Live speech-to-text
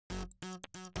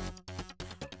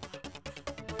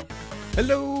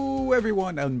Hello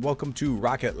everyone and welcome to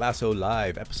Rocket Lasso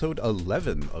Live, episode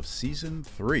 11 of season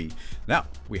 3. Now,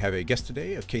 we have a guest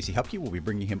today of Casey Hupke. We'll be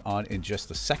bringing him on in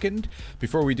just a second.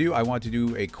 Before we do, I want to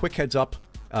do a quick heads up.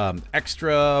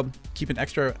 Keep an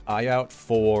extra eye out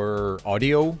for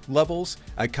audio levels,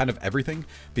 kind of everything,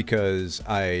 because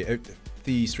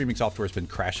the streaming software has been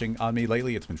crashing on me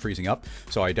lately. It's been freezing up.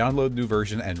 So I downloaded a new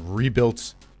version and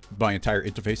rebuilt my entire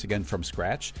interface again from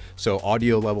scratch. So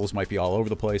audio levels might be all over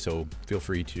the place. So feel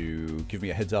free to give me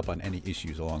a heads up on any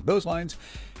issues along those lines.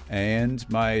 And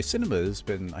my cinema's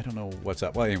been, I don't know what's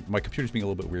up. Well, my computer's being a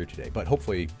little bit weird today, but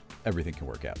hopefully everything can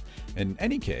work out. In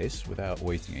any case, without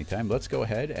wasting any time, let's go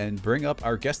ahead and bring up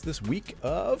our guest this week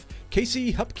of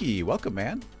Casey Hupke. Welcome,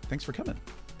 man. Thanks for coming.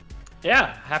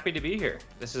 Yeah, happy to be here.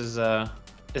 This is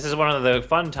one of the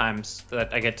fun times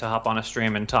that I get to hop on a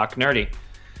stream and talk nerdy.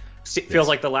 Feels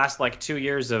like the last 2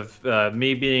 years of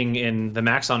me being in the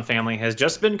Maxon family has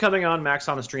just been coming on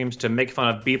Maxon streams to make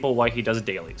fun of Beeple while he does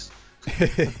dailies.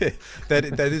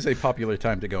 that is a popular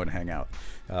time to go and hang out.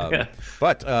 Yeah.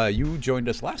 But you joined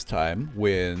us last time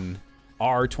when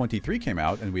R23 came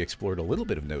out and we explored a little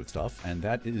bit of Node stuff, and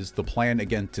that is the plan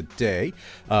again today.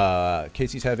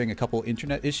 Casey's having a couple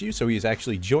internet issues, so he's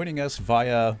actually joining us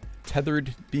via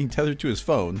being tethered to his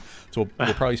phone. So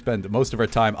we'll probably spend most of our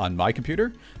time on my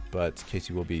computer, but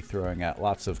Casey will be throwing out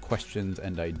lots of questions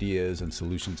and ideas and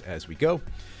solutions as we go.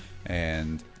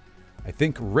 And I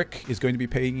think Rick is going to be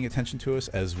paying attention to us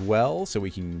as well, so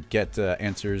we can get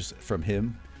answers from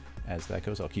him as that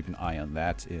goes. I'll keep an eye on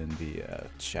that in the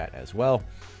chat as well.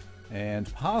 And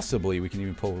possibly we can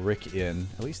even pull Rick in,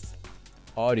 at least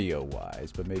audio-wise,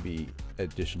 but maybe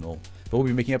additional. But we'll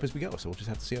be making up as we go, so we'll just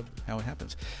have to see how it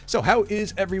happens. So how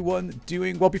is everyone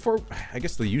doing? Well, before, I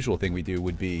guess the usual thing we do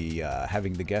would be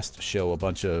having the guest show a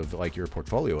bunch of your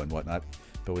portfolio and whatnot.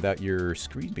 But without your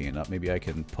screen being up, maybe I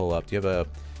can pull up. Do you have a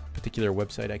particular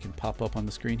website I can pop up on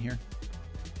the screen here?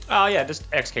 Oh, yeah,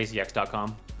 just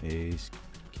xkcx.com. xkcx.com.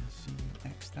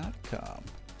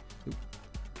 Ooh.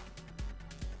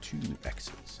 2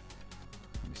 X's.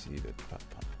 Let me see if it pops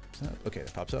up. Okay,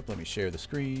 that pops up. Let me share the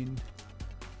screen.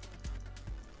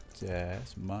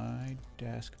 That's my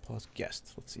desk plus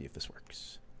guest. Let's see if this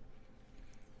works.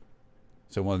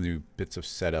 So one of the new bits of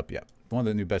setup, yeah. One of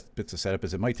the new best bits of setup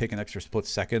is it might take an extra split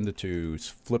second to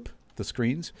flip the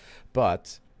screens,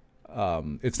 but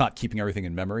it's not keeping everything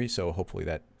in memory, so hopefully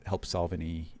that helps solve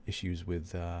any issues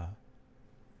with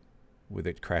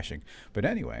it crashing. But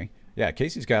anyway, yeah,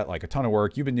 Casey's got a ton of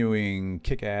work. You've been doing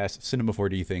kick-ass Cinema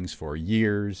 4D things for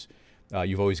years.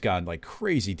 You've always gone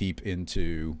crazy deep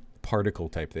into particle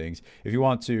type things. If you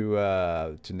want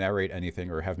to narrate anything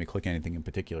or have me click anything in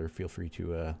particular, feel free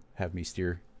to have me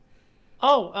steer.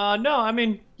 Oh, no, I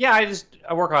mean, yeah,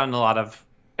 I work on a lot of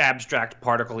abstract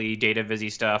particle-y data visi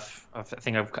stuff. I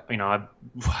think I've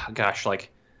gosh,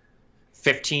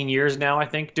 15 years now, I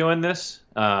think, doing this.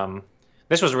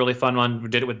 This was a really fun one. We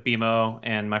did it with BMO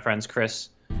and my friends Chris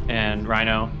and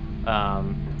Rhino.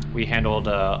 We handled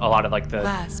a lot of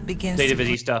the data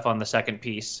visi stuff on the second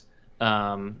piece,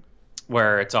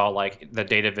 where it's all the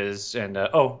data viz and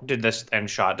did this end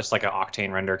shot, just like an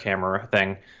Octane render camera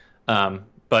thing.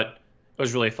 But it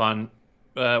was really fun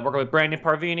working with Brandon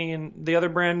Parvini and the other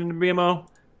Brandon BMO.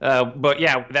 But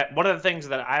yeah, one of the things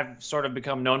that I've sort of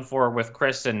become known for with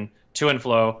Chris and To and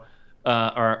Flow,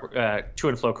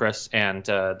 Chris and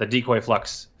the Decoy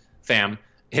Flux fam,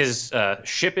 is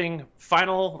shipping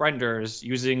final renders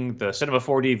using the Cinema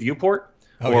 4D viewport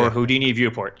or Houdini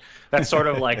viewport. That's sort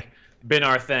of been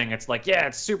our thing. It's yeah,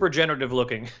 it's super generative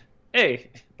looking.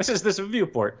 Hey, this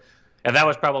viewport. And that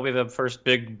was probably the first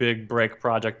big break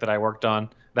project that I worked on.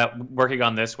 Working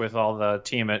on this with all the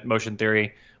team at Motion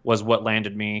Theory was what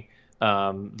landed me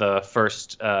the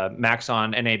first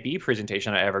Maxon NAB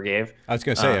presentation I ever gave. I was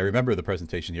going to say, I remember the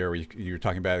presentation here where you were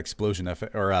talking about explosion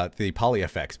effect, or the poly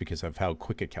effects, because of how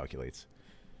quick it calculates.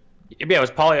 Yeah, it was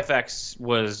PolyFX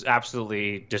was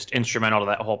absolutely just instrumental to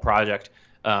that whole project.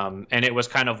 And it was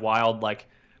kind of wild,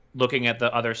 looking at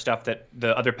the other stuff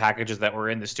the other packages that were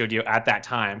in the studio at that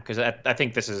time, because I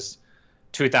think this is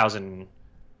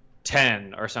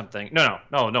 2010 or something. No,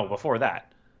 before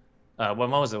that.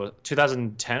 When was it?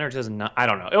 2010 or 2009? I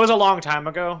don't know. It was a long time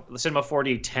ago. The Cinema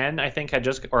 4D 10, I think,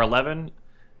 or 11.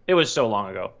 It was so long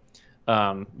ago.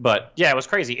 But yeah, it was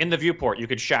crazy. In the viewport, you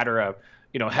could shatter a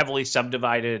heavily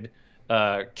subdivided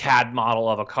CAD model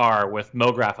of a car with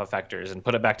MoGraph effectors and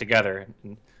put it back together.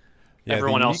 And yeah,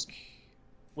 everyone else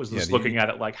was just looking at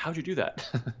it how'd you do that?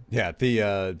 Yeah,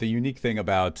 the unique thing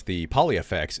about the poly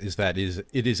effects is that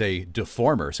it is a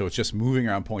deformer, so it's just moving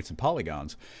around points and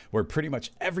polygons, where pretty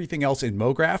much everything else in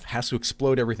MoGraph has to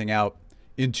explode everything out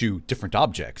into different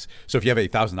objects. So if you have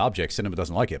 1,000 objects, Cinema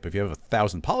doesn't like it. But if you have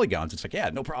 1,000 polygons, it's like, yeah,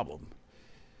 no problem.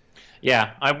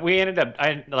 Yeah, we ended up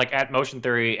like at Motion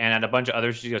Theory and at a bunch of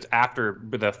other studios after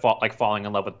the falling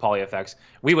in love with poly effects.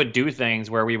 We would do things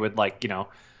where we would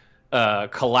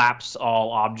collapse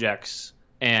all objects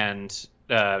and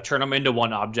turn them into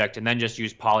one object, and then just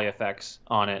use poly effects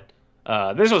on it.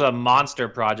 This was a monster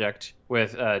project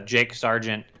with Jake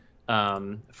Sargent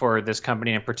for this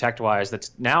company in ProtectWise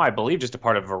that's now, I believe, just a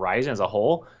part of Verizon as a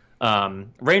whole.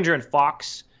 Ranger and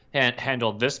Fox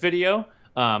handled this video.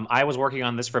 I was working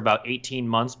on this for about 18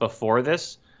 months before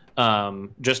this,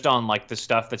 just on like the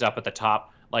stuff that's up at the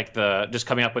top, like just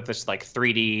coming up with this like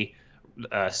 3D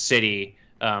city.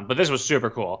 But this was super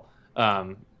cool.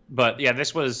 But yeah,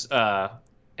 this was a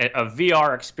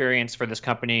VR experience for this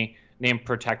company named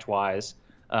ProtectWise.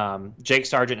 Jake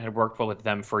Sargent had worked with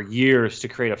them for years to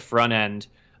create a front end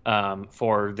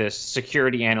for this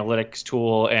security analytics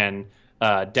tool and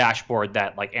dashboard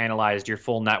that like analyzed your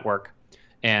full network.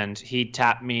 And he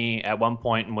tapped me at one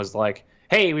point and was like,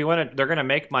 "Hey, they're gonna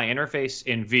make my interface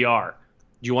in VR.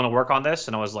 Do you want to work on this?"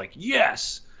 And I was like,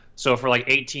 "Yes." So for like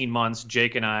 18 months,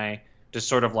 Jake and I just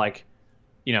sort of like,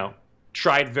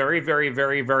 tried very, very,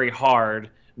 very, very hard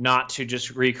not to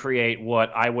just recreate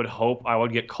what I would hope I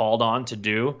would get called on to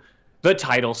do, the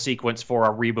title sequence for a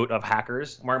reboot of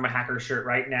Hackers. I'm wearing my Hacker shirt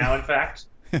right now, in fact.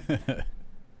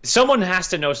 Someone has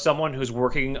to know someone who's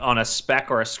working on a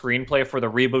spec or a screenplay for the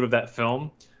reboot of that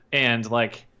film, and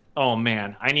like, oh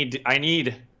man, I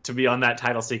need to be on that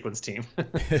title sequence team.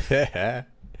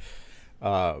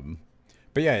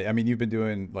 But yeah, I mean, you've been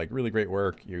doing like really great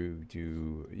work. You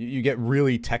get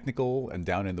really technical and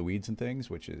down in the weeds and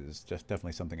things, which is just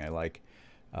definitely something I like.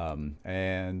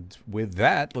 And with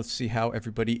that, let's see how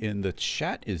everybody in the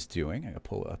chat is doing. I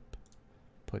gotta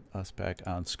put us back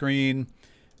on screen.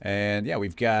 And yeah,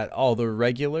 we've got all the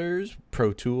regulars,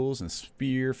 Pro Tools and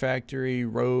Spear Factory,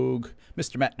 Rogue,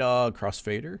 Mr. Matt Dog,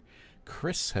 Crossfader,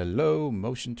 Chris, hello,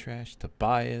 Motion Trash,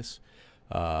 Tobias,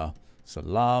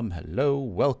 Salam, hello,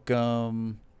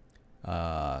 welcome.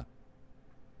 I'm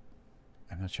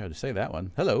not sure how to say that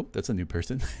one. Hello, that's a new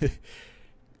person.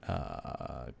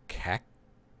 Kakzka?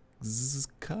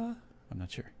 I'm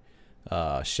not sure.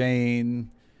 Shane,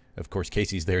 of course,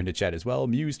 Casey's there in the chat as well.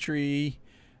 Muse Tree.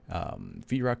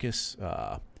 V-Ruckus,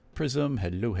 Prism,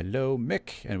 hello,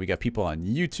 Mick, and we got people on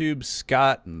YouTube,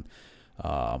 Scott and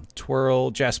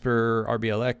Twirl, Jasper,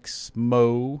 RBLX,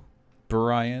 Mo,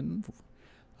 Brian.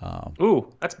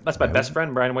 Ooh, that's my best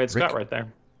friend, Brian Wade Scott, right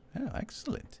there. Oh,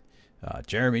 excellent.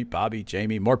 Jeremy, Bobby,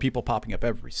 Jamie, more people popping up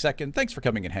every second. Thanks for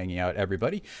coming and hanging out,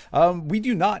 everybody. We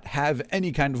do not have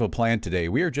any kind of a plan today.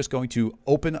 We are just going to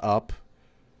open up.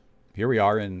 Here we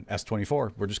are in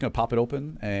S24. We're just going to pop it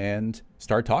open and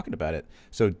start talking about it.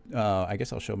 So I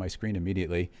guess I'll show my screen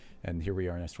immediately. And here we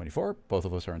are in S24. Both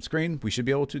of us are on screen. We should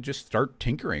be able to just start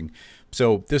tinkering.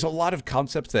 So there's a lot of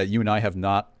concepts that you and I have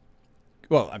not.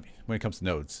 Well, I mean, when it comes to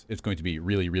nodes, it's going to be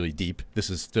really, really deep. This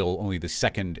is still only the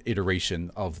second iteration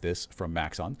of this from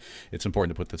Maxon. It's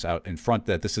important to put this out in front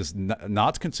that this is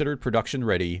not considered production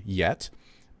ready yet,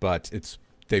 but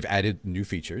they've added new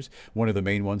features. One of the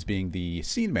main ones being the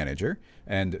scene manager,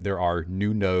 and there are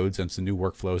new nodes and some new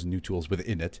workflows and new tools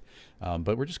within it.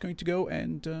 But we're just going to go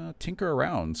and tinker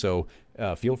around. So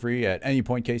feel free at any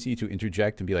point, Casey, to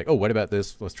interject and be like, "Oh, what about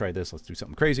this? Let's try this. Let's do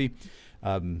something crazy."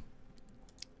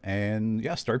 And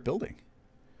yeah, start building.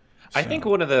 I think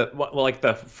one of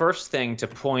the first thing to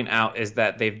point out is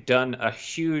that they've done a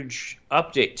huge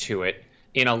update to it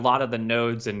in a lot of the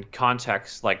nodes and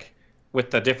contexts, like with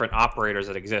the different operators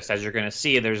that exist. As you're going to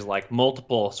see, there's like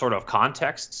multiple sort of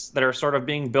contexts that are sort of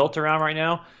being built around right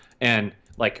now. And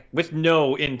like with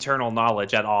no internal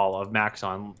knowledge at all of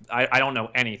Maxon, I don't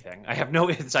know anything. I have no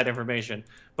inside information,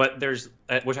 but there's,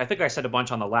 which I think I said a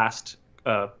bunch on the last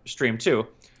stream too.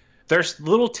 There's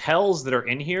little tells that are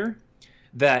in here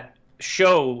that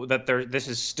show that this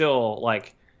is still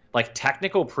like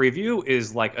technical preview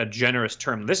is like a generous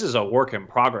term. This is a work in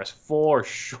progress for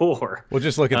sure. Well,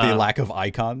 just look at the lack of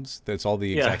icons. That's all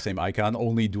the exact same icon.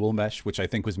 Only dual mesh, which I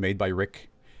think was made by Rick,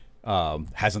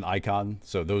 has an icon.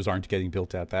 So those aren't getting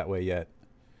built out that way yet.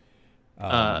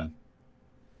 But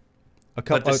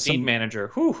the scene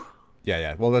manager, whew.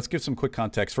 Yeah. Well, let's give some quick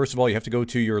context. First of all, you have to go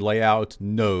to your layout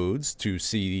nodes to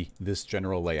see this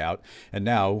general layout. And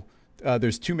now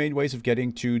there's two main ways of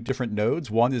getting to different nodes.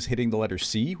 One is hitting the letter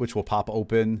C, which will pop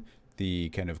open the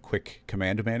kind of quick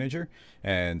command manager,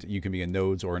 and you can be in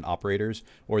nodes or in operators,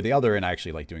 or the other, and I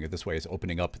actually like doing it this way, is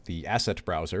opening up the asset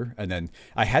browser. And then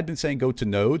I had been saying go to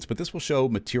nodes, but this will show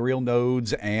material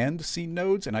nodes and scene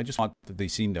nodes, and I just want the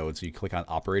scene nodes. So you click on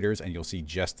operators and you'll see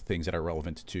just things that are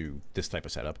relevant to this type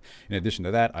of setup. In addition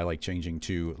to that, I like changing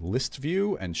to list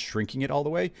view and shrinking it all the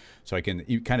way, so I can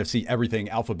you kind of see everything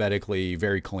alphabetically,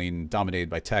 very clean, dominated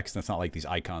by text. And it's not like these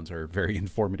icons are very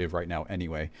informative right now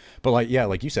anyway. But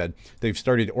like you said, they've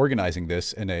started organizing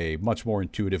this in a much more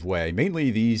intuitive way.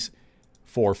 Mainly these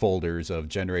 4 folders of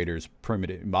generators,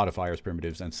 modifiers,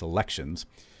 primitives, and selections.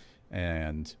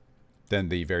 And then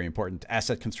the very important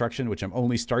asset construction, which I'm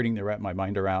only starting to wrap my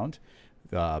mind around.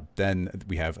 Then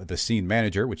we have the scene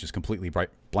manager, which is completely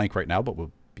blank right now, but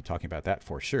we'll be talking about that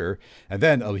for sure. And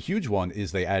then a huge one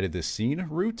is they added this scene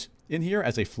root in here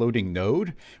as a floating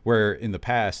node, where in the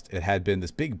past it had been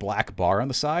this big black bar on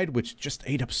the side, which just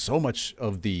ate up so much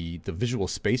of the visual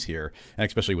space here. And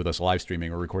especially with us live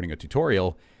streaming or recording a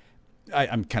tutorial,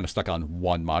 I'm kind of stuck on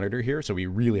one monitor here, so we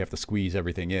really have to squeeze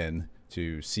everything in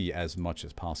to see as much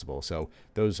as possible. So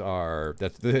that's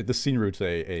the scene root's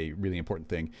a really important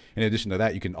thing. In addition to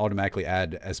that, you can automatically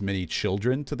add as many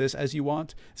children to this as you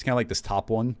want. It's kind of like this top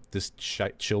one. This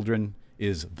children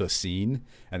is the scene,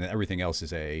 and then everything else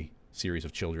is a series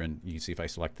of children. You can see if I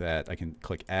select that, I can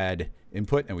click add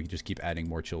input, and we can just keep adding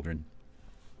more children.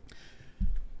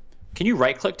 Can you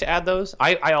right click to add those?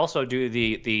 I also do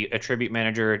the attribute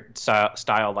manager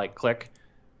style like click,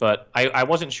 but I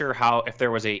wasn't sure if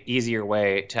there was a easier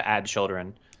way to add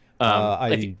children. Well,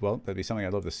 that'd be something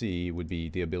I'd love to see, would be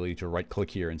the ability to right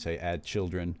click here and say add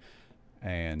children.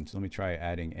 And let me try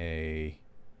adding a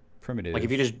primitive. Like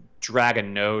if you just drag a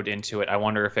node into it, I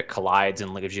wonder if it collides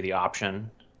and gives you the option.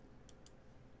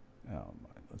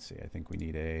 Let's see, I think we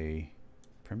need a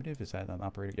primitive. Is that an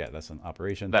operator? Yeah, that's an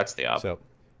operation. That's the op. So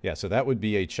yeah, so that would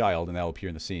be a child, and that'll appear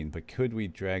in the scene. But could we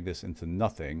drag this into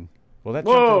nothing? Well, that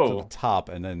jumped up to the top,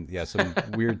 and then, yeah, some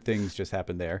weird things just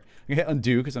happened there. I'm going to hit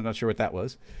undo because I'm not sure what that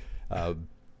was.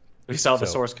 We saw the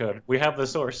source code. We have the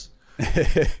source.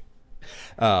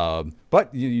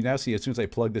 But you now see, as soon as I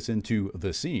plug this into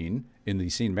the scene, in the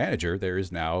scene manager, there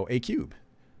is now a cube.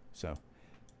 So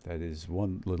that is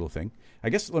one little thing. I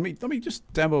guess let me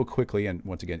just demo quickly, and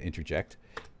once again, interject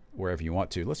wherever you want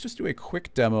to. Let's just do a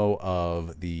quick demo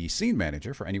of the scene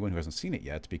manager for anyone who hasn't seen it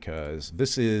yet, because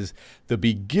this is the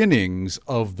beginnings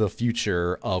of the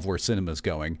future of where cinema is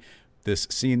going. This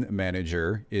scene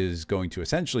manager is going to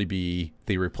essentially be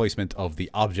the replacement of the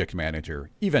object manager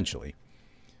eventually.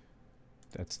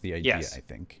 That's the idea, yes. I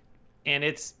think. And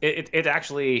it's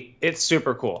actually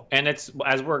super cool. And it's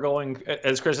as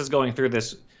Chris is going through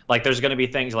this, like there's going to be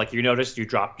things like you notice you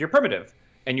dropped your primitive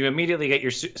and you immediately get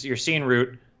your scene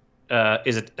root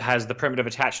has the primitive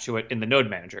attached to it in the node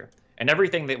manager. And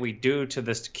everything that we do to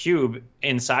this cube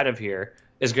inside of here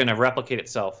is going to replicate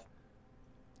itself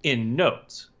in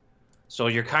nodes. So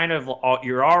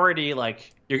you're already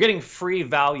you're getting free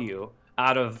value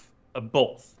out of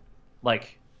both.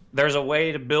 Like there's a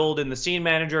way to build in the scene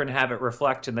manager and have it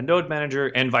reflect in the node manager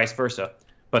and vice versa.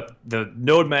 But the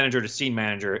node manager to scene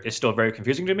manager is still very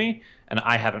confusing to me, and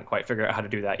I haven't quite figured out how to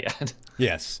do that yet.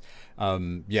 Yes.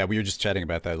 Yeah, we were just chatting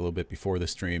about that a little bit before the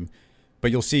stream. But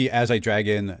you'll see as I drag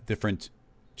in different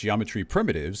geometry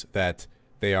primitives that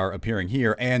they are appearing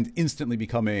here and instantly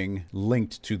becoming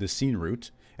linked to the scene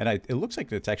root. And it looks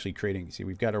like it's actually creating, see,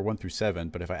 we've got our 1 through 7,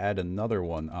 but if I add another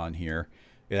one on here,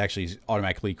 it actually is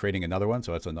automatically creating another one.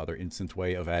 So that's another instant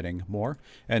way of adding more.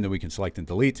 And then we can select and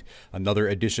delete. Another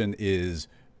addition is,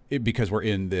 because we're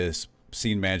in this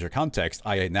scene manager context,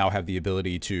 I now have the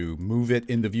ability to move it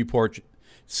in the viewport,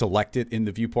 select it in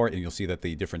the viewport, and you'll see that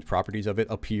the different properties of it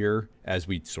appear as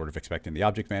we sort of expect in the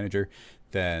object manager.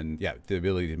 Then, yeah, the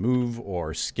ability to move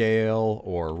or scale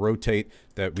or rotate,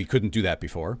 that we couldn't do that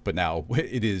before, but now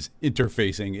it is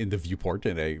interfacing in the viewport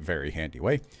in a very handy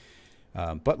way.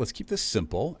 But let's keep this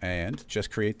simple and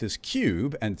just create this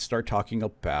cube and start talking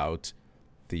about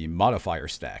the modifier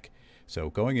stack. So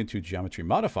going into geometry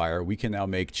modifier, we can now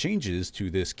make changes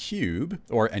to this cube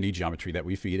or any geometry that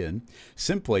we feed in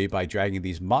simply by dragging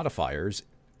these modifiers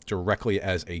directly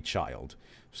as a child.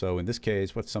 So in this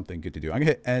case, what's something good to do? I'm gonna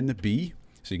hit NB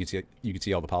so you can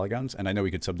see all the polygons, and I know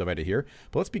we could subdivide it here,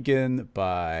 but let's begin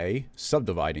by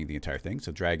subdividing the entire thing.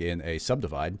 So drag in a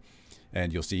subdivide,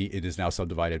 and you'll see it is now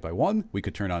subdivided by 1. We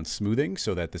could turn on smoothing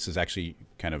so that this is actually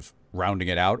kind of rounding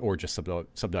it out, or just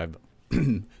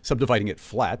subdividing it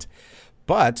flat.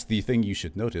 But the thing you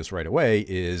should notice right away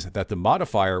is that the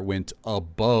modifier went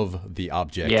above the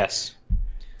object. Yes.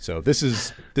 So this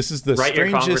is the Write your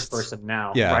strangest congressperson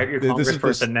now. Yeah, Write your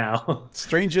congressperson now.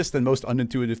 strangest and most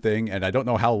unintuitive thing, and I don't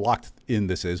know how locked in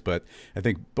this is, but I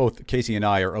think both Casey and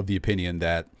I are of the opinion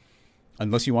that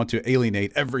unless you want to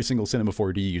alienate every single Cinema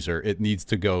 4D user, it needs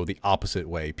to go the opposite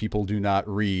way. People do not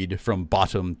read from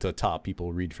bottom to top.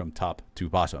 People read from top to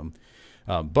bottom.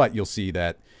 But you'll see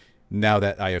that now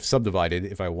that I have subdivided,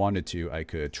 if I wanted to, I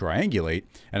could triangulate,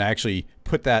 and I actually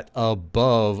put that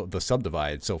above the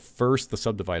subdivide. So first the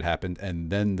subdivide happened, and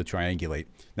then the triangulate.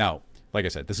 Now, like I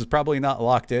said, this is probably not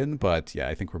locked in, but yeah,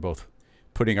 I think we're both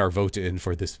putting our vote in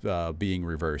for this being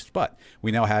reversed. But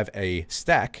we now have a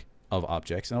stack of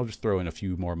objects, and I'll just throw in a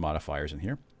few more modifiers in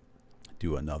here.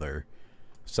 Do another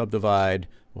subdivide.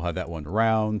 We'll have that one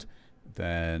round.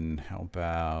 Then how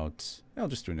about, I'll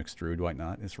just do an extrude. Why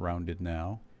not? It's rounded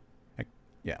now.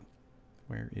 Yeah.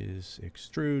 Where is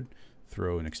extrude?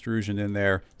 Throw an extrusion in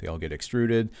there. They all get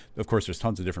extruded. Of course, there's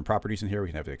tons of different properties in here. We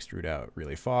can have it extrude out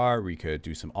really far. We could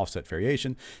do some offset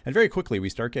variation. And very quickly, we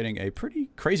start getting a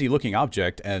pretty crazy looking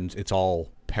object, and it's all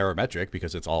parametric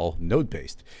because it's all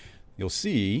node-based. You'll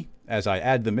see, as I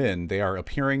add them in, they are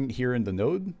appearing here in the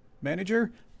node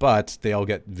manager, but they all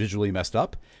get visually messed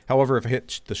up. However, if I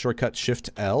hit the shortcut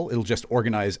Shift-L, it'll just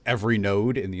organize every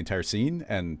node in the entire scene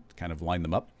and kind of line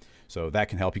them up. So that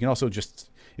can help. You can also just,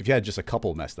 if you had just a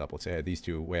couple messed up, let's say I had these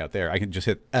two way out there, I can just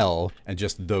hit L and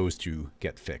just those two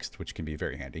get fixed, which can be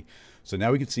very handy. So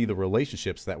now we can see the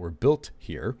relationships that were built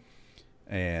here,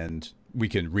 and we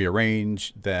can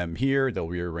rearrange them here. They'll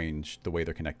rearrange the way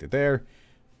they're connected there.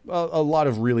 A lot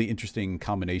of really interesting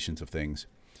combinations of things.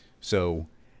 So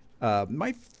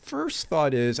my first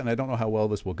thought is, and I don't know how well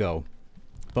this will go,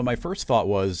 but my first thought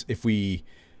was if we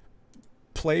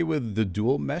play with the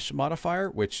dual mesh modifier,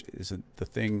 which is the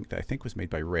thing that I think was made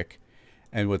by Rick.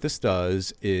 And what this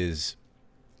does is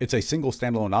it's a single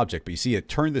standalone object, but you see it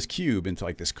turn this cube into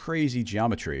like this crazy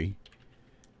geometry.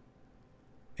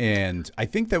 And I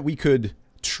think that we could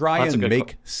try and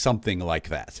make something like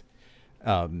that.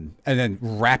 And then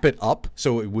wrap it up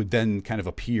so it would then kind of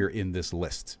appear in this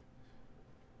list.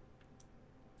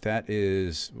 That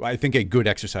is, I think, a good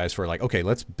exercise for like, okay,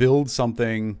 let's build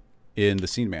something in the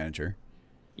scene manager.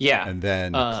 Yeah. And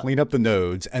then clean up the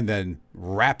nodes and then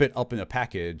wrap it up in a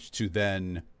package to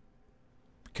then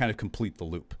kind of complete the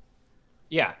loop.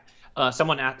 Yeah.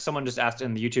 Someone just asked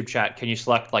in the YouTube chat, can you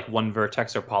select like one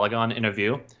vertex or polygon in a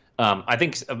view? I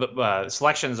think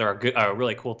selections are a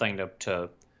really cool thing to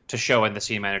show in the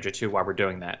scene manager too while we're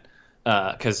doing that.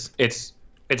 Because it's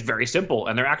very simple,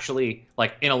 and they're actually,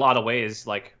 like, in a lot of ways,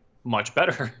 like, much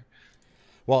better.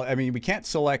 Well, I mean, we can't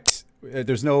select.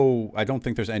 There's no. I don't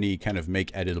think there's any kind of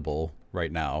make editable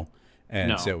right now,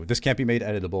 and so this can't be made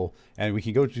editable. And we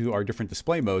can go to our different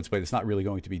display modes, but it's not really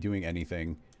going to be doing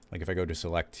anything. Like if I go to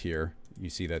select here, you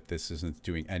see that this isn't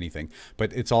doing anything.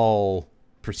 But it's all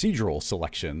procedural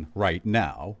selection right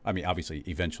now. I mean, obviously,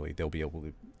 eventually they'll be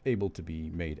able to be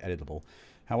made editable.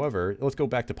 However, let's go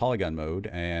back to polygon mode,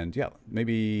 and yeah,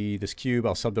 maybe this cube,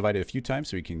 I'll subdivide it a few times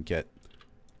so we can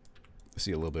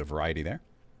see a little bit of variety there.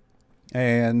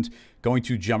 And going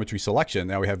to geometry selection,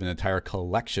 now we have an entire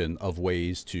collection of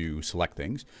ways to select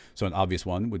things. So an obvious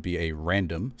one would be a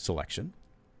random selection.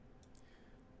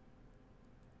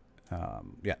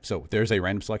 Yeah, so there's a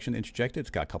random selection interjected. It's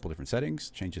got a couple different settings.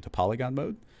 Change it to polygon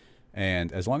mode.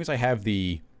 And as long as I have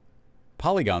the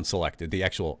polygon selected, the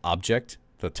actual object,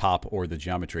 the top or the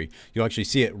geometry, you'll actually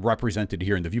see it represented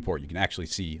here in the viewport. You can actually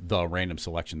see the random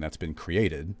selection that's been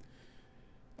created.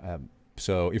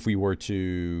 So if we were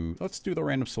to, let's do the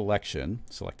random selection,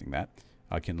 selecting that,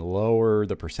 I can lower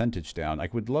the percentage down. I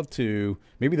would love to,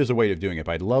 maybe there's a way of doing it,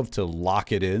 but I'd love to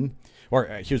lock it in. Or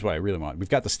here's what I really want. We've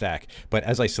got the stack, but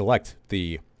as I select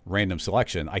the random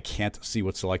selection, I can't see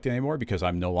what's selected anymore because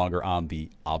I'm no longer on the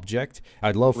object.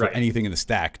 I'd love for anything in the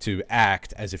stack to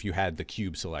act as if you had the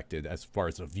cube selected as far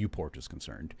as the viewport is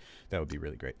concerned. That would be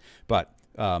really great. But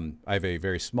I have a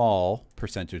very small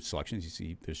percentage selection. As you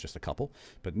see, there's just a couple.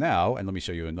 But now, and let me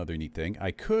show you another neat thing,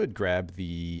 I could grab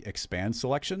the expand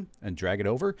selection and drag it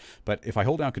over. But if I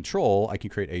hold down Control, I can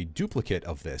create a duplicate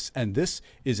of this. And this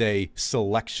is a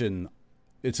selection.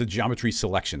 It's a geometry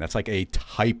selection. That's like a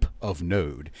type of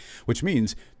node, which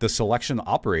means the selection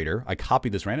operator, I copy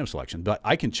this random selection, but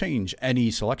I can change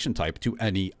any selection type to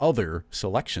any other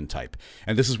selection type.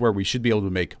 And this is where we should be able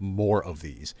to make more of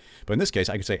these. But in this case,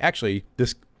 I could say, actually,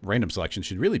 this random selection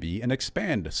should really be an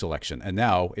expand selection. And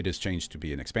now it is changed to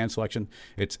be an expand selection.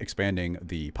 It's expanding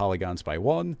the polygons by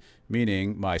 1,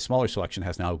 meaning my smaller selection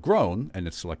has now grown and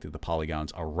it's selected the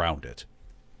polygons around it.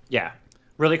 Yeah.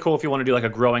 Really cool if you want to do like a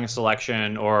growing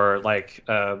selection or like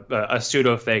a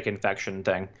pseudo fake infection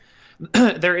thing.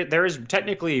 there is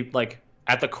technically, like,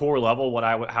 at the core level,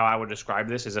 how I would describe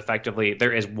this is effectively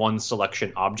there is one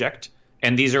selection object,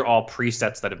 and these are all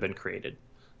presets that have been created.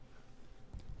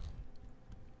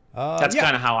 That's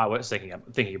kind of how I was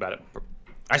thinking about it.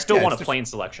 I still want a plain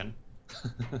selection.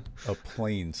 A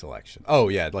plain selection. Oh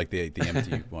yeah, like the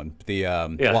empty one.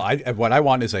 Well, what I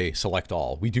want is a select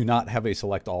all. We do not have a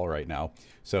select all right now.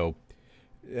 So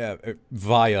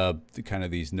via kind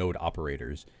of these node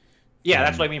operators. Yeah,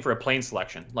 that's what I mean for a plain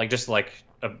selection.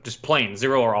 Just plain,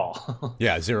 zero or all.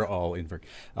 Yeah, zero all invert.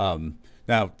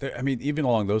 Now, I mean, even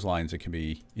along those lines, it can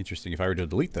be interesting if I were to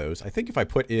delete those. I think if I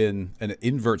put in an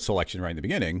invert selection right in the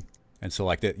beginning and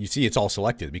select it, you see it's all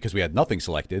selected because we had nothing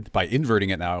selected. By inverting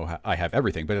it now, I have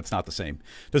everything, but it's not the same.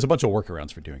 There's a bunch of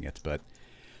workarounds for doing it, but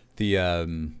but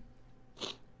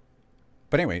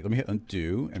anyway, let me hit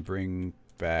undo and bring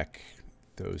back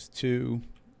those two.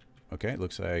 Okay, it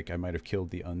looks like I might have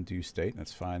killed the undo state.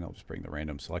 That's fine. I'll just bring the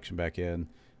random selection back in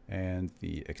and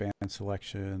the expand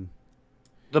selection.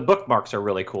 The bookmarks are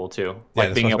really cool too. Yeah,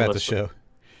 that's being able to show.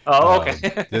 Oh,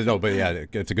 okay. No, but yeah,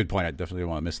 it's a good point. I definitely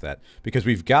don't want to miss that because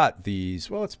we've got these.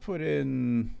 Well, let's put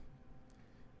in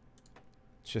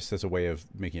just as a way of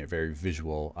making it very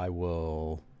visual. I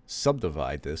will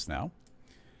subdivide this now.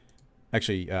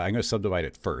 Actually, I'm going to subdivide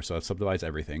it first. So that subdivides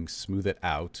everything, smooth it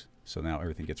out. So now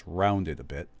everything gets rounded a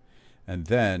bit, and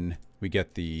then we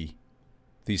get these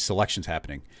selections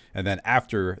happening. And then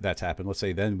after that's happened, let's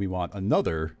say then we want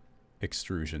another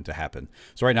extrusion to happen.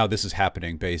 So right now this is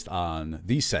happening based on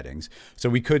these settings. So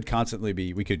we could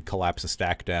we could collapse the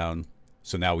stack down.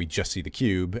 So now we just see the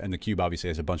cube, and the cube obviously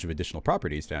has a bunch of additional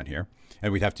properties down here.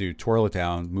 And we'd have to twirl it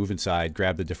down, move inside,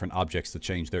 grab the different objects to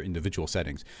change their individual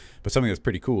settings. But something that's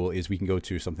pretty cool is we can go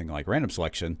to something like random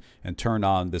selection and turn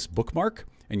on this bookmark,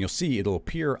 and you'll see it'll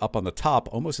appear up on the top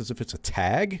almost as if it's a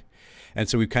tag. And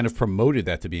so we've kind of promoted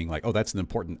that to being like, oh, that's an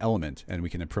important element. And we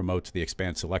can promote the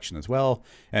expand selection as well.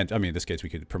 And I mean, in this case, we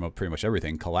could promote pretty much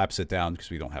everything, collapse it down because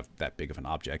we don't have that big of an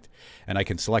object. And I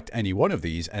can select any one of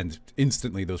these, and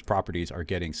instantly those properties are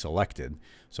getting selected.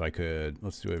 So I could,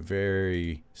 let's do a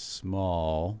very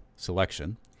small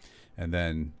selection and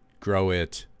then grow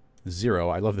it 0.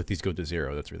 I love that these go to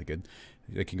 0. That's really good.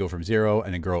 It can go from 0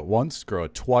 and then grow it once, grow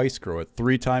it twice, grow it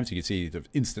 3 times. You can see that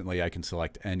instantly I can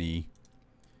select any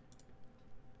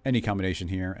combination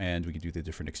here, and we can do the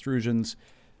different extrusions,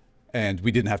 and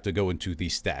we didn't have to go into the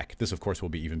stack. This of course will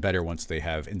be even better once they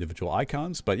have individual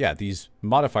icons, but yeah, these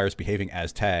modifiers behaving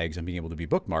as tags and being able to be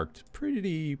bookmarked,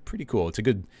 pretty cool. It's a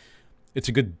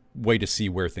good way to see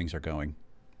where things are going.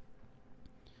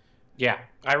 Yeah,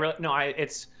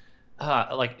 it's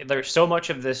like there's so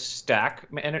much of this stack,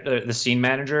 the scene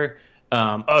manager,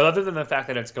 other than the fact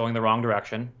that it's going the wrong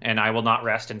direction, and I will not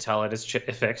rest until it is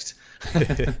fixed.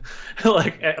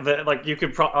 like you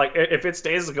could if it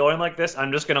stays going like this,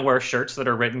 I'm just gonna wear shirts that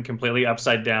are written completely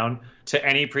upside down to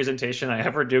any presentation I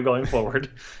ever do going forward.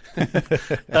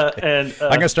 I'm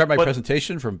gonna start my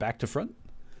presentation from back to front.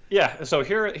 Yeah. So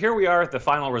here we are at the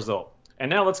final result, and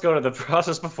now let's go to the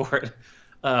process before it.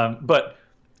 But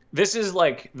this is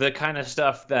like the kind of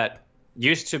stuff that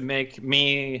used to make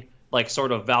me like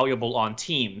sort of valuable on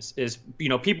teams. Is,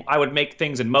 people, I would make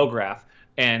things in MoGraph,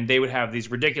 and they would have these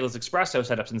ridiculous espresso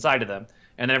setups inside of them,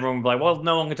 and then everyone would be like, well,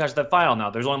 no one can touch that file now.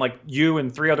 There's only like you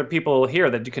and 3 other people here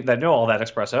that know all that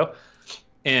espresso.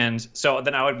 And so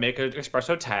then I would make an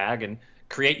espresso tag and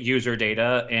create user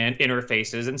data and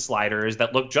interfaces and sliders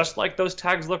that look just like those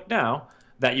tags look now,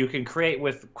 that you can create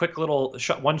with quick little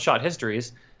one-shot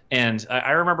histories. And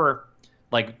I remember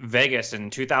like Vegas in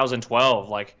 2012,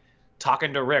 like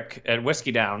talking to Rick at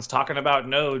Whiskey Downs, talking about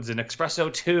nodes and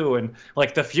Espresso 2 and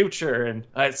like the future. And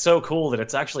it's so cool that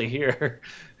it's actually here.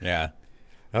 Yeah.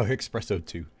 Oh, Espresso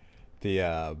 2.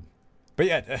 But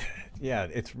yeah,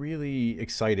 it's really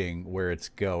exciting where it's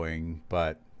going,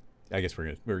 but I guess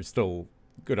we're still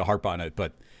going to harp on it.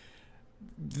 But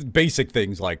basic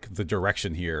things like the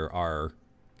direction here are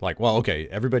like, well, okay,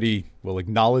 everybody will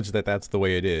acknowledge that that's the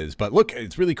way it is. But look,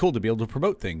 it's really cool to be able to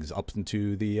promote things up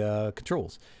into the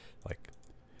controls. Like,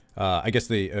 I guess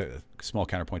the small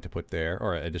counterpoint to put there,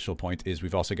 or additional point, is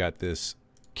we've also got this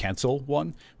cancel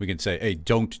one. We can say, hey,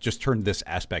 don't just turn this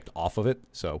aspect off of it.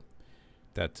 So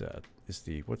that is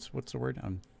the, what's the word?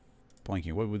 I'm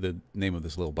blanking. What would the name of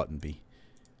this little button be?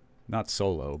 Not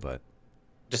solo, but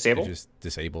disable. Just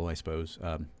disable, I suppose.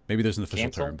 Maybe there's an official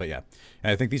Cancel. term, but yeah.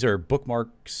 And I think these are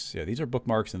bookmarks. Yeah, these are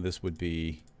bookmarks, and this would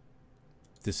be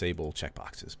disable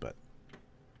checkboxes. But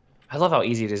I love how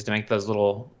easy it is to make those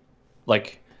little,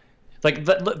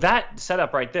 that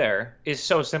setup right there is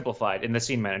so simplified in the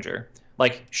scene manager.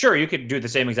 Like, sure, you could do the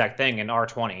same exact thing in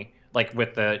R20, like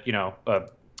with the,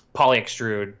 poly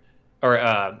extrude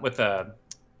or with a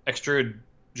extrude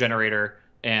generator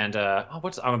and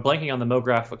I'm blanking on the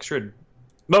MoGraph extrude,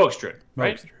 Mo extrude,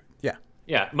 right? Extrude. Yeah.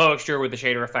 Yeah, Mo extrude with the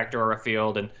shader effector or a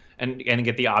field and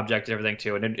get the object and everything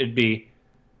too, and it'd be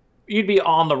you'd be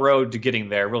on the road to getting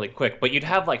there really quick, but you'd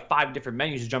have like 5 different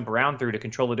menus to jump around through to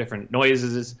control the different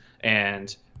noises,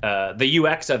 and the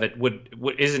UX of it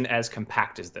isn't as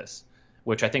compact as this,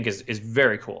 which I think is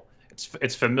very cool.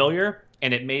 It's familiar,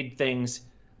 and it made things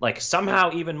like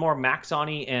somehow even more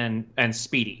Maxon-y and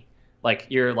speedy. Like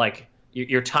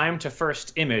your time to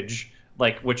first image,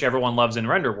 like which everyone loves in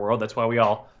render world. That's why we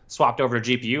all swapped over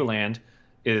to GPU land.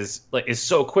 Is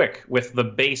so quick with the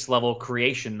base level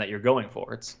creation that you're going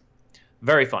for. It's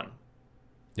very fun.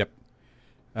 Yep.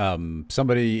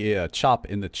 Somebody, Chop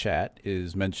in the chat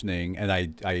is mentioning, and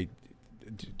I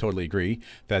totally agree,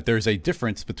 that there's a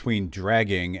difference between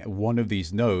dragging one of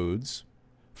these nodes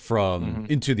from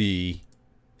into the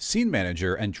scene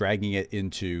manager and dragging it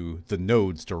into the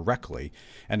nodes directly.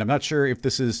 And I'm not sure if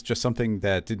this is just something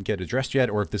that didn't get addressed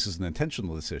yet or if this is an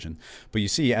intentional decision. But you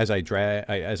see, as I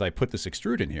put this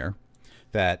extrude in here,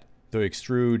 that the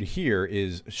extrude here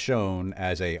is shown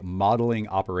as a modeling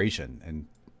operation. And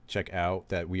check out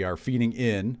that we are feeding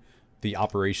in the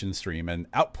operation stream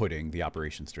and outputting the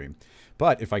operation stream.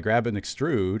 But if I grab an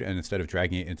extrude and instead of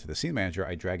dragging it into the scene manager,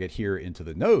 I drag it here into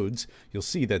the nodes, you'll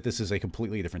see that this is a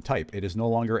completely different type. It is no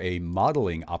longer a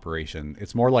modeling operation.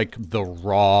 It's more like the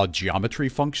raw geometry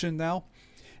function now.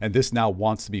 And this now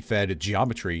wants to be fed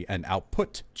geometry and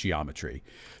output geometry.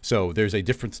 So there's a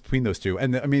difference between those two.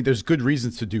 And I mean, there's good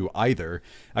reasons to do either.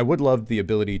 I would love the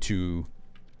ability to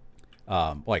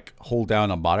like hold down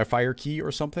a modifier key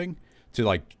or something to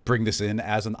like bring this in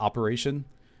as an operation.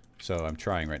 So I'm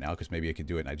trying right now because maybe I could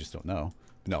do it and I just don't know.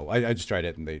 No, I just tried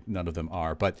it and none of them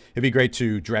are. But it'd be great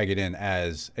to drag it in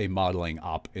as a modeling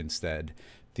op instead.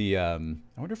 The I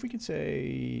wonder if we could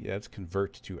say let's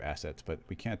convert to assets, but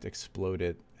we can't explode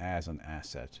it as an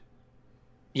asset.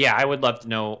 Yeah, I would love to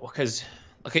know because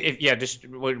just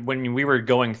when we were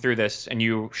going through this and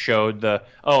you showed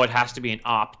it has to be an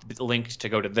op linked to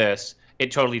go to this,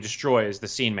 it totally destroys the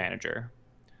scene manager.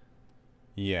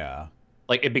 Yeah.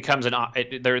 Like it becomes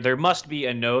there must be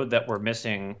a node that we're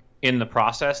missing in the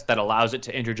process that allows it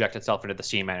to interject itself into the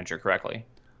scene manager correctly.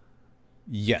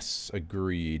 Yes,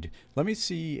 agreed. Let me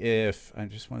see if I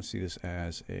just want to see this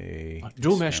as a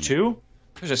Dual Mesh 2.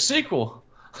 There's a sequel.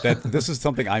 This is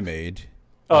something I made.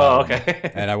 Oh,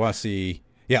 okay. And I want to see.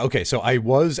 Yeah, okay. So I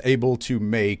was able to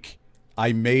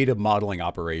I made a modeling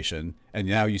operation, and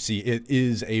now you see it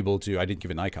is able to. I didn't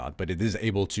give an icon, but it is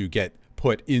able to get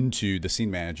put into the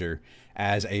scene manager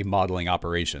as a modeling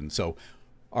operation. So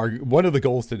one of the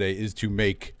goals today is to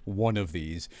make one of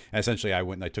these. And essentially, I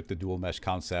went and I took the dual mesh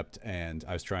concept and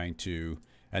I was trying to,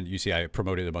 and you see I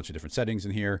promoted a bunch of different settings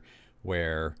in here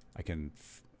where I can,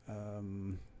 I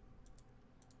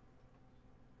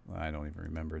don't even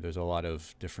remember. There's a lot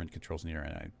of different controls in here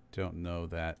and I don't know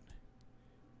that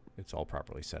it's all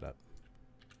properly set up.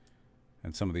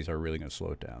 And some of these are really going to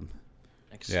slow it down.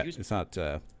 Excuse me. It's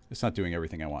not doing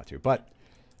everything I want to, but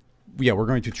yeah, we're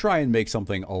going to try and make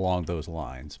something along those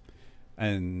lines.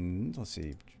 And let's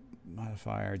see,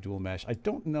 modifier, dual mesh. I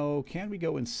don't know. Can we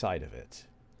go inside of it?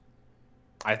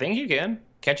 I think you can.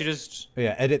 Can't you just?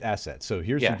 Yeah, edit asset. So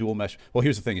here's the dual mesh. Well,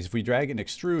 here's the thing: is if we drag an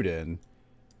extrude in,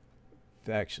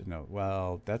 actually no.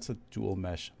 Well, that's a dual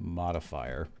mesh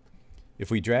modifier.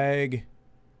 If we drag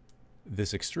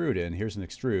this extrude in, here's an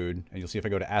extrude, and you'll see if I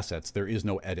go to assets, there is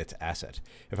no edit asset.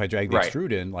 If I drag the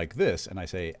extrude in like this and I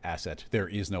say asset, there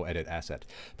is no edit asset.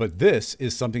 But this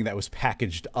is something that was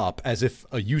packaged up as if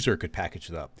a user could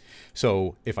package it up.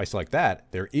 So if I select that,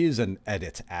 there is an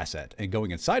edit asset. And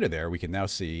going inside of there, we can now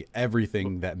see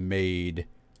everything that made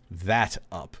that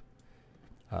up.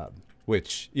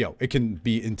 Which, you know, it can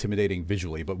be intimidating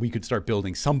visually, but we could start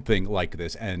building something like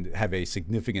this and have a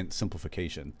significant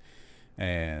simplification.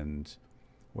 And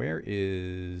where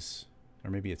is,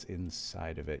 or maybe it's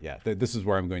inside of it. Yeah, this is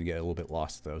where I'm going to get a little bit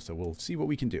lost though. So we'll see what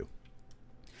we can do.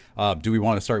 Do we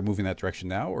want to start moving that direction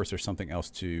now, or is there something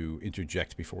else to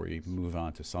interject before we move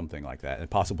on to something like that and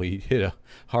possibly hit a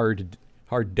hard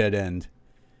dead end?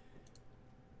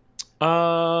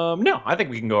 No, I think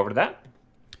we can go over to that.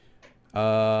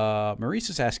 Maurice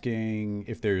is asking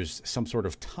if there's some sort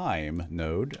of time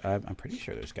node. I'm pretty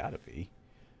sure there's got to be.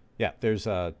 Yeah, there's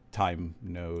a time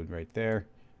node right there.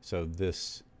 So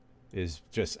this is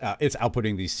just, it's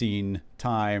outputting the scene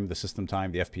time, the system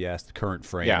time, the FPS, the current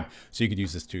frame. Yeah. So you could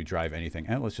use this to drive anything.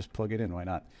 And let's just plug it in, why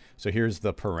not? So here's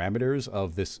the parameters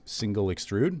of this single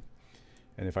extrude.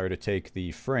 And if I were to take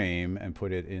the frame and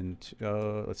put it into,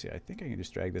 let's see, I think I can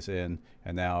just drag this in,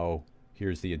 and now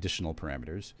here's the additional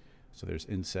parameters. So there's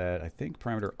inset, I think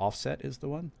parameter offset is the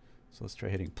one. So let's try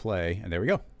hitting play, and there we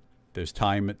go. There's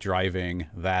time driving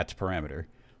that parameter.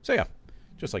 So yeah,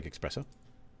 just like Espresso.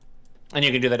 And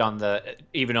you can do that on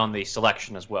even on the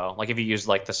selection as well. Like if you use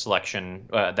like the selection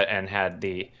and had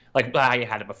like how you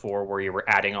had it before where you were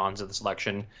adding on to the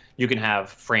selection, you can have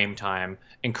frame time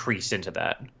increase into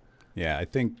that. Yeah, I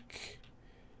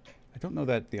don't know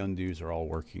that the undos are all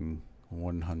working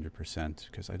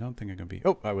 100% because I don't think I'm going to be,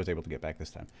 oh, I was able to get back this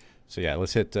time. So yeah,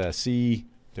 let's hit C.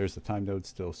 There's the time node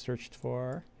still searched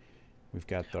for. We've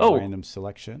got the random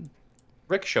selection.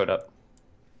 Rick showed up.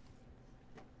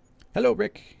 Hello,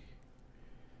 Rick.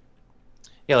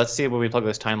 Yeah, let's see when we plug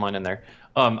this timeline in there.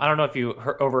 I don't know if you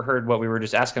overheard what we were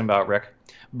just asking about, Rick,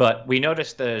 but we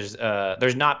noticed there's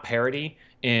not parity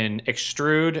in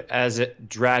extrude as it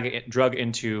drug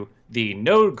into the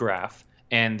node graph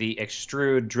and the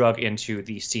extrude drug into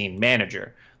the scene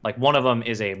manager. Like one of them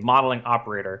is a modeling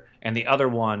operator, and the other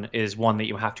one is one that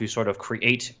you have to sort of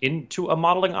create into a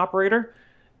modeling operator.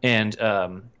 And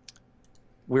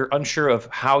we're unsure of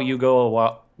how you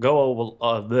go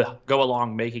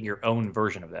along making your own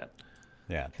version of that.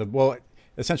 Yeah. Well,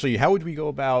 essentially, how would we go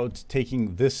about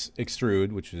taking this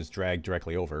extrude, which is dragged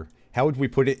directly over? How would we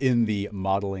put it in the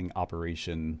modeling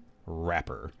operation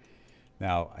wrapper?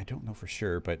 Now, I don't know for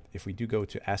sure, but if we do go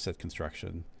to asset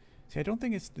construction, see, I don't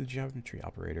think it's the geometry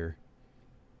operator.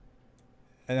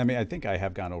 And I mean, I think I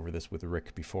have gone over this with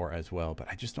Rick before as well, but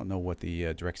I just don't know what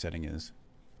the direct setting is.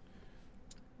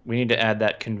 We need to add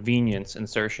that convenience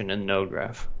insertion in node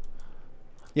graph.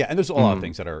 Yeah, and there's a lot of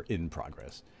things that are in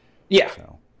progress. Yeah.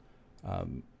 So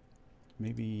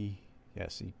maybe, yeah,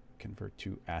 see, convert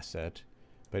to asset,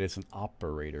 but it's an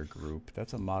operator group.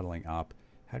 That's a modeling op.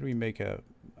 How do we make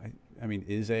I mean,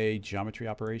 is a geometry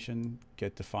operation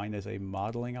get defined as a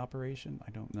modeling operation?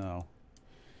 I don't know.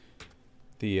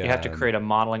 You have to create a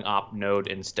modeling op node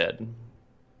instead.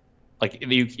 Like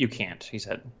you can't, he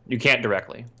said. You can't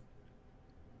directly.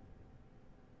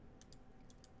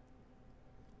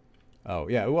 Oh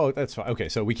yeah, well that's fine. Okay,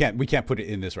 so we can't put it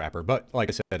in this wrapper, but like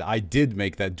I said, I did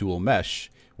make that dual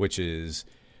mesh, which is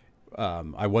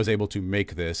I was able to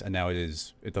make this, and now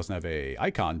it doesn't have a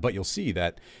icon, but you'll see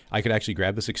that I could actually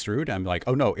grab this extrude. I'm like,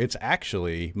 oh no, it's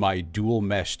actually my dual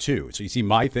mesh too. So you see,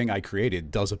 my thing I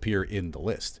created does appear in the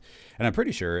list, and I'm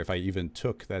pretty sure if I even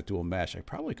took that dual mesh, I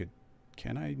probably could.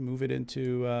 Can I move it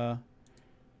into?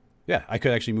 Yeah, I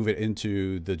could actually move it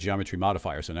into the geometry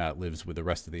modifier, so now it lives with the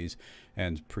rest of these.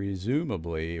 And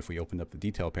presumably, if we open up the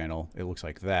detail panel, it looks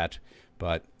like that.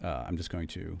 But I'm just going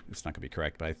to, it's not going to be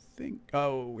correct, but I think,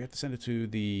 oh, we have to send it to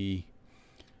the,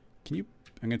 I'm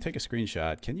going to take a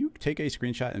screenshot. Can you take a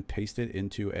screenshot and paste it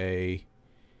into a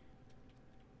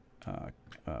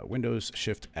Windows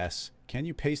Shift S? Can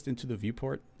you paste into the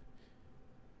viewport?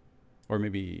 Or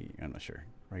maybe, I'm not sure.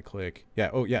 Right click.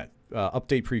 Yeah, oh yeah,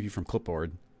 update preview from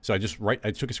clipboard. So I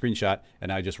took a screenshot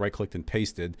and I just right clicked and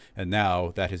pasted, and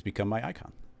now that has become my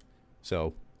icon.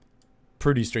 So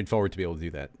pretty straightforward to be able to do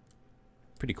that.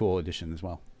 Pretty cool addition as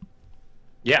well.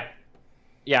 Yeah.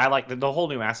 Yeah, I like the whole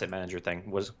new asset manager thing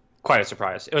was quite a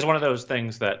surprise. It was one of those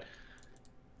things that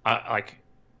like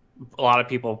a lot of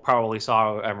people probably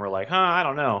saw and were like, huh, I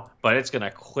don't know, but it's going to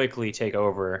quickly take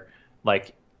over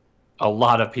like a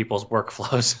lot of people's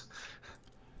workflows.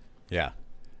 Yeah.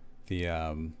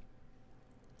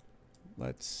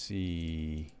 Let's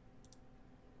see.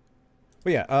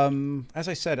 Well, yeah, as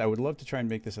I said, I would love to try and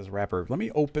make this as a wrapper. Let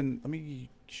me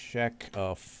check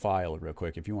a file real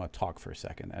quick if you want to talk for a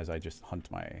second as I just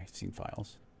hunt my scene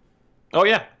files. Oh,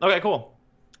 yeah. Okay, cool.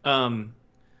 What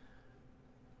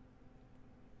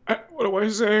do I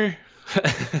say?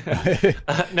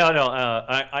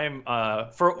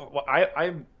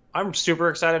 I'm super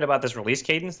excited about this release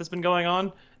cadence that's been going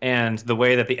on and the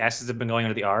way that the S's have been going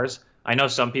into the R's. I know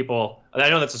some people, I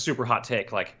know that's a super hot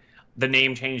take. Like the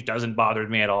name change doesn't bother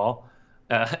me at all.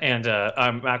 And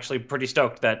I'm actually pretty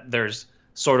stoked that there's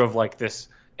sort of like this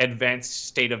advanced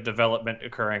state of development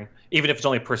occurring, even if it's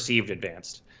only perceived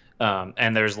advanced.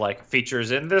 And there's like features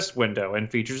in this window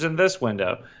and features in this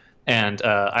window. And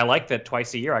I like that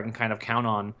twice a year I can kind of count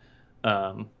on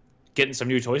getting some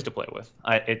new toys to play with.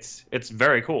 It's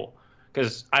very cool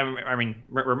because I mean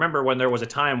remember when there was a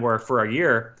time where for a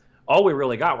year all we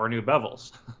really got were new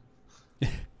bevels.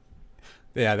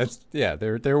 Yeah,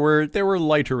 there were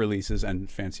lighter releases and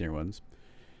fancier ones.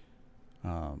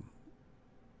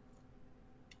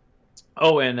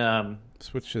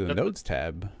 Switch to the nodes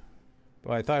tab.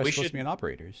 Well, I thought it was supposed to be in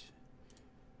operators.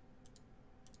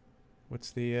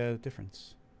 What's the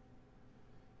difference?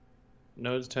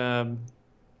 Nodes tab.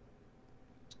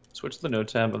 Switch to the node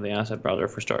tab of the asset browser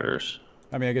for starters.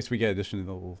 I mean, I guess we get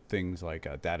additional things like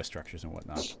data structures and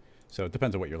whatnot. So it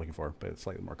depends on what you're looking for, but it's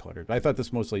slightly more cluttered. But I thought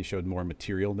this mostly showed more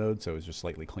material nodes, so it was just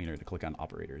slightly cleaner to click on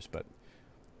operators. But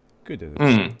good.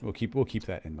 We'll keep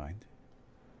that in mind.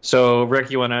 So,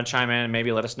 Rick, you want to chime in and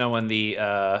maybe let us know when the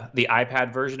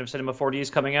iPad version of Cinema 4D is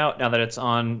coming out? Now that it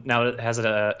has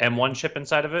a M1 chip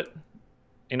inside of it.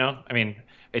 You know, I mean,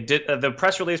 it did. The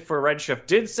press release for Redshift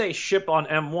did say ship on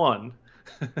M1.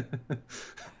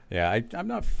 Yeah, I'm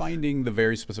not finding the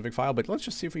very specific file, but let's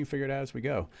just see if we can figure it out as we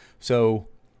go. So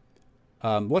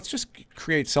let's just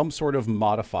create some sort of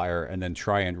modifier and then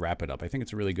try and wrap it up. I think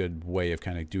it's a really good way of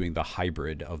kind of doing the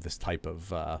hybrid of this type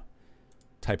of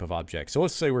object. So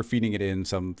let's say we're feeding it in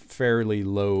some fairly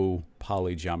low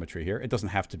poly geometry here. It doesn't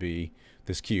have to be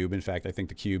this cube. In fact, I think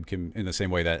the cube can, in the same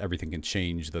way that everything can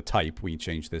change the type, we can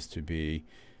change this to be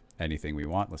anything we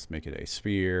want. Let's make it a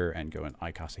sphere and go in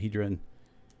icosahedron.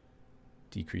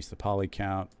 Decrease the poly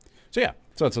count. So yeah,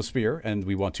 so it's a sphere and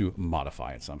we want to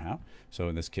modify it somehow. So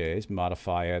in this case,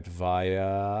 modify it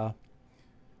via,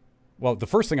 well, the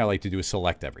first thing I like to do is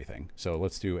select everything. So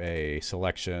let's do a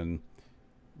selection,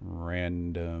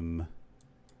 random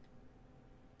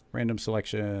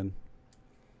selection.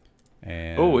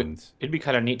 And it'd be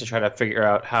kind of neat to try to figure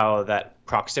out how that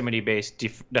proximity-based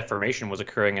deformation was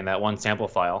occurring in that one sample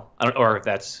file. I don't, or if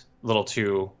that's a little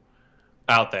too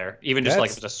out there. Even just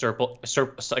like if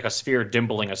it's like a sphere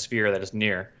dimpling a sphere that is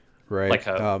near, right? Like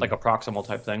a proximal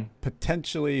type thing.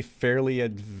 Potentially fairly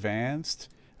advanced.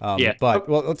 Yeah. But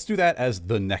well, let's do that as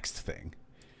the next thing.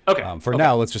 Okay. For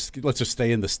now, let's just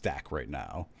stay in the stack right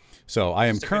now. So I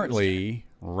am currently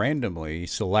randomly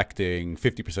selecting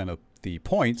 50% of the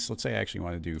points. Let's say I actually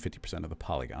want to do 50% of the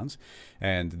polygons,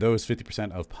 and those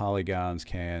 50% of polygons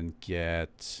can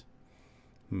get.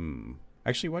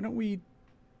 Actually, why don't we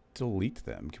delete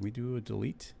them? Can we do a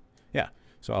delete? Yeah.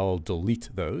 So I'll delete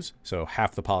those. So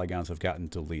half the polygons have gotten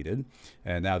deleted,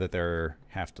 and now that they're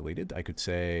half deleted, I could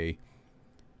say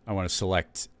I want to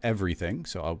select everything.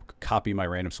 So I'll copy my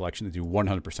random selection to do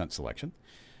 100% selection.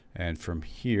 And from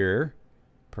here,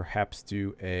 perhaps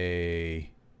do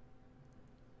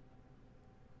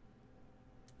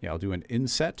I'll do an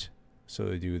inset.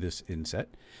 So I do this inset.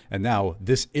 And now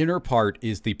this inner part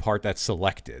is the part that's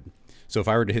selected. So if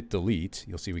I were to hit delete,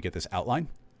 you'll see we get this outline.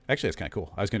 Actually, that's kind of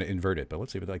cool. I was going to invert it, but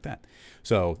let's leave it like that.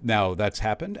 So now that's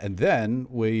happened. And then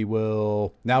we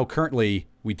will, now currently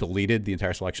we deleted the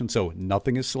entire selection, so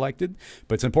nothing is selected.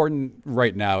 But it's important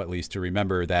right now, at least, to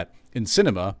remember that in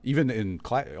cinema, even in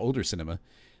older cinema,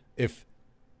 if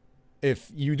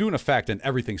you do an effect and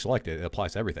everything's selected, it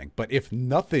applies to everything. But if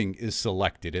nothing is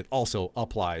selected, it also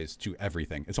applies to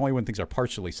everything. It's only when things are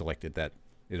partially selected that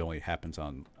it only happens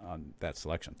on that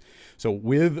selection. So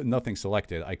with nothing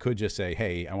selected, I could just say,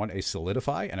 hey, I want a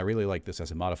solidify, and I really like this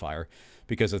as a modifier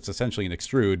because it's essentially an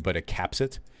extrude, but it caps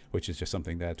it, which is just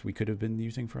something that we could have been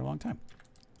using for a long time.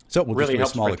 So we'll really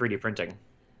just do helps for 3D printing.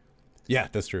 Yeah,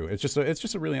 that's true. It's just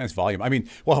a really nice volume. I mean,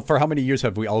 well, for how many years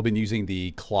have we all been using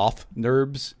the cloth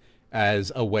NURBS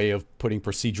as a way of putting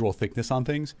procedural thickness on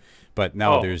things? But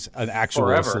now there's an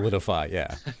actual solidify.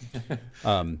 Yeah.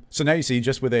 So now you see,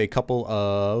 just with a couple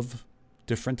of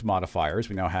different modifiers,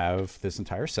 we now have this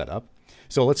entire setup.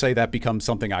 So let's say that becomes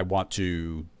something I want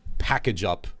to package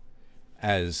up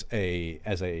as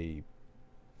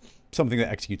something that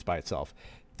executes by itself.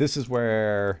 This is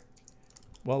where,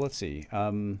 well, let's see.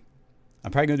 I'm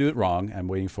probably going to do it wrong. I'm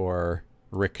waiting for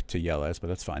Rick to yell at us, but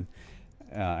that's fine.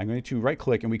 I'm going to right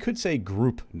click, and we could say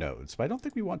group nodes, but I don't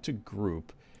think we want to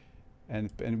group.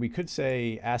 And we could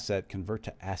say asset, convert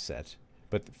to asset.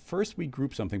 But first we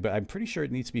group something, but I'm pretty sure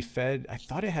it needs to be fed. I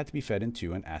thought it had to be fed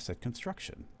into an asset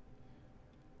construction.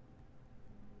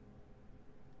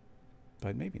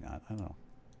 But maybe not. I don't know.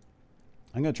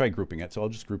 I'm going to try grouping it, so I'll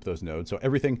just group those nodes. So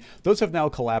everything, those have now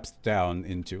collapsed down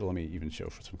into, let me even show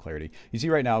for some clarity. You see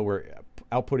right now we're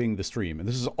outputting the stream, and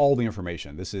this is all the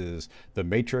information. This is the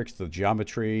matrix, the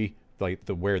geometry, like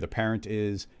where the parent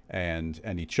is, and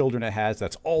any children it has.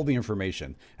 That's all the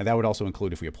information. And that would also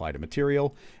include if we applied a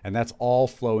material, and that's all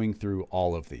flowing through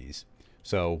all of these.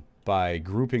 So by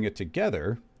grouping it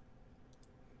together,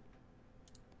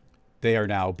 they are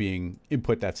now being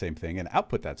input that same thing and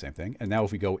output that same thing. And now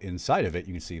if we go inside of it,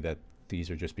 you can see that these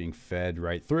are just being fed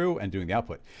right through and doing the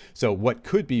output. So what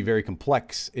could be very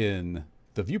complex in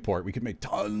the viewport, we could make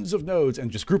tons of nodes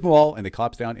and just group them all, and they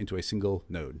collapse down into a single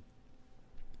node.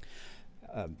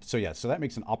 So yeah, so that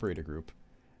makes an operator group.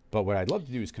 But what I'd love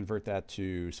to do is convert that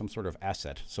to some sort of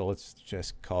asset. So let's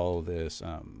just call this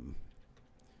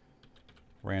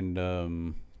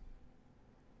random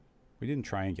We didn't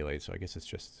triangulate, so I guess it's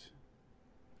just,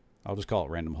 I'll just call it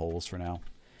random holes for now.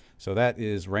 So that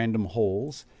is random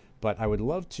holes, but I would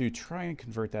love to try and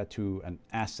convert that to an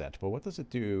asset. But what does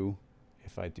it do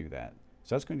if I do that?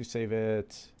 So that's going to save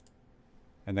it,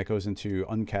 and that goes into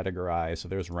uncategorized, so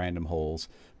there's random holes.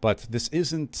 But this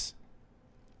isn't,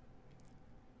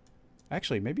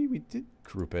 actually, maybe we did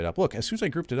group it up. Look, as soon as I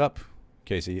grouped it up,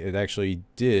 Casey, it actually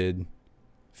did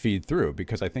feed through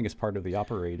because I think it's part of the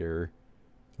operator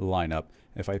lineup.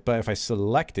 But if I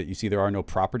select it, you see there are no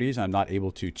properties. I'm not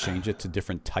able to change it to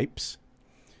different types.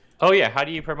 Oh yeah, how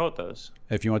do you promote those?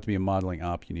 If you want to be a modeling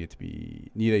op, you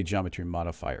need a geometry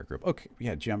modifier group. Okay,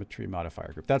 yeah, geometry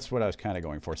modifier group. That's what I was kind of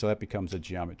going for. So that becomes a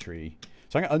geometry.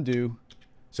 So I'm gonna undo.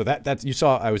 So that's, you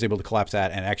saw I was able to collapse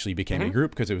that and actually became a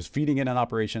group because it was feeding in an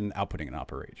operation, outputting an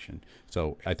operation.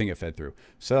 So I think it fed through.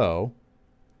 So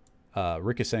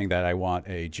Rick is saying that I want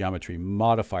a geometry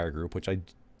modifier group, which I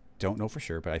don't know for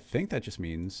sure, but I think that just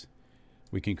means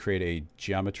we can create a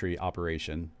geometry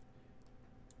operation.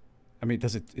 I mean,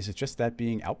 is it just that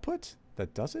being output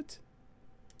that does it?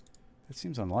 That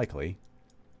seems unlikely.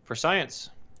 For science.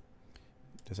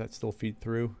 Does that still feed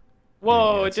through?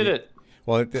 Whoa, yeah, it did it.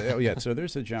 Well, oh yeah, so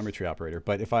there's a geometry operator,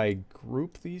 but if I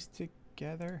group these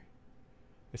together,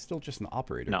 it's still just an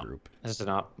operator group. No, it's an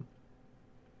op.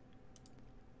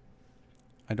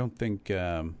 I don't think...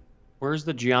 Where's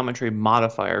the geometry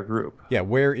modifier group? Yeah,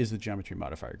 where is the geometry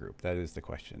modifier group? That is the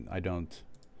question.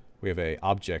 We have a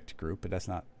object group, but that's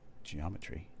not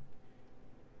geometry.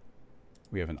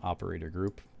 We have an operator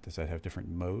group. Does that have different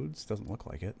modes? Doesn't look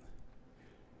like it.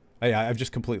 I've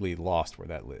just completely lost where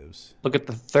that lives. Look at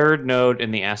the third node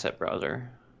in the asset browser.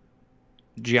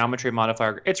 Geometry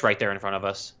modifier. It's right there in front of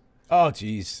us. Oh,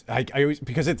 geez. I always,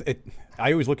 because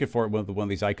I always look for it one of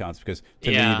these icons because to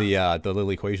me the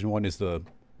little equation one is the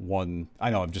one.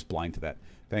 I know I'm just blind to that.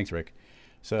 Thanks, Rick.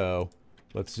 So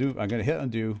let's zoom. I'm going to hit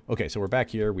undo. Okay, so we're back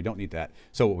here. We don't need that.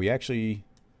 So what we actually,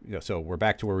 so we're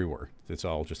back to where we were. It's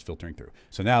all just filtering through.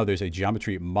 So now there's a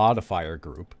geometry modifier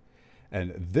group,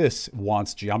 and this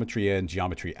wants geometry in,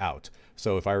 geometry out.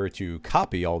 So if I were to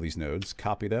copy all these nodes,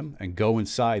 copy them, and go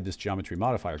inside this geometry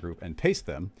modifier group and paste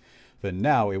them, then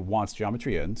now it wants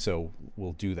geometry in. So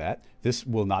we'll do that. This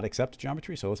will not accept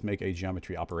geometry. So let's make a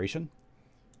geometry operation.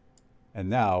 And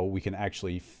now we can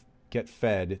actually get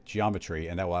fed geometry,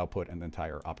 and that will output an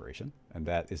entire operation. And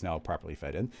that is now properly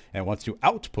fed in. And it wants to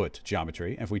output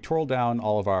geometry. And if we twirl down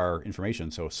all of our information,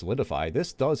 so solidify,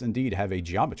 this does indeed have a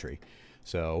geometry.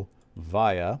 So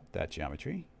via that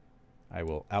geometry, I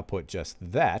will output just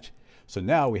that. So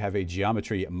now we have a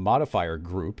geometry modifier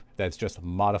group that's just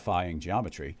modifying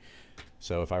geometry.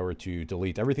 So if I were to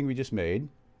delete everything we just made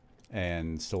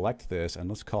and select this, and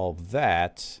let's call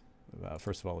that...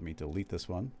 first of all, let me delete this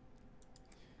one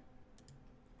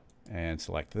and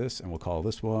select this, and we'll call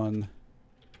this one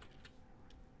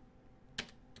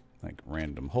like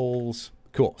random holes.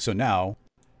 Cool. So now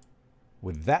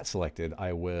with that selected,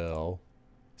 I will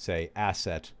say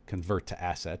asset, convert to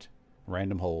asset,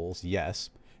 random holes. Yes.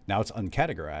 Now it's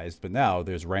uncategorized, but now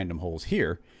there's random holes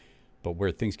here. But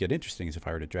where things get interesting is if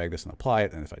I were to drag this and apply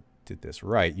it, and if I did this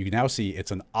right, you can now see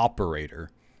it's an operator,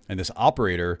 and this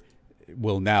operator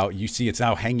will now, you see it's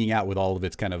now hanging out with all of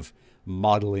its kind of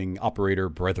modeling operator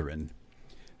brethren.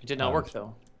 It did not work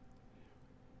though.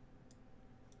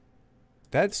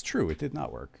 That's true. It did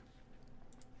not work.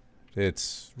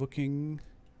 It's looking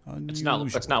unusual.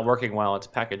 It's not working while it's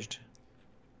packaged.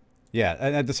 Yeah,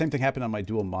 and the same thing happened on my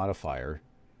dual modifier,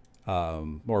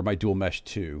 or my dual mesh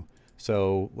 2.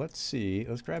 So let's see.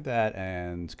 Let's grab that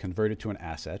and convert it to an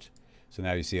asset. So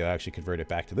now you see I actually convert it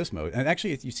back to this mode. And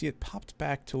actually, you see it popped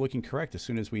back to looking correct as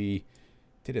soon as we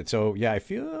did it. So yeah, I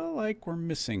feel like we're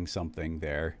missing something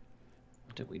there.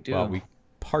 What did we do? Well, we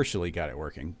partially got it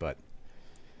working, but...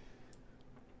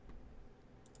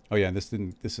 Oh yeah, this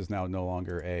is now no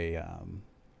longer a...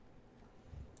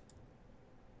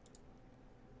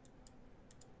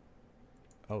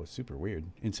 Oh, it's super weird.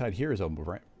 Inside here is a...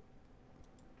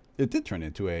 It did turn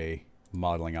into a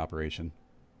modeling operation.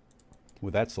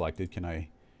 With that selected, can I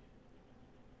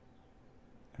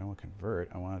don't want to convert.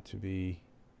 I want it to be...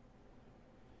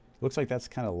 Looks like that's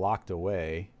kind of locked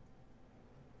away.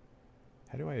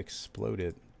 How do I explode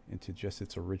it into just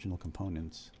its original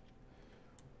components?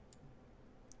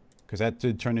 Because that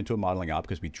did turn into a modeling op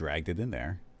because we dragged it in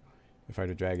there. If I were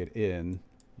to drag it in,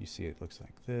 you see it looks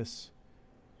like this.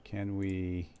 Can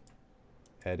we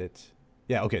edit?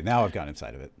 Yeah, okay, now I've gotten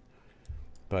inside of it.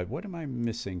 But what am I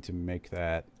missing to make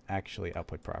that actually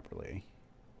output properly?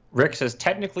 Rick says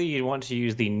technically you want to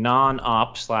use the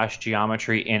non-op /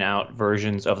 geometry in-out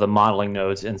versions of the modeling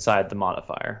nodes inside the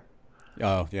modifier.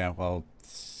 Oh, yeah, well,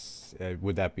 But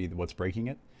would that be what's breaking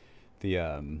it?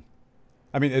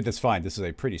 I mean, it's fine. This is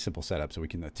a pretty simple setup, so we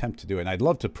can attempt to do it. And I'd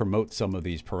love to promote some of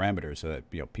these parameters so that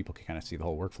people can kind of see the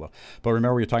whole workflow. But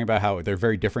remember, we were talking about how they're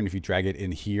very different if you drag it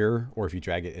in here or if you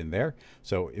drag it in there.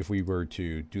 So if we were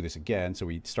to do this again, so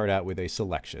we start out with a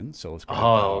selection. So let's go to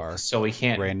our so we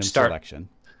can't random start selection.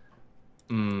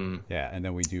 Yeah, and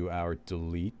then we do our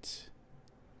delete.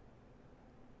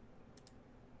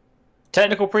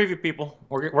 Technical preview, people.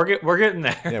 We're getting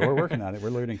there. Yeah, we're working on it.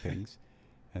 We're learning things.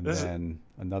 And then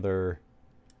another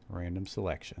random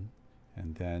selection,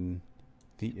 and then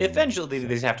the eventually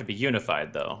these have to be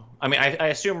unified, though. I mean, I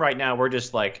assume right now we're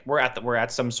just like we're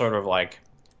at some sort of like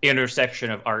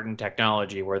intersection of art and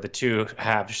technology where the two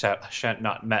have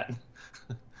not met.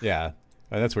 Yeah,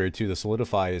 that's weird too. The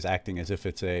solidify is acting as if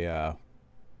it's a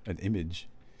an image.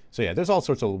 So yeah, there's all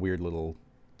sorts of weird little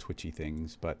twitchy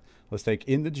things. But let's take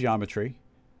in the geometry,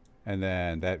 and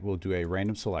then that will do a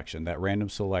random selection. That random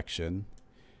selection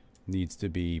needs to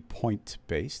be point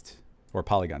based or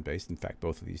polygon based. In fact,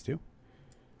 both of these do.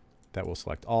 That will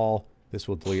select all. This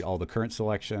will delete all the current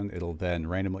selection. It'll then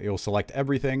randomly, it'll select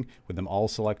everything with them all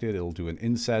selected. It'll do an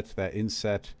inset. That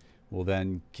inset will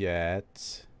then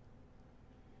get,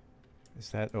 is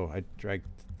that, oh, I dragged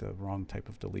the wrong type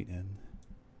of delete in.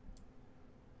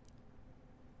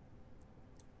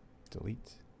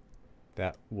 Delete.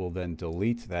 That will then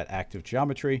delete that active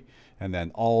geometry, and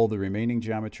then all the remaining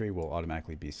geometry will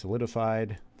automatically be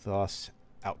solidified, thus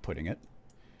outputting it.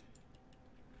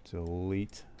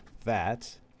 Delete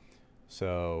that.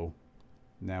 So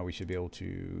now we should be able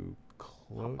to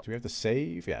close. Do we have to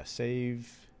save? Yeah,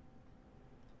 save.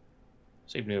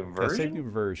 Save new version? Save new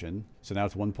version. So now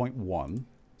it's 1.1.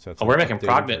 So we're making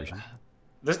progress.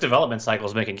 This development cycle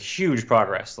is making huge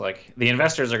progress. Like, the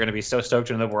investors are going to be so stoked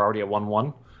to know that we're already at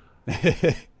 1.1.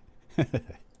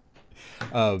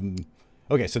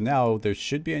 Okay, so now there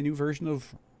should be a new version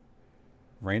of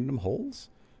random holes.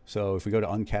 So if we go to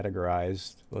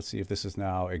uncategorized, let's see if this is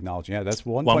now acknowledging. Yeah, that's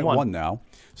 1.1 now.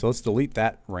 So let's delete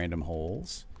that random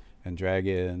holes and drag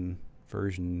in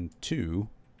version 2.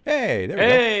 Hey, there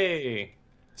we go.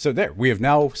 So there, we have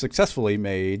now successfully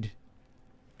made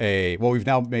we've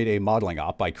now made a modeling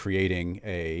op by creating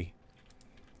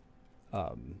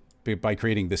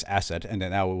this asset, and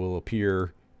then now it will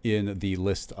appear in the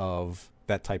list of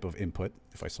that type of input.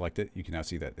 If I select it, you can now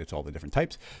see that it's all the different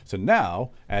types. So now,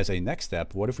 as a next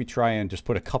step, what if we try and just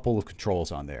put a couple of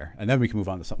controls on there, and then we can move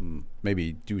on to something,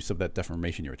 maybe do some of that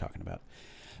deformation you were talking about.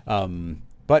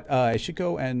 But I should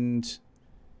go and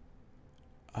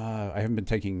I haven't been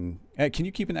taking. Can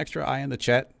you keep an extra eye on the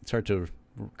chat? It's hard to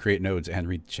create nodes and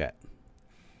read chat.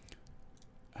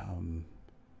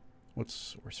 What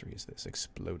sorcery is this?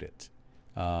 Explode it.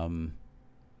 No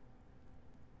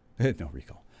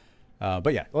recall.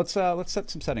 But yeah, let's set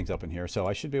some settings up in here. So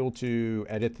I should be able to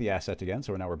edit the asset again.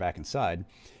 So now we're back inside,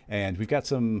 and we've got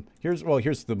some. Here's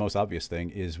the most obvious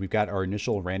thing is we've got our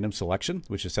initial random selection,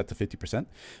 which is set to 50%.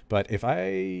 But if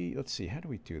let's see, how do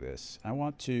we do this? I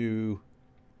want to.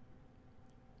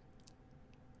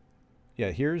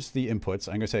 Yeah, here's the inputs.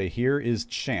 I'm going to say here is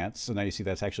chance. So now you see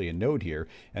that's actually a node here.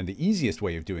 And the easiest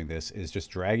way of doing this is just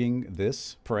dragging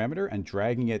this parameter and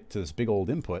dragging it to this big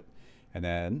old input. And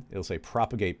then it'll say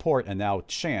propagate port. And now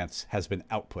chance has been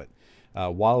output.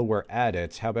 While we're at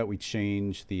it, how about we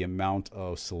change the amount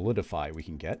of solidify we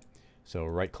can get? So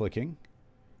right clicking.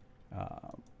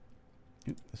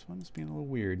 This one's being a little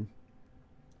weird.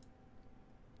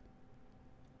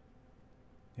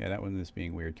 Yeah, that one is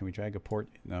being weird. Can we drag a port?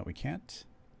 No, we can't.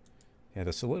 Yeah,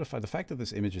 the solidify, the fact that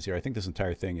this image is here, I think this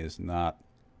entire thing is not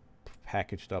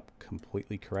packaged up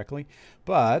completely correctly.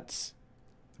 But,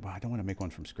 well, I don't want to make one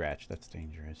from scratch. That's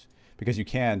dangerous. Because you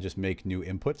can just make new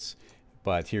inputs.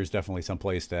 But here's definitely some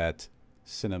place that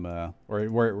cinema, or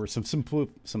where some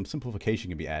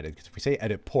simplification can be added. Because if we say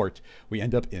edit port, we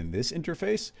end up in this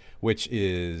interface, which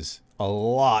is a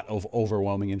lot of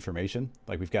overwhelming information.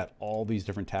 Like, we've got all these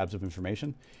different tabs of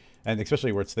information, and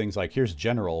especially where it's things like here's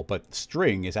general, but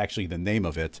string is actually the name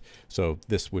of it. So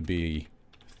this would be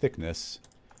thickness,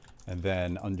 and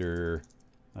then under,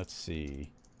 let's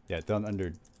see, yeah, done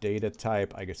under data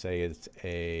type, I could say it's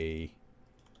a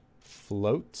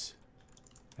float,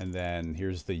 and then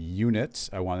here's the unit.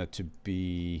 I want it to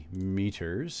be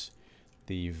meters.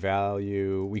 The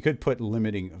value, we could put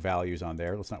limiting values on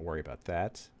there. Let's not worry about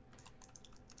that.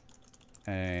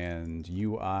 And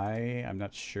UI, I'm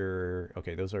not sure.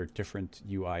 Okay, those are different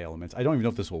UI elements. I don't even know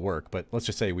if this will work, but let's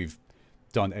just say we've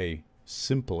done a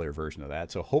simpler version of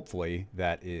that. So hopefully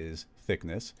that is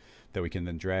thickness that we can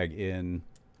then drag in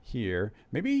here.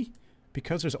 Maybe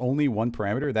because there's only one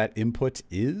parameter, that input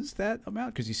is that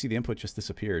amount, because you see the input just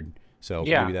disappeared. So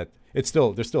Yeah. maybe there's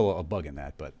still a bug in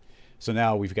that. But so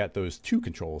now we've got those two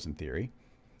controls in theory.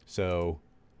 So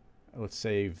let's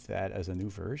save that as a new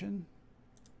version.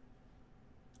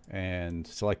 And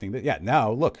selecting that, yeah,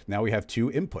 now look, now we have two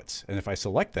inputs. And if I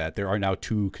select that, there are now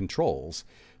two controls.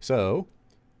 So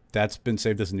that's been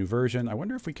saved as a new version. I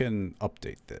wonder if we can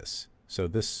update this. So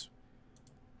this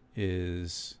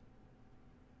is,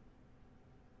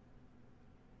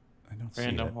 I don't see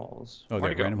Random it. holes. Oh,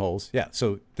 there, random holes. Yeah.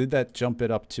 So did that jump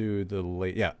it up to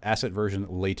the asset version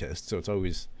latest? So it's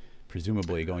always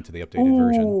presumably going to the updated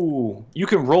version. Ooh, you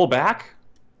can roll back?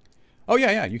 Oh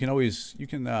yeah, yeah. You can always,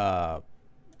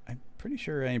 I'm pretty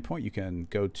sure at any point you can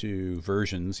go to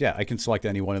versions. Yeah, I can select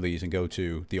any one of these and go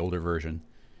to the older version.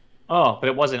 Oh, but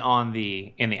it wasn't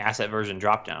in the asset version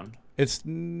dropdown.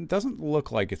 It doesn't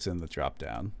look like it's in the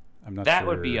dropdown. I'm not sure. That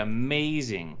would be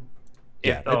amazing.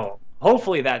 Yeah.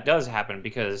 Hopefully that does happen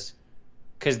because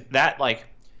that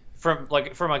from a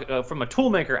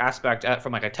toolmaker aspect,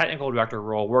 from like a technical director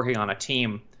role, working on a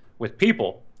team with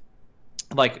people,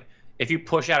 like if you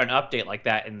push out an update like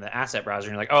that in the asset browser,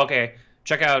 and you're like, oh, okay,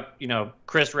 check out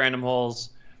Chris random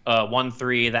holes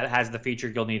 1.3 that has the feature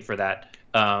you'll need for that.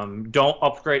 Don't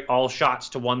upgrade all shots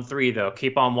to 1.3 though.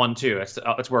 Keep on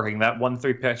 1.2. It's working. That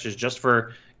 1.3 patch is just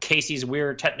for Casey's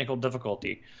weird technical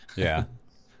difficulty. Yeah,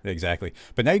 exactly.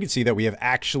 But now you can see that we have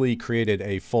actually created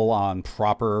a full-on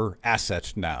proper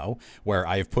asset now, where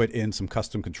I have put in some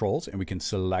custom controls, and we can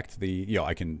select the,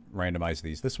 I can randomize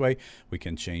these this way. We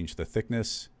can change the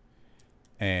thickness,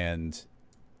 and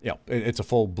it's a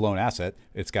full-blown asset.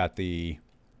 It's got the,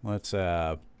 let's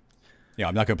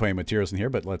I'm not going to put any materials in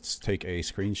here, but let's take a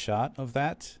screenshot of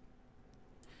that.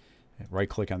 Right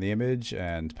click on the image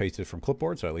and paste it from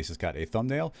clipboard, so at least it's got a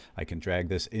thumbnail. I can drag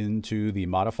this into the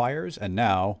modifiers, and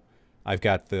now I've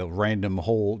got the random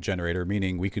hole generator,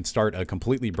 meaning we can start a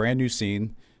completely brand new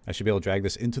scene. I should be able to drag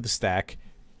this into the stack.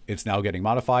 It's now getting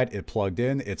modified. It plugged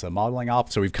in. It's a modeling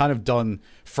op. So we've kind of done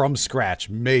from scratch,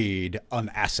 made an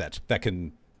asset that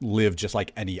can live just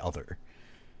like any other.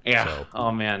 Yeah. So.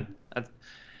 Oh man,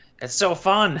 it's so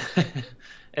fun.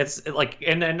 It's like,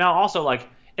 and now also like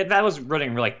that was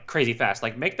running like crazy fast.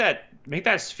 Like make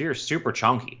that sphere super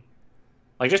chunky,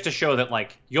 like just to show that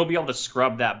like you'll be able to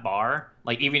scrub that bar.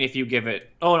 Like even if you give it,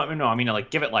 like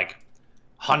give it like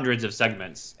hundreds of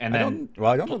segments, and then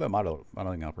I don't know that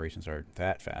modeling operations are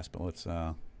that fast, but let's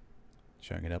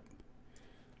check it up.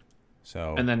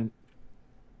 So and then.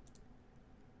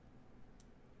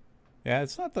 Yeah,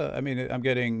 it's not the, I'm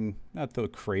getting not the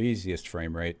craziest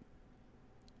frame rate.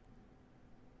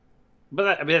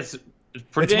 But it's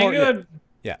pretty dang good.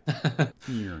 Yeah.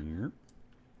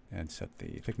 And set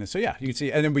the thickness. So yeah, you can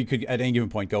see, and then we could at any given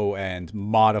point go and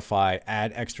modify,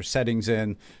 add extra settings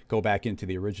in, go back into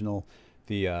the original.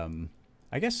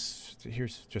 I guess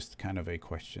here's just kind of a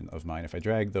question of mine. If I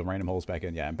drag the random holes back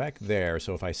in, yeah, I'm back there.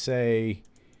 So if I say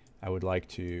I would like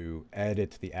to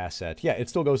edit the asset. Yeah, it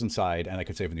still goes inside, and I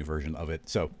could save a new version of it.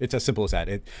 So it's as simple as that.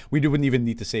 We wouldn't even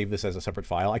need to save this as a separate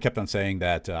file. I kept on saying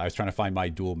that I was trying to find my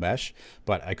dual mesh,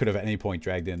 but I could have at any point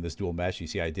dragged in this dual mesh. You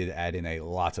see, I did add in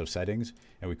lots of settings,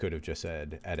 and we could have just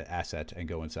said edit asset and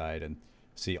go inside and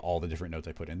see all the different notes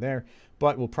I put in there.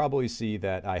 But we'll probably see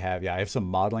that I have some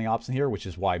modeling ops in here, which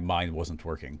is why mine wasn't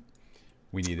working.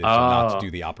 We needed to not to do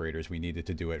the operators. We needed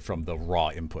to do it from the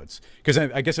raw inputs. Because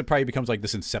I guess it probably becomes like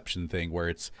this inception thing where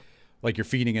it's like you're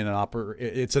feeding in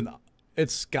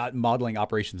it's got modeling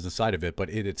operations inside of it, but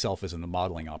it itself isn't a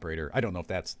modeling operator. I don't know if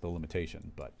that's the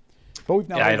limitation, but we've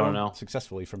now I don't know.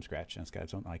 Successfully from scratch, and it's got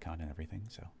its own icon and everything.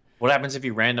 So what happens if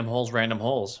you random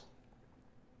holes?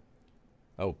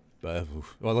 Oh. Well,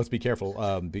 let's be careful.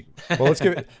 Let's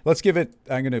give it.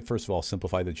 I'm going to first of all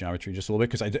simplify the geometry just a little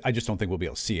bit, because I just don't think we'll be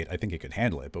able to see it. I think it could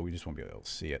handle it, but we just won't be able to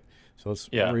see it. So let's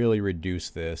really reduce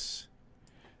this,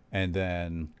 and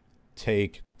then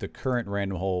take the current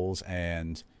random holes,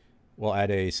 and we'll add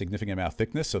a significant amount of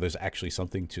thickness, so there's actually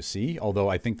something to see. Although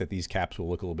I think that these caps will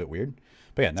look a little bit weird.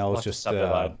 But yeah, now let's just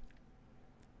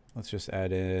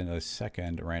add in a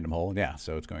second random hole. Yeah,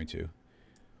 so it's going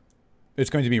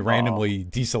to be randomly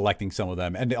deselecting some of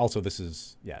them, and also this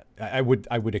is I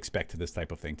would expect this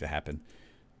type of thing to happen.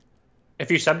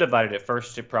 If you subdivided it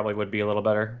first, it probably would be a little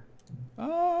better.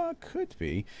 Could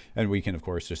be, and we can of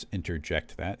course just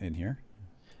interject that in here.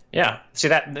 Yeah, see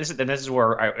this is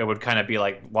where it would kind of be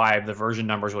like why the version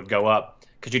numbers would go up,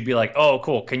 because you'd be like, oh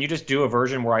cool, can you just do a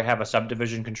version where I have a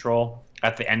subdivision control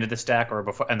at the end of the stack or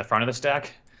before in the front of the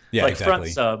stack? Yeah, like exactly.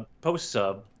 Front sub, post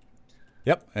sub.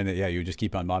 Yep, and yeah, you just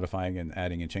keep on modifying and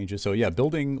adding and changes. So yeah,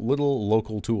 building little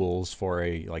local tools for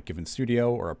a like given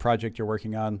studio or a project you're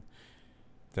working on,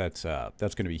 that's going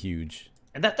to be huge.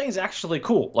 And that thing's actually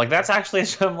cool. Like that's actually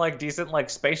some like decent like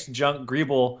space junk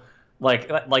greeble.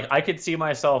 Like I could see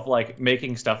myself like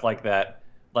making stuff like that.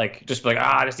 Like just like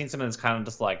I just need something that's kind of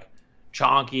just like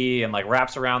chonky and like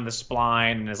wraps around the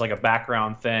spline and is like a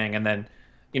background thing. And then,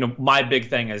 my big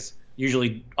thing is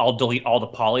usually I'll delete all the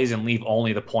polys and leave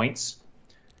only the points.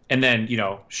 And then,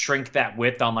 shrink that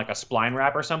width on like a spline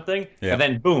wrap or something. Yeah. And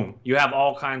then boom, you have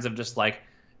all kinds of just like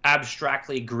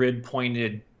abstractly grid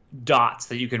pointed dots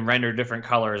that you can render different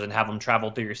colors and have them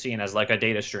travel through your scene as like a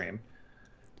data stream.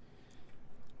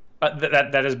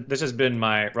 This has been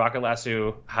my Rocket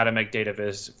Lasso how to make data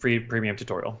viz free premium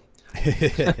tutorial.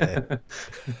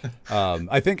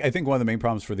 I think one of the main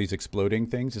problems for these exploding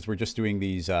things is we're just doing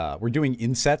these we're doing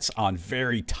insets on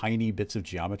very tiny bits of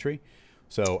geometry.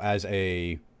 So as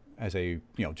a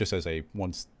just as a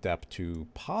one step to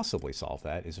possibly solve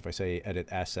that is if I say edit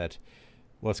asset,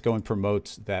 let's go and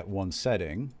promote that one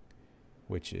setting,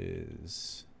 which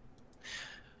is,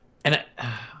 and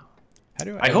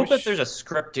I hope that there's a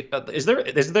script. Is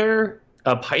there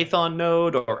a Python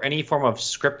node or any form of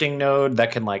scripting node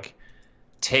that can like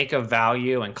take a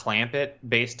value and clamp it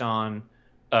based on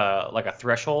like a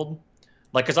threshold?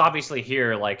 Like, because obviously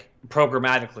here, like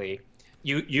programmatically,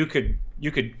 you could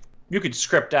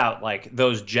script out like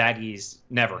those jaggies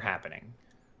never happening.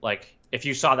 Like if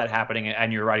you saw that happening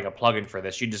and you're writing a plugin for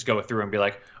this, you'd just go through and be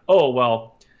like, oh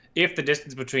well, if the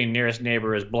distance between nearest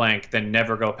neighbor is blank, then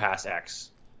never go past X.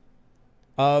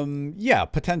 Yeah,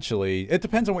 potentially. It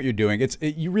depends on what you're doing.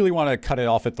 You really want to cut it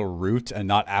off at the root and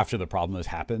not after the problem has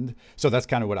happened. So that's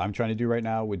kind of what I'm trying to do right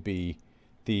now would be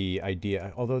the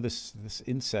idea. Although this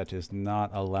inset is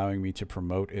not allowing me to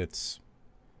promote its.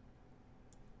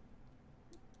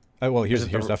 Well, here's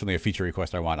definitely a feature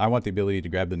request I want. I want the ability to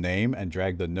grab the name and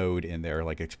drag the node in there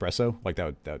like Espresso. Like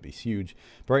that would be huge.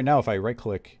 But right now, if I right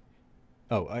click,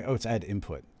 it's add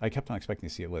input. I kept on expecting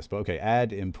to see a list, but okay,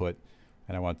 add input.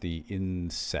 And I want the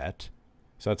inset.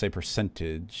 So that's a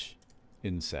percentage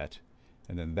inset.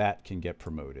 And then that can get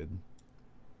promoted.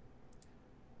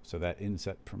 So that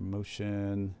inset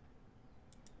promotion,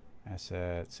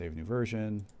 asset, save new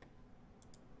version.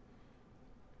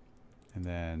 And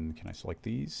then can I select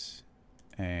these?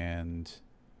 And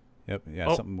yep,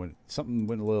 yeah, something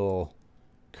went a little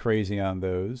crazy on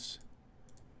those.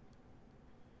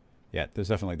 Yeah, there's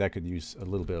definitely, that could use a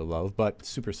little bit of love, but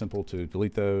super simple to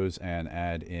delete those and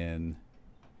add in.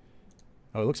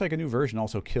 Oh, it looks like a new version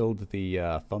also killed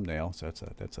the thumbnail, so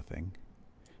that's a thing.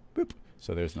 Boop.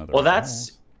 So there's another. Well,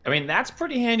 that's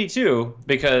pretty handy too,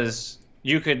 because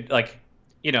you could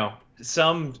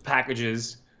some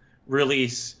packages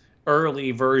release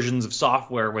early versions of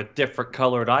software with different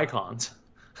colored icons.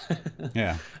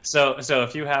 Yeah. So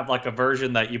if you have like a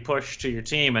version that you push to your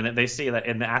team and they see that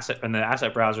in the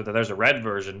asset browser that there's a red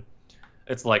version,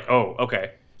 it's like, oh,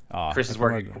 okay. Chris is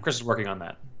working on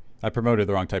that. I promoted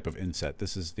the wrong type of inset.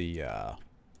 This is the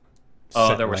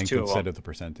there was two instead of the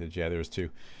percentage. Yeah, there was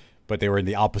two, but they were in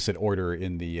the opposite order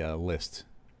in the list.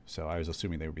 So I was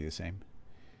assuming they would be the same.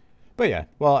 But yeah,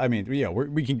 well, I mean,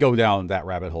 we can go down that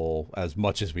rabbit hole as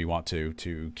much as we want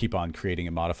to keep on creating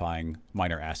and modifying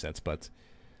minor assets, but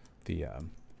yeah,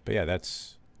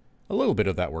 that's a little bit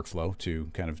of that workflow to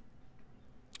kind of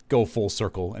go full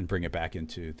circle and bring it back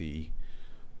into the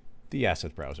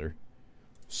asset browser.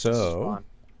 So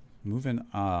moving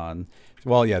on.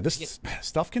 Well, yeah, this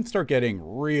stuff can start getting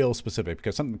real specific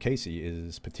because something Casey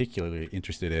is particularly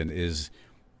interested in is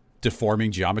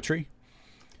deforming geometry.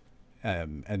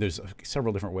 And there's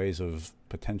several different ways of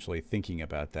potentially thinking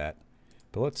about that.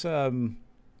 But let's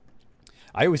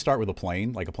I always start with a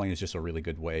plane. Like a plane is just a really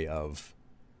good way of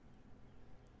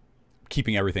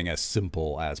keeping everything as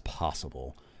simple as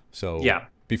possible. So yeah,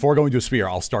 before going to a sphere,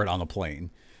 I'll start on a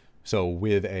plane. So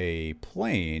with a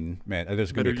plane, man,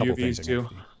 there's going to be a couple UVs things. Too.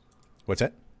 What's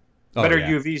that? Better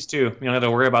UVs too. You don't have to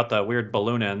worry about the weird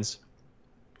balloon ends.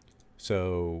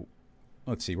 So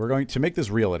let's see. We're going to make this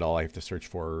real at all. I have to search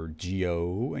for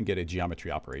geo and get a geometry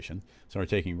operation. So we're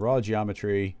taking raw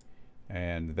geometry.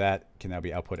 And that can now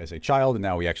be output as a child, and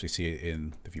now we actually see it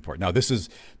in the viewport. Now, this is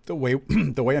the way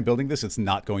I'm building this. It's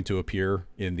not going to appear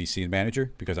in the scene manager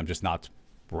because I'm just not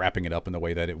wrapping it up in the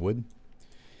way that it would.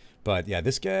 But yeah,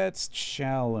 this gets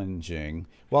challenging.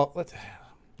 Well,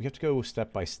 we have to go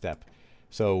step by step.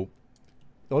 So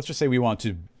let's just say we want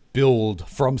to build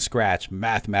from scratch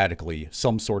mathematically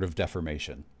some sort of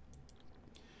deformation.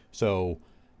 So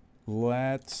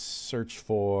let's search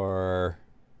for.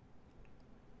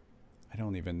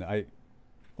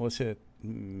 Let's hit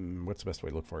what's the best way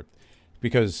to look for it?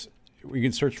 Because we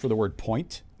can search for the word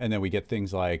point, and then we get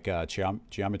things like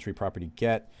geometry property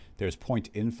get. There's point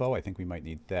info. I think we might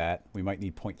need that. We might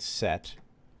need point set.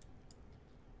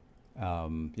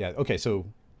 Yeah. Okay. So.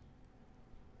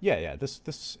 Yeah.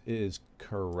 This is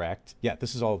correct. Yeah.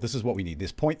 This is what we need.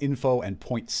 This point info and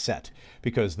point set,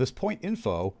 because this point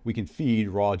info we can feed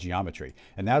raw geometry,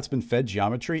 and now it's been fed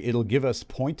geometry. It'll give us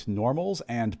point normals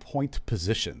and point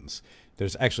positions.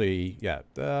 There's actually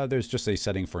there's just a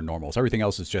setting for normals. Everything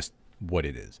else is just what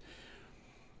it is.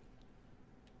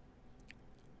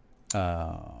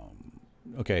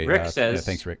 Okay. Rick says. Yeah,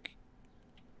 thanks, Rick.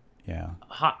 Yeah.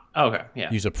 Okay.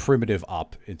 Yeah. Use a primitive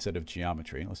op instead of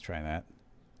geometry. Let's try that.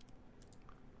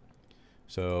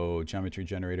 So geometry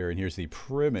generator, and here's the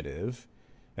primitive.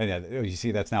 And yeah, you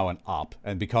see that's now an op.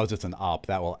 And because it's an op,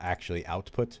 that will actually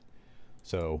output.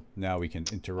 So now we can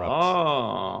interrupt.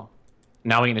 Oh.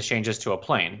 Now we can just change this to a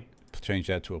plane. Change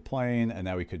that to a plane, and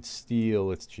now we could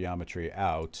steal its geometry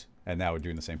out. And now we're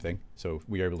doing the same thing. So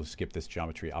we are able to skip this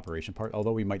geometry operation part,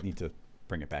 although we might need to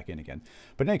bring it back in again.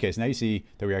 But in any case, now you see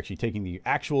that we're actually taking the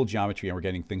actual geometry and we're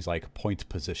getting things like point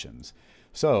positions.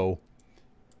 So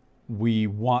we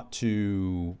want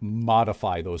to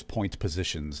modify those point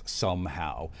positions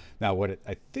somehow. Now,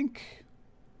 I think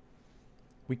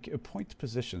we point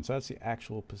position. So that's the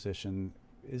actual position.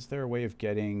 Is there a way of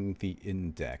getting the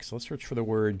index? Let's search for the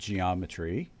word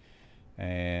geometry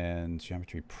and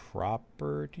geometry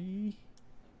property.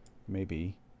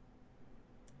 Maybe.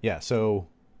 Yeah. So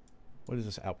what is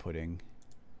this outputting?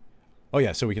 Oh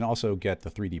yeah. So we can also get the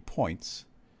 3D points.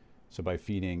 So by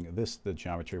feeding the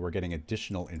geometry, we're getting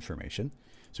additional information.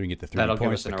 So we can get the 3D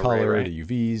points, the color, right? The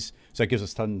UVs. So that gives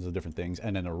us tons of different things.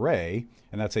 And an array,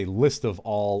 and that's a list of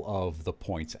all of the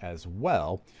points as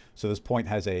well. So this point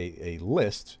has a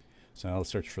list. So now let's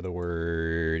search for the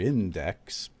word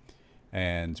index.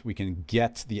 And we can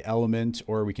get the element,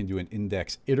 or we can do an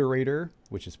index iterator,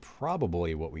 which is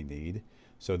probably what we need.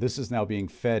 So this is now being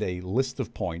fed a list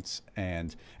of points.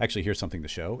 And actually, here's something to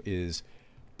show is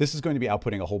this is going to be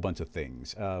outputting a whole bunch of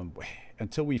things.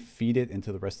 Until we feed it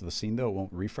into the rest of the scene, though, it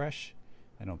won't refresh.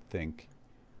 I don't think.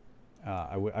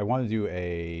 I want to do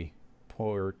a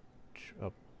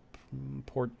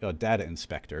data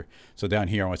inspector. So down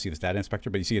here, I want to see this data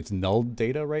inspector, but you see it's null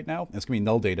data right now. It's going to be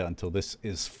null data until this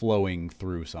is flowing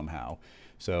through somehow.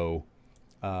 So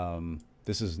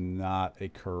this is not a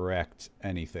correct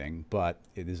anything, but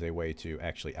it is a way to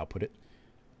actually output it.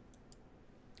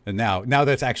 And now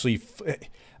that's actually,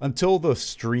 until the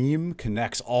stream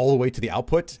connects all the way to the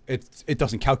output, it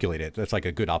doesn't calculate it. That's like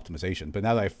a good optimization. But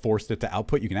now that I've forced it to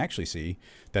output, you can actually see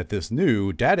that this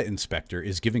new data inspector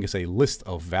is giving us a list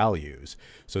of values.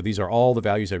 So these are all the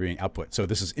values that are being output. So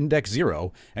this is index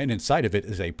 0, and inside of it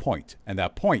is a point. And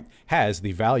that point has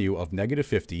the value of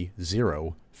 -50,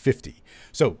 0, 50.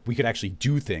 So we could actually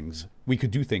do things. We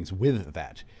could do things with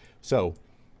that. So,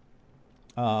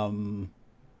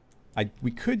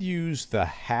 we could use the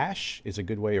hash is a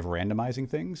good way of randomizing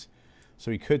things.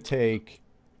 So we could take.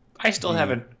 I still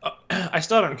haven't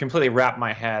completely wrapped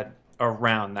my head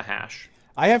around the hash.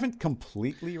 I haven't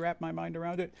completely wrapped my mind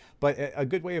around it, but a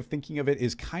good way of thinking of it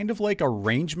is kind of like a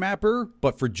range mapper,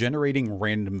 but for generating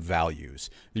random values.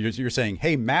 You're saying,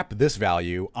 hey, map this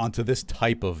value onto this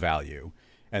type of value.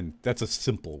 And that's a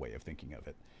simple way of thinking of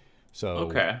it. So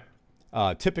okay.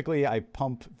 Typically, I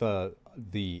pump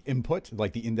the input,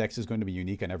 like the index is going to be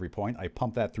unique on every point. I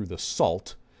pump that through the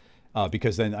salt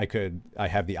because then I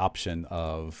have the option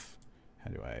of, how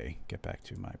do I get back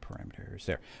to my parameters?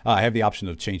 There. I have the option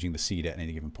of changing the seed at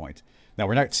any given point. Now,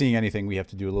 we're not seeing anything. We have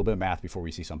to do a little bit of math before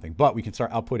we see something. But we can start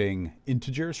outputting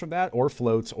integers from that, or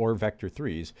floats, or vector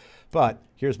 3s. But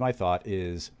here's my thought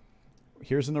is,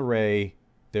 here's an array.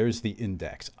 There's the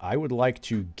index. I would like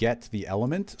to get the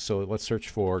element. So let's search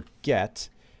for get.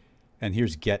 And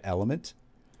here's get element.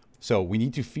 So we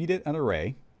need to feed it an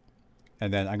array.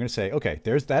 And then I'm going to say, okay,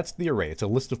 that's the array. It's a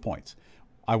list of points.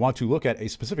 I want to look at a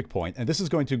specific point, and this is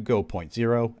going to go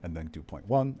 0.0, and then do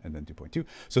 0.1, and then do 0.2.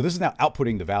 So this is now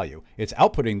outputting the value. It's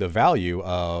outputting the value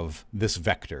of this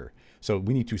vector. So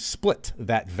we need to split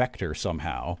that vector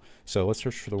somehow. So let's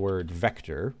search for the word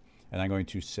vector. And I'm going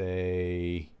to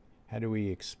say, how do we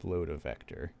explode a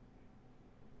vector?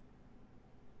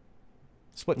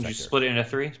 Split vector. You split it into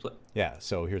 3? Split. Yeah,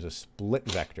 so here's a split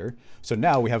vector. So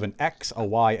now we have an X, a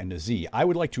Y, and a Z. I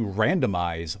would like to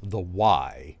randomize the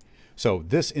Y. So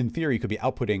this, in theory, could be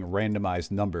outputting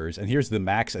randomized numbers. And here's the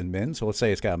max and min. So let's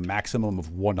say it's got a maximum of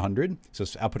 100. So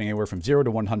it's outputting anywhere from 0 to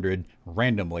 100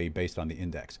 randomly based on the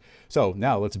index. So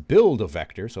now let's build a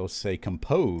vector. So let's say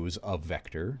compose a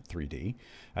vector 3D.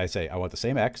 I say I want the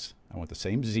same X. I want the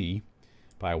same Z.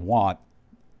 but I want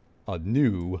a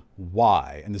new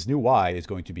y, and this new y is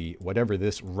going to be whatever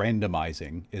this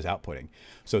randomizing is outputting.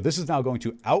 So this is now going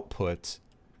to output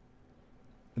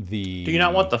the... Do you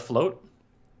not want the float?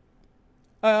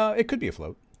 It could be a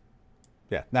float.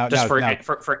 Yeah. Now, just now,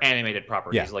 for animated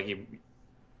properties, yeah. like you.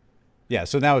 Yeah.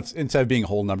 So now it's, instead of being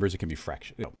whole numbers, it can be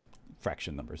fraction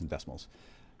numbers and decimals.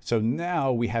 So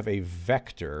now we have a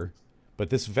vector, but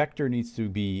this vector needs to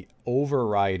be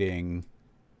overriding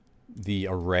the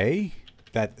array,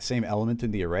 that same element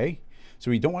in the array.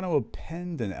 So we don't want to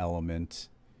append an element.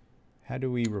 How do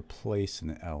we replace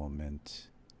an element?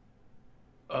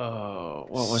 Oh,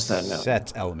 what was that now?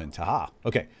 Set element. Aha.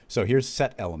 Okay. So here's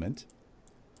set element.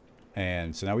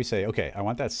 And so now we say, okay, I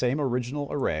want that same original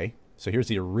array. So here's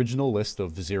the original list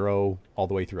of 0 all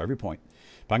the way through every point.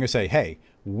 But I'm going to say, hey,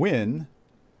 when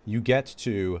you get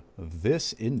to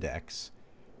this index,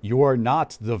 you are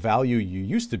not the value you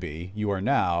used to be. You are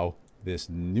now this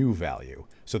new value.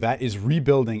 So that is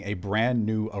rebuilding a brand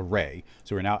new array.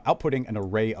 So we're now outputting an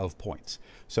array of points.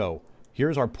 So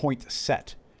here's our point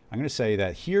set. I'm going to say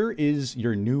that here is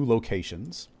your new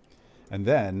locations. And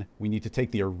then we need to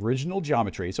take the original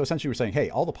geometry. So essentially we're saying, hey,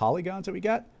 all the polygons that we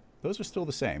got, those are still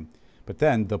the same. But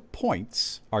then the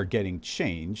points are getting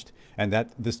changed, and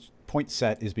that this point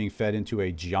set is being fed into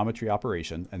a geometry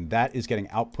operation, and that is getting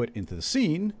output into the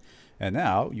scene. And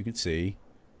now you can see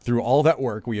through all that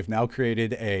work, we have now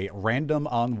created a random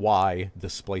on Y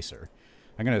displacer.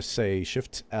 I'm going to say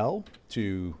Shift L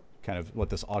to kind of let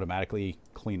this automatically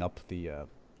clean up the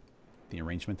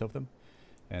arrangement of them.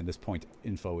 And this point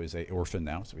info is a orphan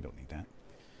now, so we don't need that.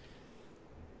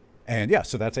 And yeah,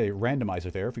 so that's a randomizer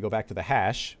there. If we go back to the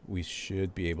hash, we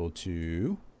should be able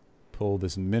to pull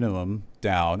this minimum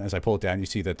down. As I pull it down, you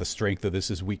see that the strength of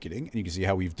this is weakening, and you can see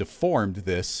how we've deformed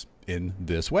this in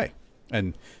this way.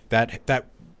 And that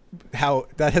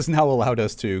has now allowed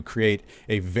us to create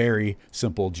a very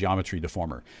simple geometry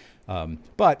deformer.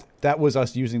 But that was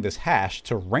us using this hash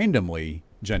to randomly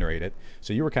generate it.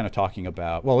 So you were kind of talking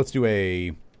about, well, let's do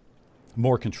a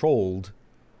more controlled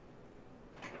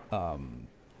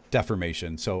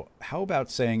deformation. So how about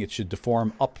saying it should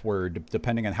deform upward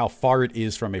depending on how far it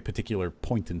is from a particular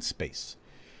point in space?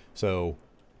 So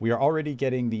we are already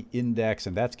getting the index,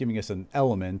 and that's giving us an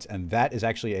element, and that is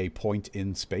actually a point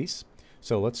in space.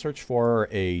 So let's search for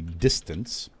a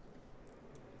distance.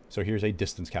 So here's a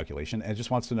distance calculation, and it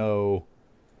just wants to know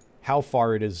how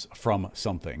far it is from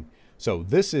something. So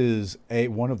this is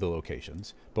one of the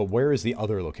locations, but where is the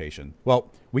other location?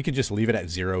 Well, we could just leave it at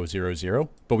 0, 0, 0,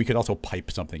 but we could also pipe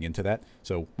something into that.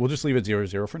 So we'll just leave it 0,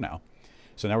 0 for now.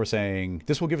 So now we're saying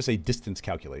this will give us a distance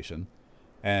calculation,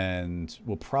 and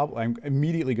I'm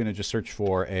immediately going to just search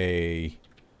for a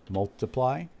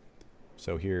multiply.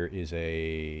 So here is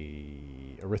a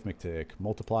arithmetic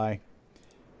multiply.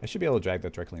 I should be able to drag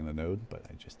that directly in the node, but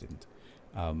I just didn't.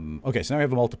 Okay, so now we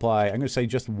have a multiply. I'm going to say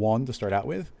just 1 to start out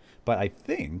with. But I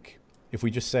think if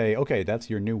we just say, okay, that's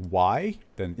your new y,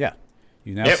 then yeah,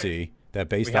 you now see that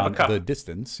based on the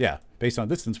distance, based on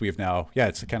distance, we have now,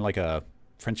 it's kind of like a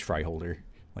French fry holder,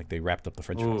 like they wrapped up the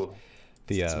French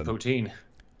fries. Some protein.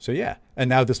 So yeah, and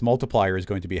now this multiplier is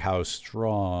going to be how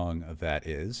strong that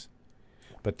is.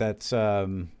 But that's,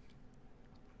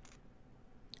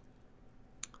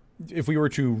 if we were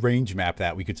to range map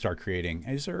that, we could start creating,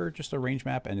 is there just a range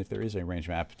map? And if there is a range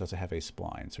map, does it have a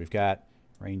spline? So we've got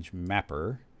range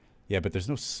mapper. Yeah, but there's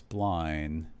no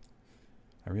spline.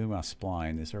 I really want a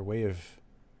spline. Is there a way of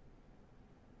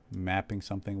mapping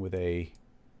something with a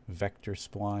vector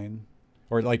spline?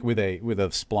 Or like with a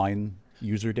spline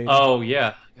user data? Oh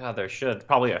yeah. Yeah, there should.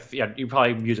 Probably you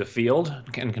probably use a field.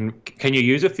 Can you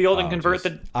use a field and convert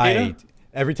the data?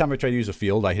 Every time I try to use a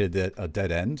field, I hit a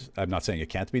dead end. I'm not saying it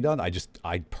can't be done.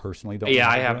 I personally don't. Yeah,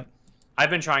 I have. I've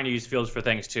been trying to use fields for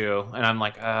things too, and I'm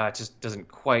like, it just doesn't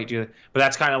quite do it. But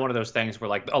that's kind of one of those things where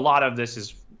like a lot of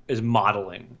this is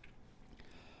modeling.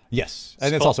 Yes,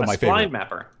 and it's also my favorite.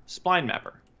 Spline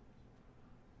mapper.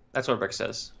 That's what Rick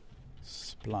says.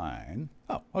 Spline.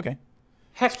 Oh, okay.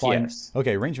 Heck yes.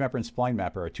 Okay, range mapper and spline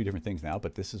mapper are two different things now,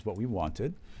 but this is what we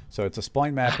wanted. So it's a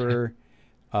spline mapper.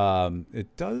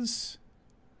 It does.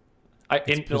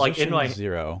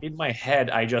 In my head,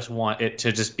 I just want it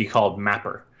to just be called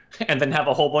mapper. And then have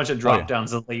a whole bunch of drop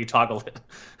downs that let you toggle it.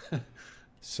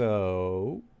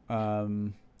 So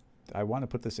I want to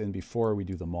put this in before we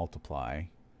do the multiply.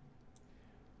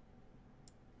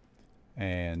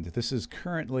 And this is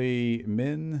currently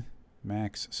min,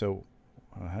 max. So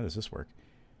how does this work?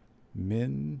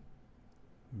 Min,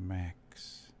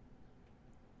 max.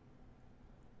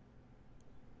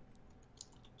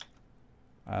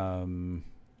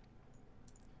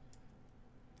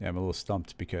 Yeah, I'm a little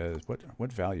stumped because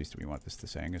what values do we want this to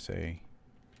say? I'm going to say,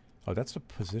 oh, that's the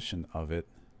position of it.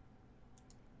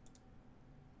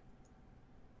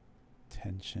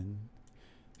 Tension.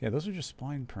 Yeah, those are just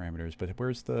spline parameters, but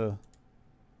where's the...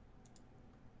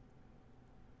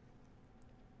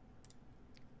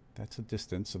 That's a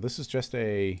distance. So this is just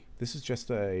a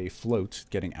float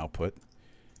getting output.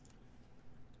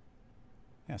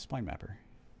 Yeah, spline mapper.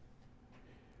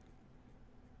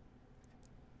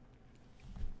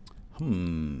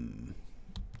 No,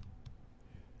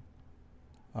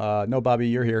 Bobby,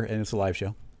 you're here, and it's a live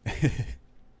show.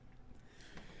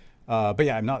 But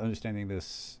yeah, I'm not understanding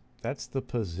this. That's the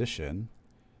position,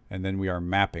 and then we are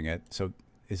mapping it. So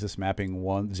is this mapping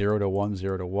 0 to 1,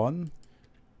 0 to 1?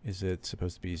 Is it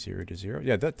supposed to be 0 to 0?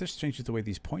 Yeah, that just changes the way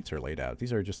these points are laid out.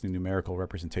 These are just the numerical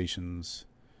representations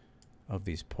of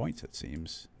these points, it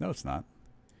seems. No, it's not.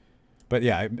 But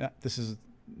yeah, this is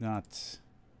not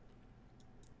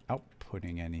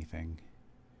outputting anything.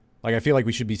 Like, I feel like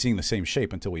we should be seeing the same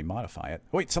shape until we modify it.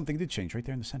 Oh, wait, something did change right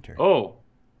there in the center. Oh.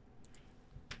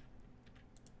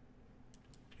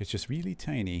 It's just really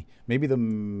tiny. Maybe the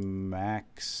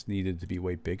max needed to be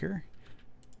way bigger.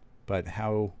 But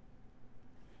how...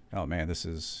 Oh, man, this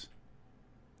is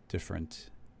different.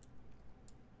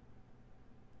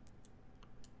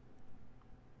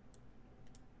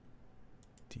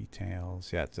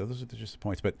 Details. Yeah, so those are just the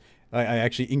points. But I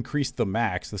actually increased the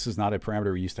max. This is not a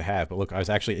parameter we used to have. But look, I was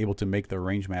actually able to make the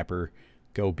range mapper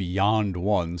go beyond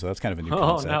 1. So that's kind of a new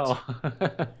concept. Oh,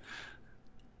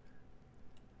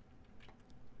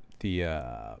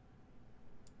 no.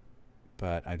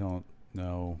 But I don't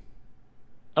know.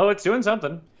 Oh, it's doing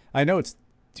something. I know it's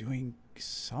doing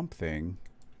something.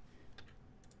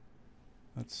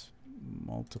 Let's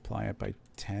multiply it by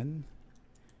 10.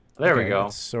 There we go.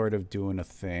 It's sort of doing a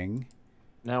thing.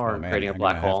 Now we're creating a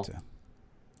black hole.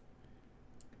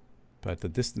 But the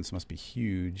distance must be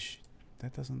huge.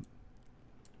 That doesn't...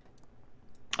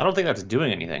 I don't think that's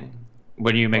doing anything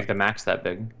when you make the max that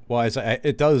big. Well,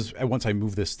 it does once I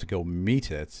move this to go meet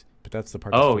it, but that's the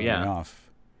part that's throwing me off.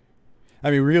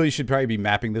 I mean, really should probably be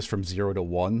mapping this from 0 to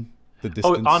 1, the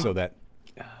distance, so that...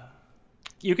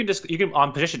 You can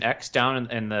on position X down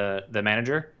in the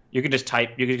manager, you can just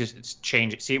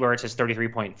change it. See where it says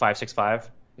 33.565?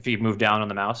 If you move down on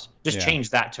the mouse, just change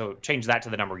that to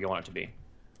the number you want it to be.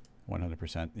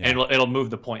 100%. Yeah. And it'll move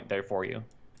the point there for you.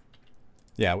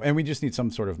 Yeah, and we just need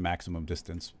some sort of maximum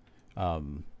distance.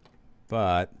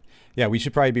 But yeah, we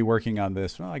should probably be working on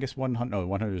this. Well, I guess 100. No,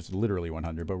 100 is literally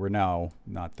 100, but we're now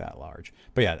not that large.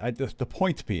 But yeah, the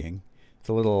point being, it's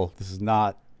a little. This is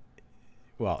not.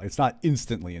 Well, it's not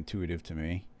instantly intuitive to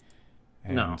me.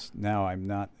 And now I'm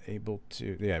not able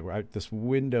to. Yeah, this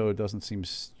window doesn't seem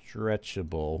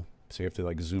stretchable, so you have to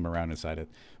like zoom around inside it.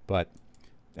 But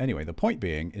anyway, the point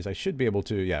being is I should be able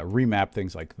to remap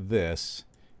things like this,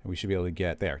 and we should be able to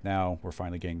get there. Now we're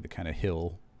finally getting the kind of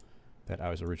hill that I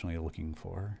was originally looking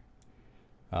for.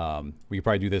 We could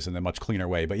probably do this in a much cleaner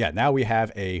way, but yeah, now we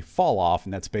have a fall off,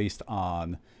 and that's based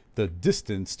on the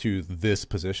distance to this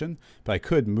position. But I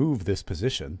could move this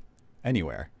position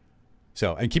anywhere.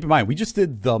 So, and keep in mind, we just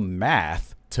did the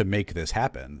math to make this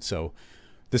happen. So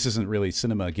this isn't really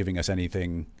cinema giving us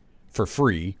anything for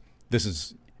free.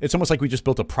 It's almost like we just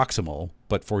built a proximal,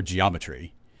 but for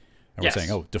geometry. And we're saying,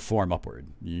 oh, deform upward.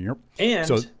 Yep. And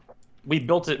so, we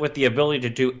built it with the ability to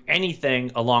do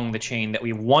anything along the chain that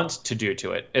we want to do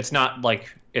to it. It's not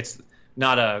like, it's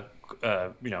not a,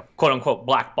 quote unquote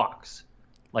black box.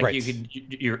 Like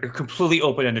you're completely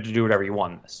open-ended to do whatever you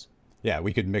want in this. Yeah,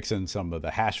 we could mix in some of the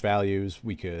hash values.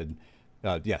 We could,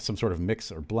 some sort of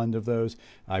mix or blend of those.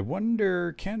 I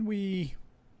wonder,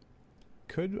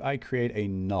 could I create a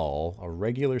null, a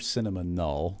regular cinema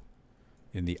null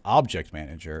in the object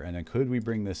manager? And then could we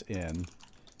bring this in,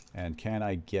 and can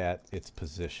I get its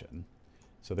position?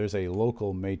 So there's a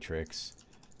local matrix.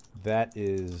 That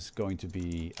is going to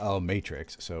be a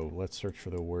matrix. So let's search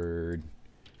for the word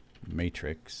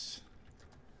matrix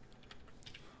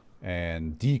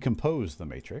and decompose the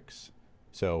matrix.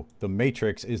 So the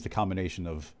matrix is the combination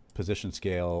of position,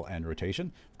 scale, and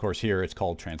rotation. Of course, here it's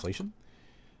called translation.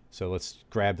 So let's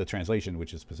grab the translation,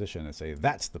 which is position, and say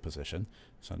that's the position.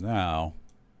 So now,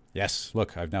 yes,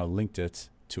 look, I've now linked it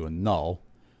to a null.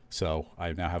 So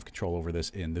I now have control over this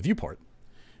in the viewport.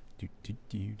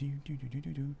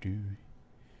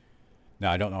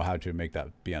 Now, I don't know how to make that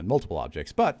be on multiple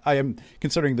objects, but I am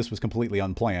considering this was completely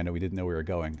unplanned and we didn't know we were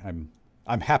going.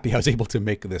 I'm happy I was able to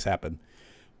make this happen.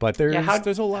 But there's a lot of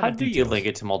details. How do you link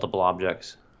it to multiple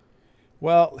objects?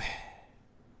 Well,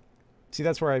 see,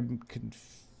 that's where I'm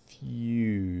confused,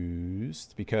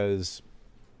 because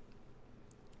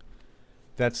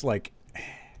that's like,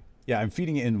 yeah, I'm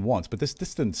feeding it in once, but this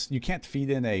distance, you can't feed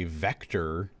in a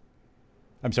vector.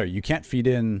 I'm sorry, you can't feed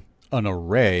in an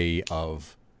array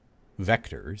of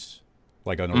vectors,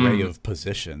 like an array of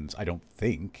positions, I don't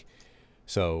think.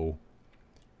 So,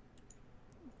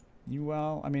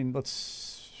 well, I mean,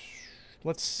 let's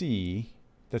see.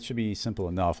 That should be simple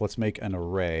enough. Let's make an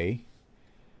array.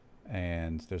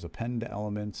 And there's append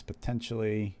elements,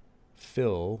 potentially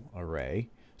fill array.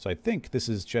 So I think this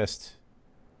is just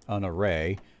an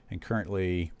array. And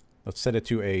currently, let's set it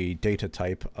to a data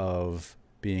type of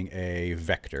being a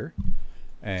vector.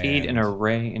 And feed an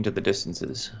array into the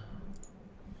distances.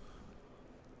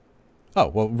 Oh,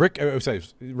 well, Rick,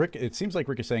 it seems like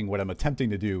Rick is saying what I'm attempting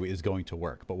to do is going to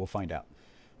work, but we'll find out.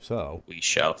 So we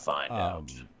shall find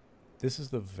out. This is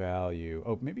the value.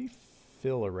 Oh, maybe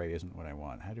fill array isn't what I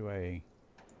want. How do I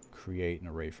create an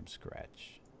array from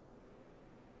scratch?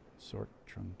 Sort,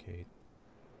 truncate.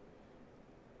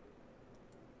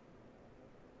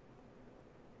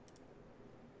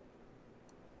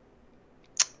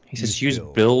 He says use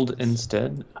build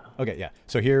instead. Okay, yeah.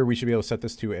 So here we should be able to set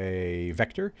this to a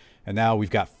vector. And now we've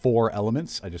got 4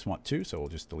 elements. I just want 2, so we'll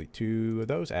just delete 2 of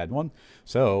those, add 1.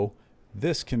 So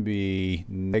this can be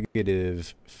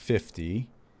 -50.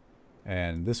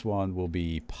 And this one will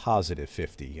be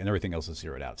 +50. And everything else is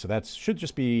zeroed out. So that should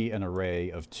just be an array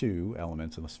of 2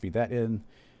 elements. And let's feed that in.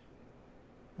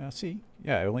 See?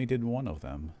 Yeah, I only did 1 of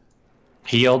them.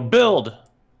 He yelled build.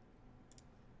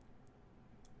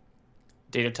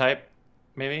 Data type,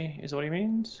 maybe, is what he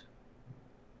means?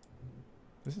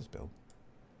 This is build.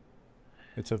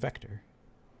 It's a vector.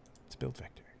 It's a build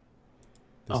vector.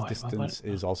 This distance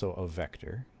is also a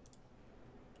vector.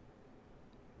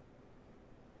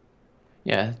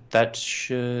 Yeah, that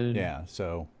should... Yeah,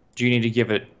 so... Do you need to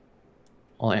give it...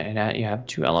 Well, and you have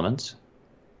 2 elements.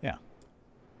 Yeah.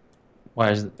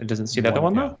 Why is it doesn't see the other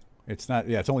one, though? It's not...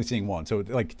 Yeah, it's only seeing 1. So,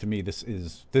 like, to me, this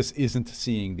isn't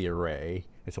seeing the array.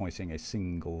 It's only seeing a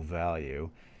single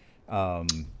value.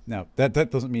 Now,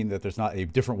 that doesn't mean that there's not a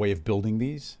different way of building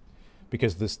these,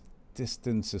 because this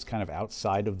distance is kind of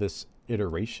outside of this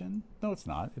iteration. No, it's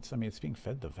not. I mean, it's being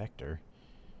fed the vector.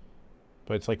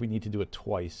 But it's like we need to do it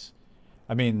twice.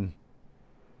 I mean,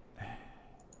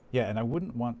 yeah, and I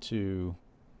wouldn't want to...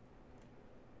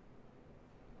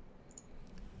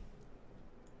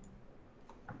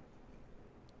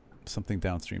 Something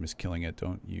downstream is killing it.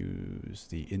 Don't use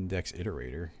the index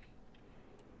iterator.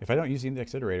 If I don't use the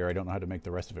index iterator, I don't know how to make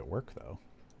the rest of it work, though.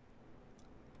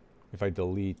 If I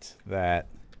delete that,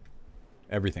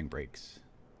 everything breaks.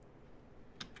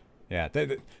 Yeah,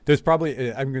 there's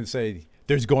probably, I'm going to say,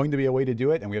 there's going to be a way to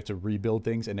do it, and we have to rebuild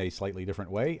things in a slightly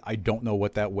different way. I don't know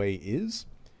what that way is.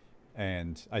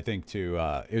 And I think it's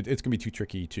going to be too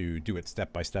tricky to do it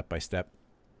step by step by step.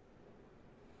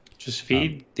 Just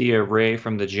feed the array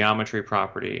from the geometry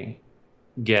property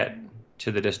get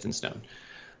to the distance node.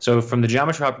 So from the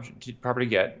geometry property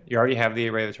get, you already have the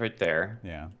array that's right there.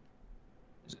 Yeah.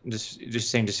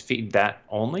 Just saying, just feed that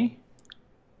only.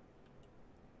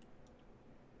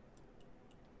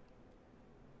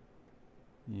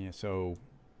 Yeah. So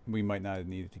we might not have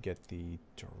needed to get the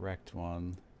direct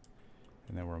one,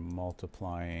 and then we're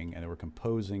multiplying, and then we're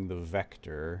composing the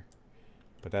vector,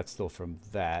 but that's still from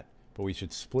that. But we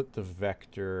should split the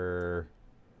vector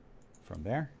from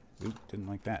there. Oop, didn't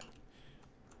like that.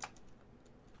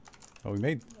 Oh, we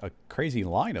made a crazy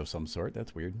line of some sort.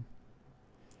 That's weird.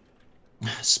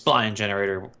 Spline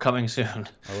generator coming soon.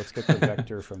 Oh, let's get the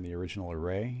vector from the original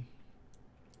array.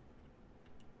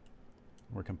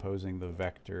 We're composing the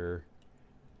vector,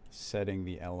 setting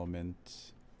the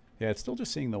element. Yeah, it's still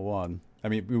just seeing the 1. I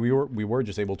mean, we were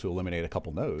just able to eliminate a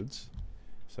couple nodes.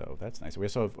 So that's nice. We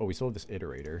still have this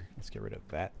iterator. Let's get rid of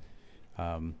that.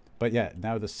 But yeah,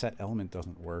 now the set element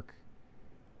doesn't work.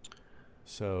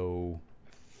 So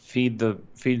feed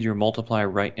your multiplier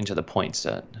right into the point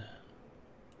set.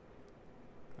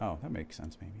 Oh, that makes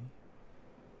sense, maybe.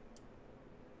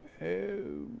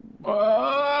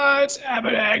 What's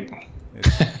happening?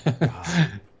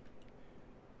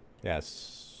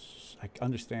 Yes, I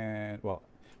understand. Well,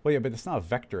 yeah, but it's not a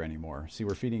vector anymore. See,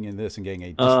 we're feeding in this and getting a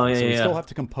distance. Oh, yeah, so we still have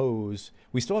to compose.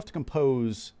 We still have to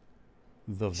compose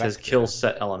the vector. It says kill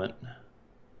set element.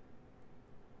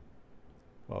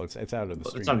 Well, it's out of the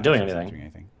stream. It's not doing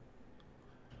anything.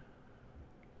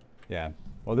 Yeah.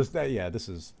 Well, this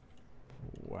is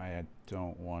why I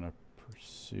don't want to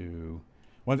pursue.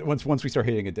 Once we start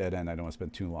hitting a dead end, I don't want to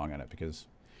spend too long on it, because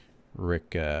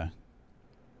Rick.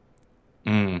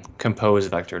 Compose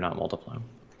vector, not multiply.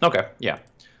 Okay. Yeah.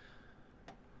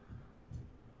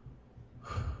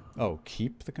 Oh,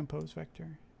 keep the compose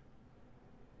vector?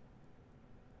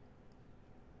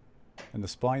 And the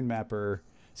spline mapper,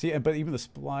 see, but even the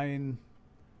spline,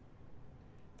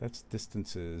 that's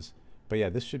distances. But yeah,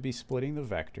 this should be splitting the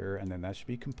vector, and then that should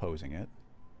be composing it.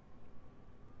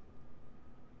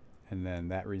 And then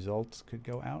that result could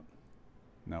go out.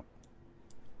 No.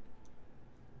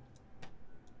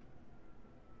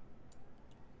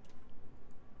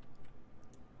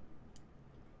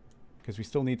 Because we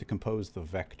still need to compose the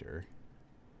vector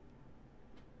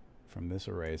from this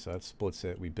array, so that splits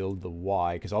it. We build the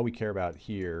y, because all we care about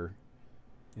here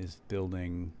is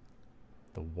building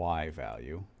the y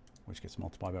value, which gets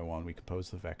multiplied by 1. We compose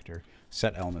the vector.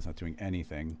 Set element's not doing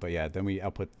anything, but yeah, then we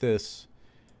output this,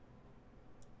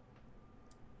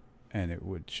 and it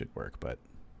should work, but...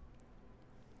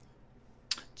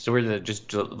 So where the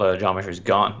geometry is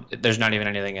gone. There's not even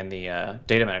anything in the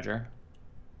data manager.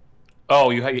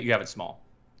 Oh, you have it small.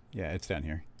 Yeah, it's down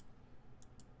here.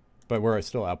 But we're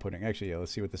still outputting. Actually, yeah,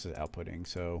 let's see what this is outputting.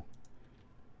 So,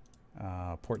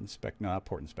 port inspect, not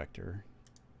port inspector.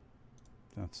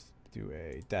 Let's do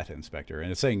a data inspector,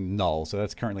 and it's saying null, so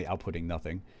that's currently outputting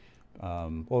nothing.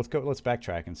 Well, let's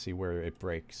backtrack and see where it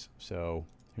breaks. So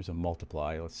here's a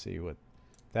multiply. Let's see what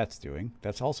that's doing.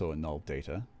 That's also a null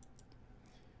data.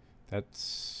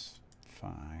 That's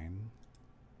fine.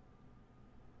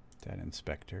 Data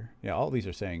inspector. Yeah, all these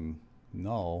are saying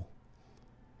null.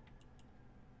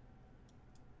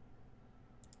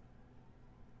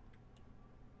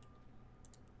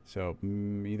 So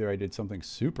either I did something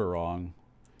super wrong,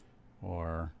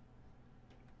 or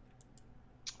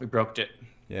we broke it.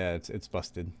 Yeah, it's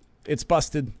busted. It's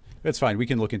busted. It's fine. We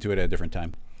can look into it at a different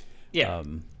time. Yeah.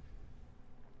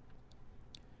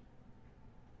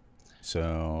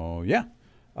 So yeah.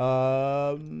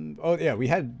 Oh yeah, we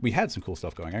had some cool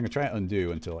stuff going. I'm gonna try and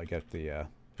undo until I get the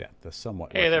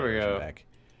somewhat. Hey, there we go. Back.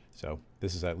 So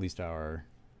this is at least our.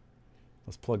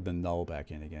 Let's plug the null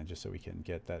back in again, just so we can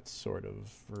get that sort of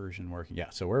version working. Yeah.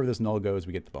 So wherever this null goes,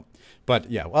 we get the bump. But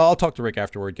yeah, well, I'll talk to Rick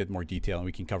afterward, get more detail, and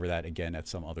we can cover that again at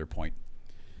some other point.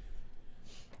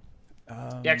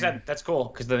 Yeah, cause that's cool.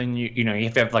 Because then you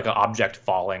have to have like an object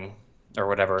falling or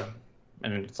whatever,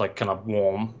 and it's like kind of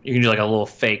warm. You can do like a little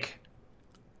fake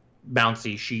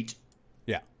bouncy sheet.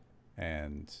 Yeah,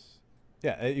 and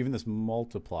yeah, even this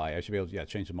multiply, I should be able to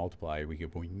change the multiply. We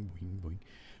could boing, boing, boing.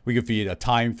 We could feed a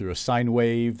time through a sine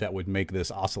wave that would make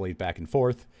this oscillate back and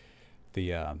forth.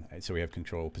 So we have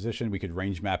control position. We could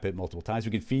range map it multiple times.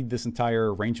 We could feed this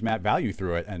entire range map value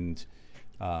through it, and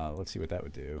let's see what that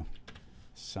would do.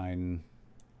 Sine.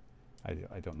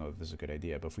 I don't know if this is a good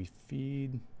idea, but if we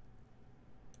feed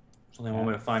something one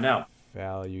way to find out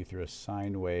value through a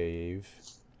sine wave.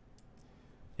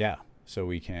 Yeah, so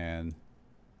we can.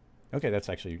 Okay, that's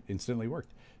actually instantly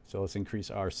worked. So let's increase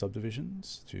our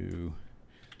subdivisions to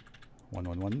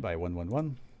 111 by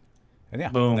 111, and yeah,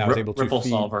 boom! Now I was able to ripple feed,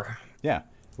 solver. Yeah,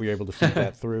 we were able to feed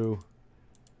that through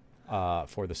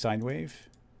for the sine wave.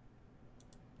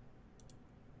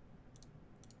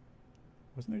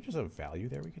 Wasn't there just a value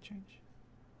there we could change?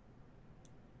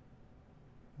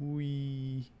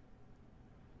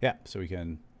 Yeah, so we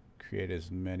can create as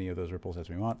many of those ripples as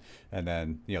we want, and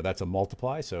then that's a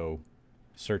multiply. So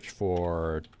search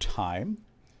for time,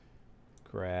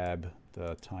 grab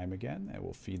the time again, and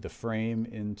we'll feed the frame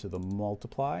into the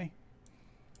multiply,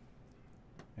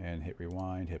 and hit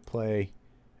rewind, hit play,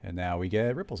 and now we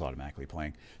get ripples automatically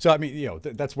playing. So I mean,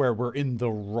 that's where we're in the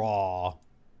raw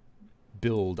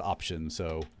build option.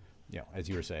 So as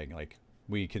you were saying, like,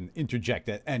 we can interject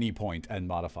at any point and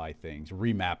modify things,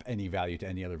 remap any value to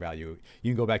any other value.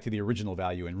 You can go back to the original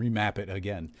value and remap it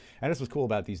again. And that's what's cool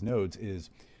about these nodes is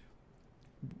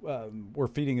we're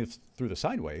feeding it through the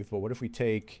sine wave, but what if we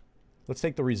let's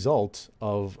take the result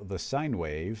of the sine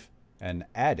wave and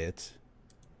add it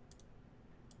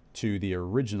to the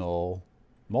original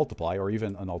multiply, or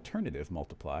even an alternative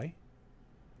multiply.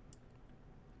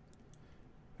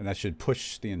 And that should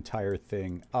push the entire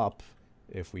thing up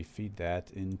if we feed that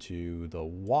into the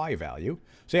y value.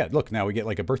 So yeah, look, now we get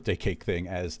like a birthday cake thing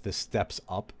as this steps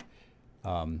up.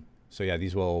 So yeah,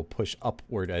 these will push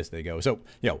upward as they go. So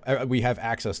we have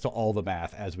access to all the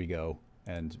math as we go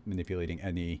and manipulating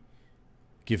any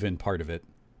given part of it.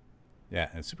 Yeah,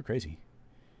 it's super crazy.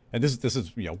 And this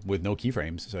is with no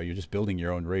keyframes, so you're just building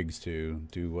your own rigs to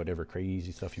do whatever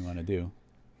crazy stuff you want to do.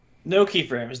 No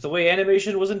keyframes, the way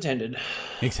animation was intended.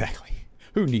 Exactly.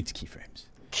 Who needs keyframes?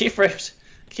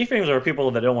 Keyframes are people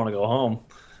that don't want to go home.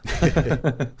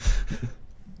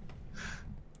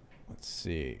 Let's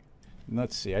see.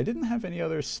 I didn't have any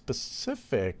other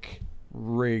specific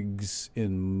rigs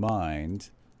in mind.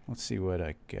 Let's see what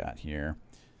I got here.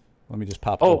 Let me just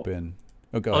pop open.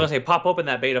 Oh, go ahead. I was going to say, pop open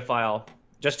that beta file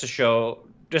just to show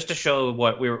just to show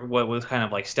what was kind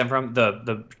of like stem from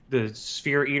the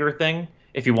sphere eater thing.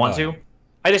 If you want to,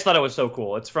 I just thought it was so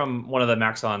cool. It's from one of the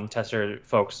Maxon tester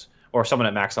folks or someone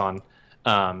at Maxon,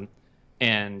 and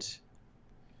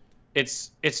it's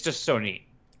just so neat.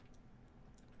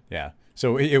 Yeah.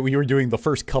 So we were doing the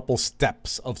first couple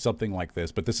steps of something like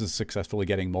this, but this is successfully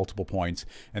getting multiple points,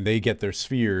 and they get their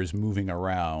spheres moving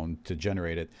around to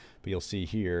generate it. But you'll see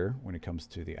here, when it comes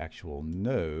to the actual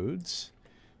nodes,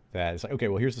 that it's like, okay,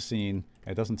 well, here's the scene.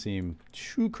 It doesn't seem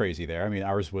too crazy there. I mean,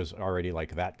 ours was already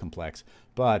like that complex.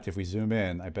 But if we zoom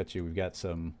in, I bet you we've got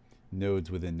some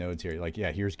nodes within nodes here. Like,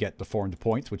 yeah, here's get deformed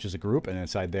points, which is a group, and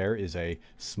inside there is a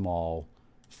small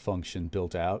function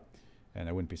built out. And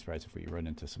I wouldn't be surprised if we run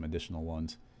into some additional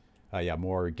ones. Yeah,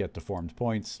 more get deformed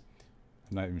points.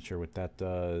 I'm not even sure what that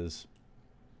does.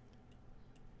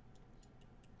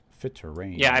 Fit to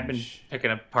range. Yeah, I've been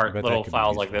picking apart little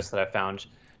files like this that I found,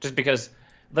 just because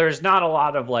there's not a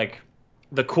lot of like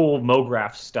the cool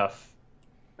MoGraph stuff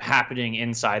happening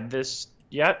inside this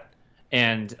yet,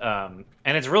 and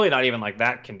it's really not even like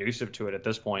that conducive to it at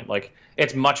this point. Like,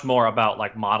 it's much more about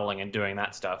like modeling and doing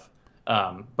that stuff.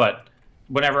 But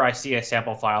whenever I see a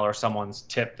sample file or someone's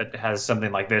tip that has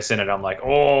something like this in it, I'm like,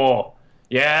 oh,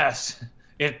 yes,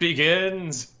 it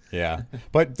begins. Yeah.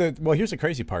 But, well, here's the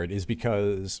crazy part is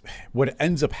because what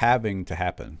ends up having to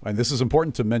happen, and this is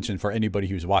important to mention for anybody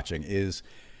who's watching, is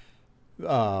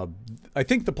I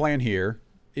think the plan here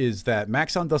is that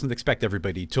Maxon doesn't expect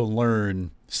everybody to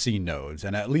learn scene nodes,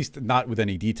 and at least not with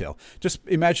any detail. Just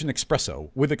imagine Espresso.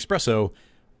 With Espresso,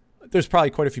 there's probably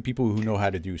quite a few people who know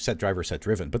how to do set driver, set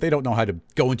driven, but they don't know how to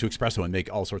go into Espresso and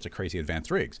make all sorts of crazy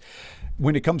advanced rigs.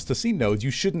 When it comes to scene nodes,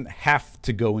 you shouldn't have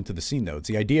to go into the scene nodes.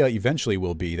 The idea eventually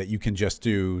will be that you can just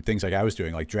do things like I was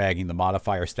doing, like dragging the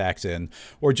modifier stacks in,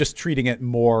 or just treating it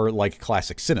more like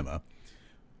classic cinema.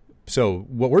 So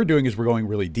what we're doing is we're going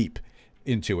really deep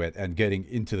into it and getting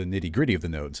into the nitty gritty of the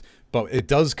nodes. But it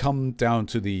does come down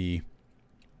to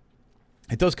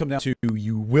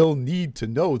you will need to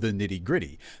know the nitty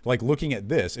gritty. Like looking at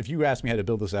this, if you ask me how to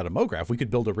build this out of MoGraph, we could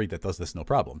build a rig that does this no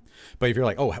problem. But if you're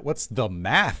like, oh, what's the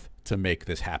math to make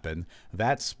this happen?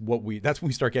 That's when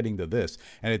we start getting to this.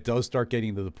 And it does start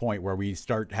getting to the point where we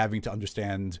start having to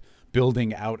understand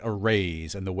building out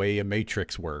arrays and the way a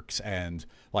matrix works, and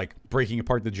like breaking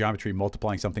apart the geometry,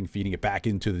 multiplying something, feeding it back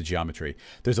into the geometry.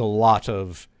 There's a lot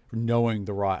of knowing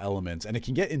the raw elements, and it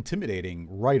can get intimidating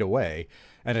right away.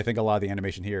 And I think a lot of the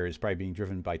animation here is probably being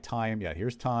driven by time. Yeah,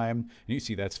 here's time. And you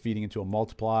see that's feeding into a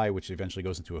multiply, which eventually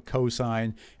goes into a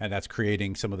cosine, and that's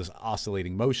creating some of this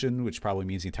oscillating motion, which probably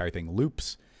means the entire thing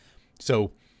loops.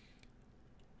 So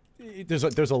there's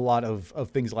a lot of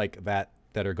things like that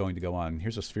that are going to go on.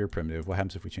 Here's a sphere primitive. What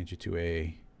happens if we change it to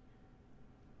a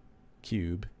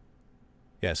cube?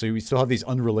 Yeah, so we still have these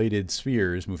unrelated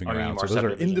spheres moving around. So those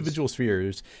are individual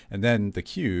spheres, and then the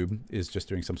cube is just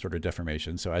doing some sort of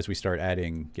deformation. So as we start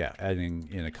adding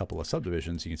in a couple of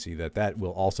subdivisions, you can see that that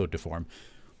will also deform.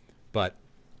 But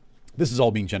this is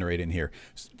all being generated in here.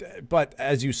 But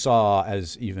as you saw,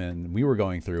 as even we were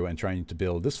going through and trying to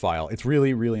build this file, it's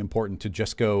really, really important to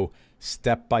just go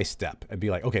step by step and be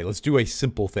like, okay, let's do a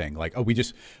simple thing. Like, oh,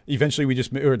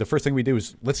 the first thing we do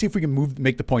is let's see if we can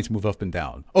make the points move up and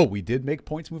down. Oh, we did make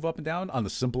points move up and down on the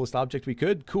simplest object we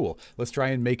could. Cool. Let's try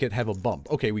and make it have a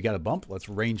bump. Okay, we got a bump. Let's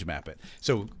range map it.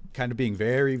 So kind of being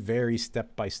very, very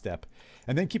step by step.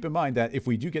 And then keep in mind that if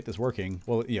we do get this working,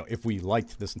 well, if we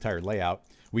liked this entire layout,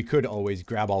 we could always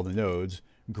grab all the nodes,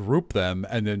 group them,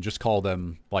 and then just call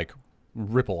them like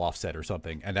ripple offset or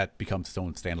something. And that becomes its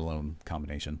own standalone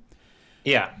combination.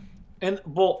 Yeah. And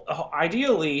well,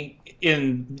 ideally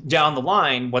down the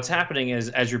line, what's happening is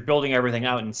as you're building everything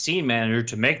out in Scene Manager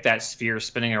to make that sphere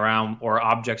spinning around or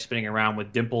object spinning around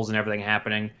with dimples and everything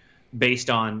happening based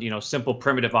on, simple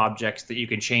primitive objects that you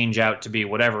can change out to be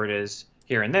whatever it is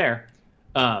here and there,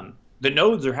 the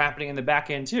nodes are happening in the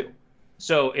back end too.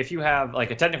 So if you have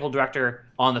like a technical director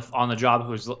on the job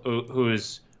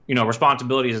whose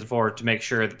responsibility is to make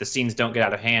sure that the scenes don't get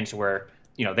out of hand to where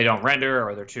they don't render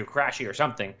or they're too crashy or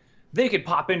something, they could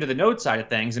pop into the node side of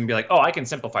things and be like, oh, I can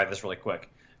simplify this really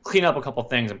quick, clean up a couple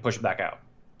things and push it back out.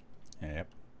 Yep.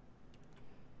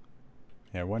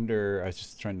 Yeah, I wonder, I was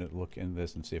just trying to look in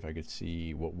this and see if I could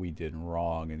see what we did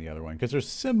wrong in the other one, because there's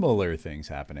similar things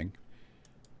happening.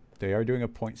 They are doing a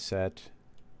point set.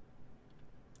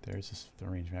 There's the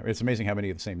range map. It's amazing how many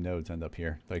of the same nodes end up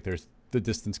here. Like there's the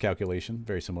distance calculation,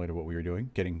 very similar to what we were doing,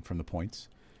 getting from the points.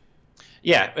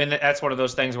 Yeah, and that's one of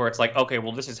those things where it's like, okay,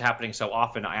 well, this is happening so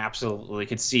often. I absolutely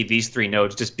could see these three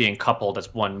nodes just being coupled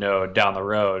as one node down the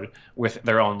road with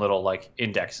their own little like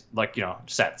index, like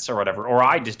sets or whatever. Or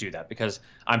I just do that because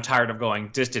I'm tired of going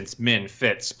distance, min,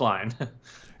 fit, spline.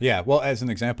 Yeah, well, as an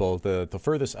example, the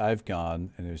furthest I've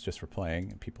gone, and it was just for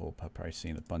playing, and people have probably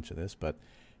seen a bunch of this, but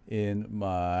in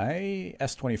my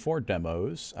S24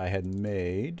 demos, I had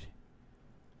made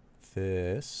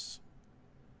this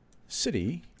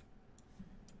city.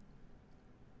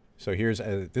 So here's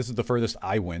this is the furthest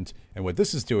I went, and what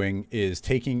this is doing is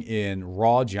taking in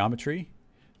raw geometry.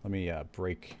 Let me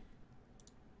break.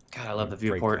 God, I love the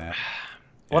viewport.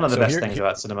 One Yeah, of the best things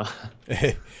about cinema.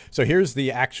 So here's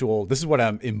the actual, this is what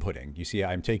I'm inputting. You see,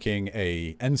 I'm taking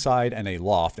a inside and a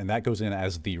loft, and that goes in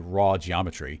as the raw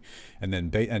geometry. And then,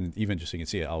 and even just so you can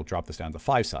see it, I'll drop this down to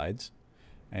 5 sides,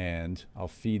 and I'll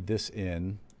feed this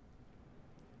in,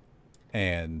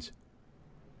 and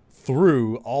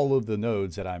through all of the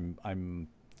nodes that I'm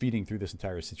feeding through this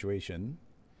entire situation.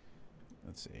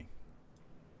 Let's see.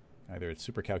 Either it's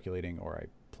super calculating or I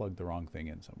plugged the wrong thing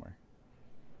in somewhere.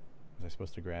 Was I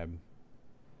supposed to grab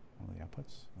one of the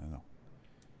outputs? I don't know.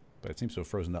 But it seems to have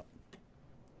frozen up.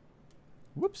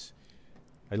 Whoops.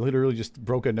 I literally just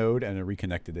broke a node and I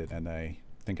reconnected it, and I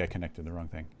think I connected the wrong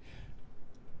thing.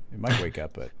 It might wake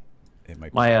up, but it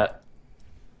might be.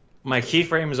 My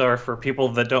keyframes are for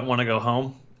people that don't want to go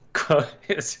home.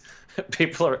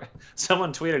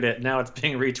 Someone tweeted it, now it's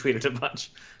being retweeted a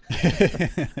bunch.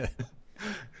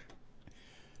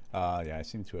 Yeah, I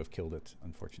seem to have killed it,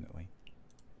 unfortunately.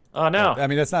 Oh, no. I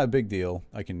mean, that's not a big deal.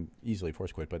 I can easily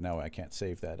force quit, but now I can't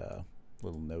save that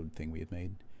little node thing we had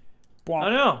made. Oh,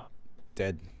 no.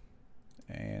 Dead.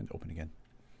 And open again.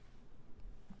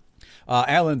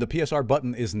 Alan, the PSR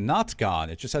button is not gone.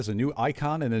 It just has a new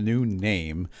icon and a new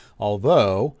name.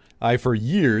 Although, I for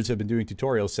years have been doing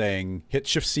tutorials saying, hit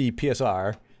Shift-C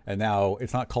PSR, and now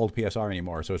it's not called PSR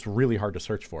anymore, so it's really hard to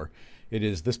search for. It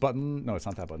is this button. No, it's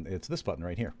not that button. It's this button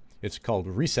right here. It's called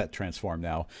Reset Transform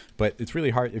now, but it's really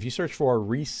hard. If you search for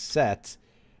reset,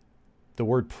 the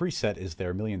word preset is there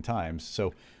a million times.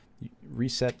 So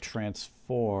Reset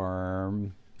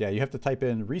Transform, yeah, you have to type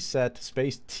in reset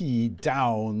space T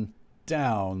down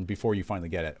before you finally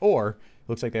get it. Or it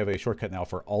looks like they have a shortcut now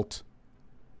for Alt.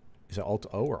 Is it Alt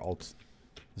O or Alt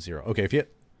 0? Okay, if you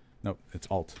hit, no, it's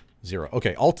Alt 0.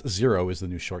 Okay, Alt 0 is the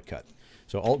new shortcut.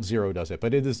 So Alt 0 does it,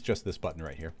 but it is just this button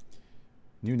right here.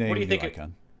 New name, new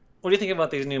icon. What do you think about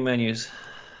these new menus?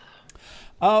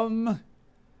 Well,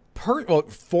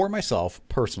 for myself,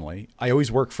 personally, I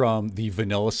always work from the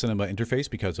vanilla cinema interface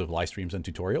because of live streams and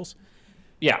tutorials.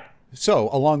 Yeah. So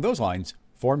along those lines,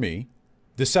 for me,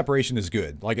 this separation is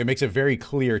good. Like, it makes it very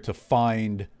clear to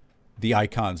find the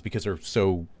icons because they're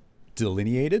so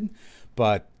delineated.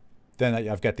 But then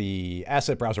I've got the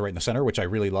asset browser right in the center, which I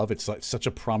really love. It's like such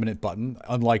a prominent button,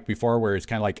 unlike before where it's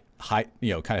kind of like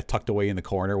kind of tucked away in the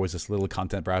corner was this little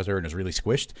content browser and it's really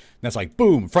squished. And that's like,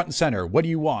 boom, front and center. What do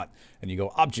you want? And you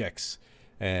go objects.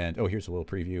 And oh, here's a little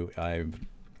preview.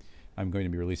 I'm going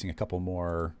to be releasing a couple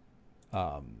more.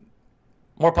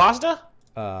 More pasta?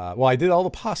 Well, I did all the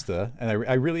pasta, and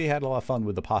I really had a lot of fun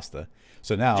with the pasta.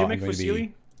 So now I'm going to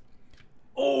be.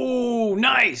 Oh,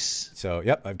 nice! So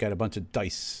yep, I've got a bunch of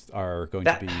dice are going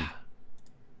to be.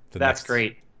 That's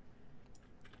great.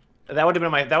 That would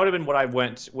have been what I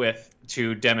went with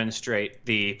to demonstrate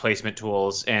the placement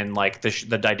tools and like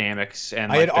the dynamics and.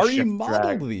 Like, I had already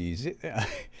modeled these. I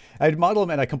had modeled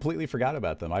them and I completely forgot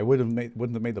about them. I wouldn't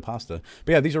have made the pasta.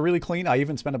 But yeah, these are really clean. I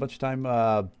even spent a bunch of time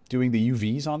doing the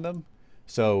UVs on them.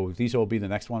 So these will be the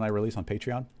next one I release on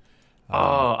Patreon.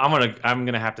 Oh, I'm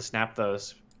gonna have to snap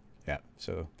those. Yeah,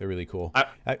 so they're really cool.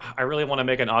 I really want to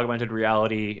make an augmented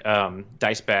reality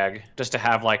dice bag just to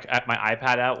have like at my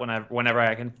iPad out whenever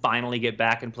I can finally get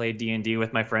back and play D&D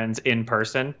with my friends in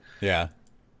person. Yeah.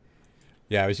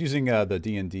 Yeah, I was using the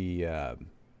D&D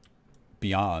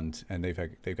Beyond, and they've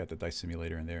got the dice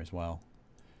simulator in there as well.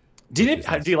 Do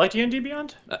you like D&D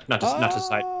Beyond? Not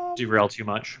to derail too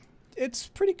much. It's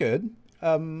pretty good.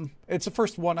 It's the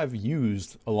first one I've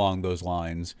used along those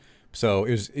lines. So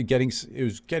it was getting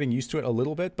used to it a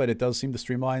little bit, but it does seem to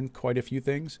streamline quite a few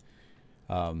things.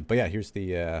 But yeah, here's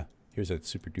a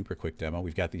super duper quick demo.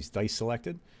 We've got these dice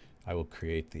selected. I will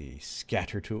create the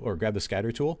scatter tool, or grab the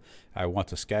scatter tool. I want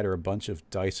to scatter a bunch of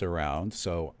dice around.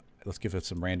 So let's give it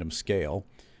some random scale.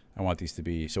 I want these to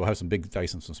be, so we'll have some big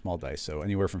dice and some small dice. So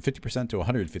anywhere from 50% to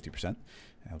 150%.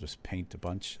 I'll just paint a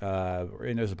bunch,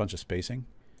 and there's a bunch of spacing.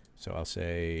 So I'll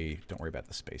say, don't worry about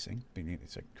the spacing.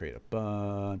 So create a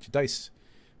bunch of dice,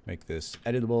 make this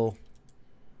editable.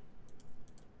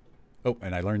 Oh,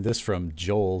 and I learned this from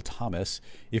Joel Thomas.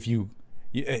 If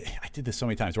I did this so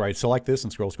many times where I select this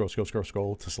and scroll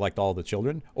to select all the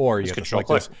children, or you have to select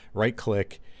this, right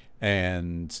click,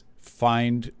 and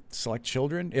select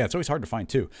children. Yeah, it's always hard to find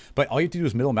too. But all you have to do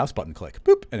is middle mouse button click,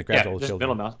 boop, and it grabs all the children.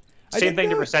 Middle mouse. Same thing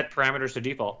to set parameters to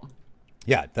default.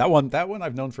 Yeah, that one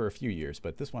I've known for a few years,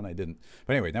 but this one I didn't.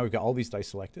 But anyway, now we've got all these dice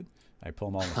selected. I pull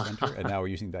them all in the center, and now we're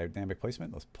using dynamic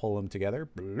placement. Let's pull them together.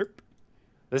 Bloop.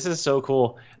 This is so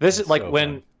cool. This is like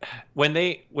when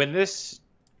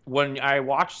I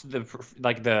watched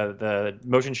the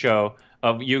motion show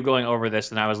of you going over this,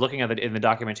 and I was looking at it in the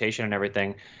documentation and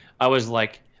everything, I was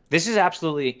like, this is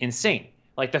absolutely insane.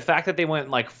 Like the fact that they went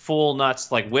like full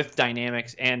nuts, like with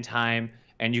dynamics and time,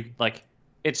 and you like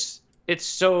it's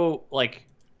so like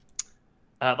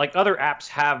other apps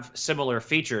have similar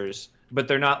features, but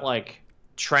they're not like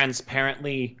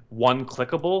transparently one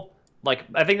clickable. Like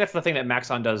I think that's the thing that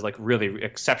Maxon does like really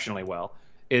exceptionally well,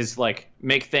 is like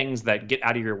make things that get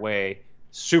out of your way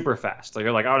super fast. Like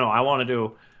you're like, oh no, I want to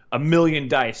do 1,000,000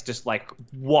 dice just like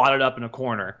wadded up in a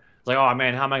corner. It's like, oh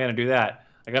man, how am I going to do that?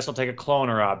 I guess I'll take a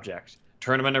cloner object,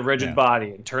 turn them into a rigid body,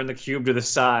 and turn the cube to the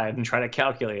side and try to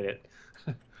calculate it.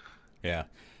 Yeah.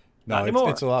 No,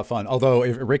 it's a lot of fun. Although,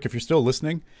 Rick, if you're still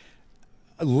listening,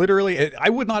 literally, I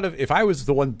would not have, if I was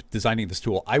the one designing this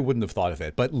tool, I wouldn't have thought of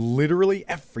it. But literally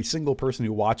every single person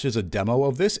who watches a demo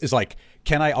of this is like,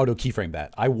 can I auto keyframe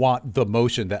that? I want the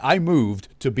motion that I moved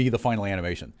to be the final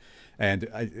animation.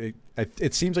 And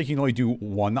it seems like you can only do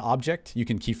one object. You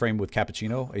can keyframe with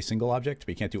Cappuccino, a single object, but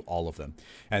you can't do all of them.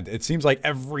 And it seems like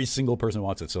every single person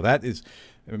wants it. So that is,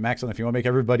 Maxon, if you want to make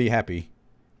everybody happy.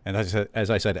 And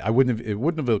as I said, it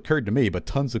wouldn't have occurred to me, but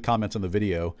tons of comments on the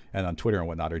video and on Twitter and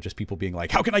whatnot are just people being like,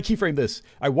 how can I keyframe this?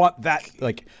 I want that.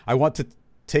 Like, I want to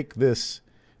take this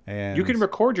and... You can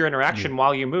record your interaction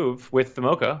while you move with the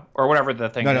Mocha or whatever the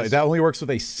thing is. No, that only works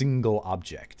with a single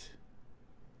object.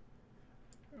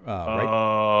 Right?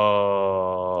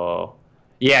 Oh.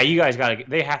 Yeah, you guys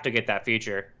they have to get that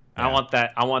feature. Yeah.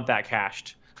 I want that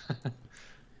cached.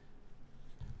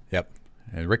 Yep.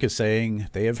 And Rick is saying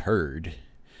they have heard.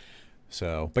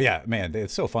 So, but yeah, man,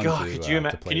 it's so fun to play.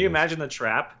 Can you imagine the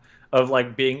trap of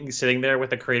like sitting there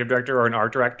with a creative director or an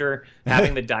art director,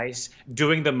 having the dice,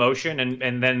 doing the motion,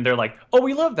 and then they're like, "Oh,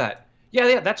 we love that.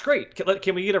 Yeah, that's great.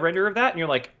 Can we get a render of that?" And you're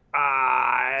like,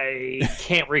 "I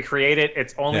can't recreate it.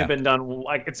 It's only been done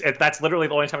like that's literally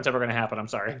the only time it's ever going to happen. I'm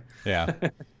sorry." Yeah.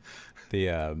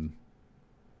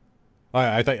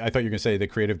 I thought you were going to say the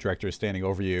creative director is standing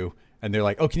over you. And they're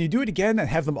like, oh, can you do it again and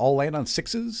have them all land on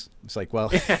 6s? It's like,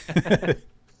 well...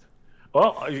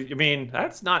 Well, I mean,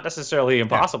 that's not necessarily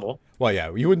impossible. Yeah. Well,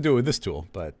 yeah, you wouldn't do it with this tool,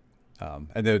 but... and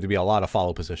there would be a lot of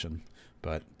follow position.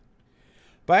 But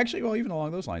actually, well, even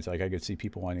along those lines, like, I could see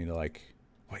people wanting to, like...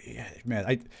 Well, yeah,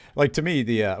 man, to me,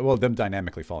 them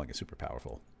dynamically falling is super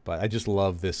powerful. But I just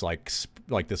love this, like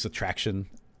this attraction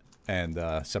and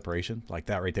separation. Like,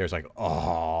 that right there is like,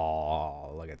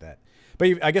 oh, look at that.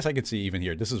 But I guess I could see even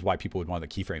here, this is why people would want to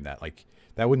keyframe that. Like,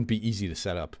 that wouldn't be easy to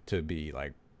set up to be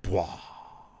like, blah.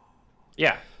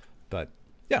 Yeah. But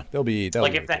yeah,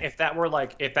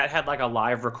 if that had like a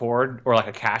live record or like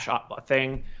a cache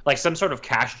thing, like some sort of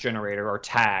cache generator or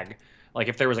tag, like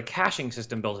if there was a caching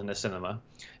system built into Cinema,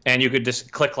 and you could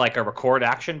just click like a record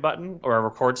action button or a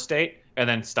record state and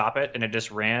then stop it, and it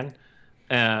just ran.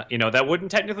 That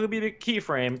wouldn't technically be the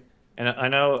keyframe. And I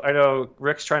know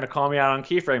Rick's trying to call me out on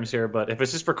keyframes here, but if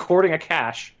it's just recording a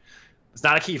cache, it's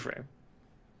not a keyframe.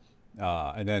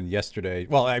 And then yesterday,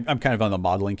 well, I'm kind of on the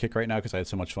modeling kick right now because I had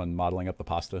so much fun modeling up the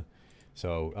pasta.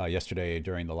 So yesterday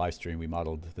during the live stream, we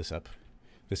modeled this up.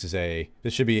 This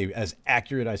should be as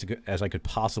accurate as I could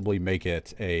possibly make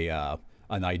it an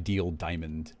ideal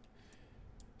diamond.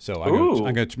 So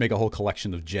I'm going to make a whole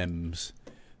collection of gems.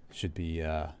 Should be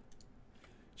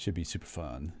super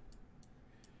fun.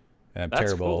 And I'm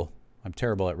terrible. Cool. I'm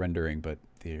terrible at rendering, but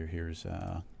here's.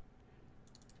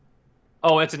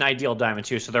 Oh, it's an ideal diamond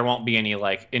too, so there won't be any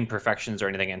like imperfections or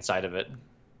anything inside of it.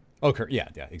 Okay, yeah,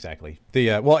 exactly.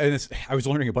 And I was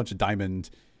learning a bunch of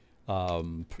diamond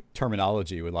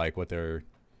terminology with like what they're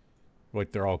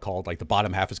all called. Like the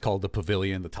bottom half is called the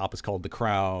pavilion, the top is called the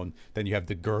crown. Then you have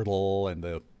the girdle and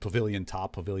the pavilion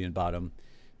top, pavilion bottom.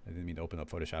 I didn't mean to open up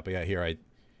Photoshop, but yeah, here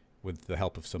with the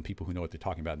help of some people who know what they're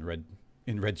talking about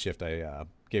in Redshift, I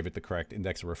gave it the correct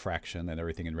index of refraction and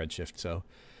everything in Redshift. So,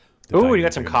 ooh, you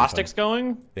got some caustics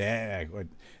going? Yeah,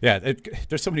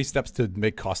 there's so many steps to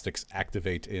make caustics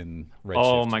activate in Redshift.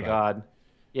 Oh my god,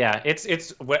 yeah,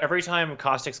 it's every time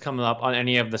caustics come up on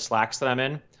any of the Slacks that I'm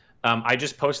in, I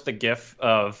just post the GIF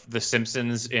of the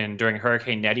Simpsons during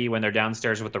Hurricane Nettie when they're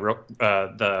downstairs with the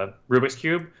Rubik's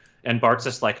cube, and Bart's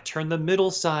just like, turn the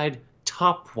middle side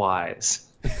topwise.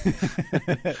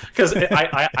 Because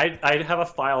I have a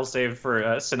file saved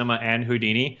for Cinema and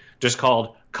Houdini just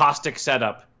called caustic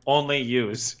setup only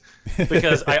use,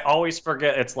 because I always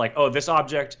forget. It's like, oh, this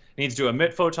object needs to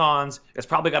emit photons. It's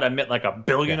probably got to emit like a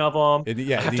billion of them. It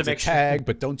needs a tag,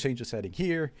 but don't change the setting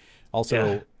here.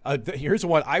 Also, here's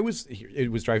one.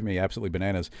 It was driving me absolutely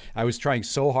bananas. I was trying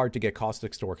so hard to get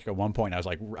caustics to work at one point.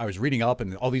 I was reading up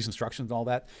and all these instructions and all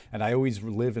that, and I always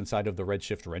live inside of the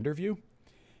Redshift render view,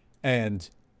 and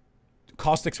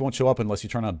caustics won't show up unless you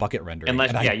turn on bucket rendering.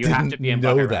 Unless, you have to be in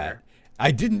bucket render.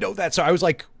 I didn't know that, so I was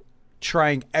like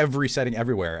trying every setting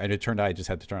everywhere, and it turned out I just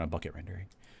had to turn on bucket rendering.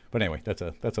 But anyway, that's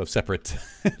a separate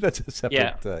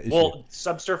issue. Well,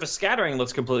 subsurface scattering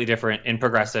looks completely different in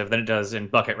progressive than it does in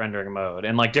bucket rendering mode,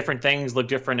 and like different things look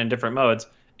different in different modes.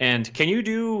 And can you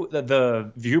do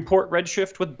the viewport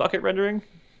redshift with bucket rendering?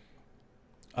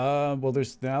 Well,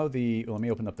 there's now let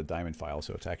me open up the diamond file,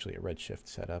 so it's actually a redshift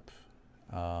setup.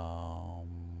 Boop,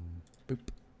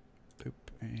 boop,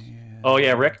 and... Oh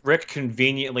yeah, Rick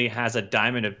conveniently has a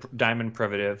diamond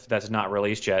privative that's not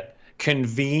released yet.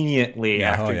 Conveniently,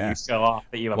 after you show off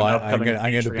that you have an upcoming.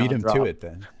 I'm going to beat him to it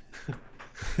then.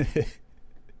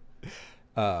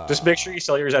 Just make sure you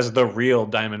sell yours as the real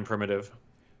diamond primitive.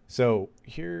 So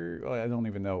here, I don't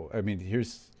even know. I mean,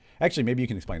 actually, maybe you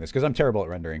can explain this because I'm terrible at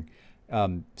rendering.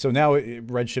 So now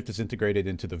Redshift is integrated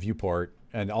into the viewport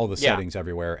and all the settings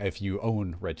everywhere if you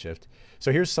own Redshift.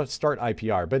 So here's start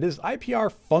IPR. But is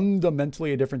IPR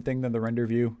fundamentally a different thing than the render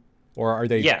view? Or are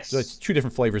they? Yes. So it's two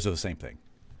different flavors of the same thing.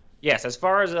 Yes, as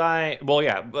far as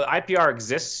IPR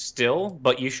exists still,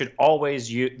 but you should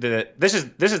always use this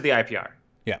is the IPR.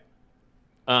 Yeah.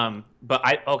 But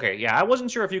I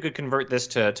wasn't sure if you could convert this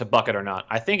to bucket or not.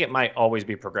 I think it might always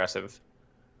be progressive.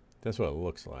 That's what it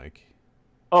looks like.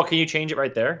 Oh, can you change it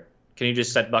right there? Can you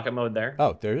just set bucket mode there?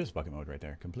 Oh, there is bucket mode right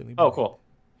there, completely. Oh, cool.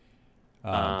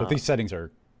 But these settings are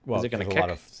there's a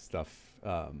lot of stuff.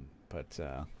 Also,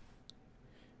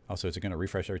 is it going to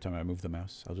refresh every time I move the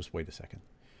mouse? I'll just wait a second.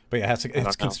 But yeah,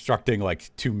 it's constructing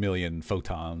like 2 million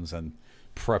photons and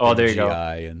prepping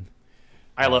GI. And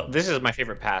I love this. Is my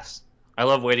favorite pass. I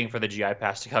love waiting for the GI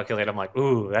pass to calculate. I'm like,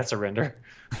 ooh, that's a render.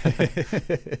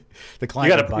 The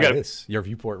client buy this. Your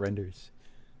viewport renders.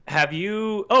 Have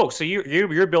you? Oh, so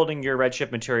you're building your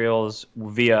Redshift materials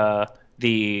via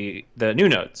the new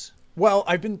nodes. Well,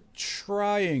 I've been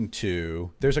trying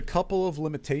to. There's a couple of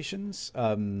limitations.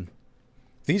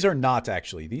 These are not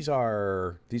actually. These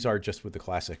are just with the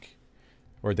classic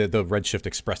or the Redshift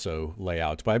Espresso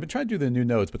layout. But I've been trying to do the new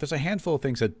nodes, but there's a handful of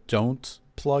things that don't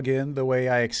plug in the way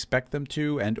I expect them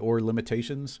to, and or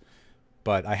limitations.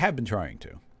 But I have been trying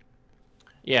to.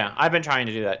 Yeah, I've been trying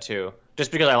to do that too.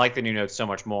 Just because I like the new nodes so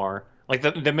much more. Like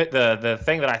the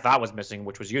thing that I thought was missing,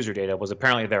 which was user data, was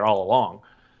apparently there all along.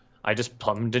 I just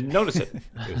didn't notice it.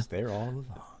 It was there all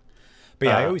along. But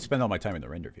yeah, I always spend all my time in the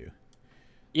render view.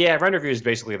 Yeah, render view is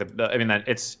basically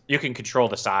you can control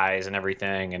the size and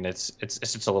everything, and it's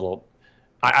just a little.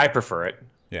 I prefer it.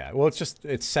 Yeah, well,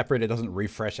 it's separate. It doesn't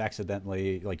refresh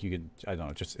accidentally. Like you can, I don't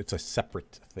know, it's a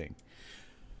separate thing.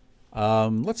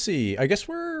 Let's see. I guess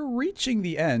we're reaching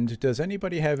the end. Does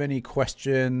anybody have any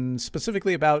questions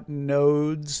specifically about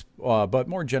nodes, but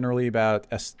more generally about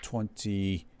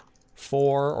S24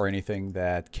 or anything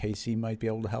that Casey might be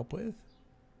able to help with?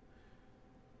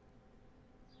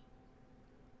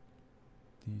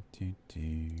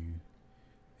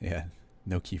 Yeah,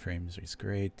 no keyframes is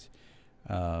great.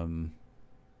 No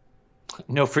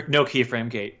keyframe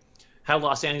gate. How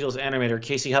Los Angeles animator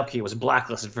Casey Hupke was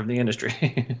blacklisted from the industry.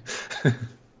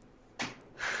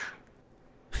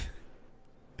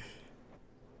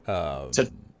 Let's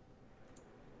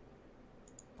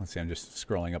see, I'm just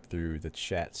scrolling up through the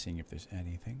chat, seeing if there's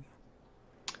anything.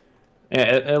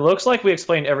 Yeah, it looks like we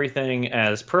explained everything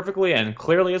as perfectly and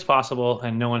clearly as possible,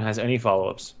 and no one has any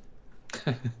follow-ups.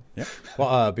 Yeah.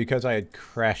 Well, because I had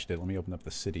crashed it, let me open up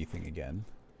the city thing again.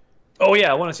 Oh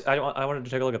yeah, I wanted to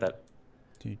take a look at that.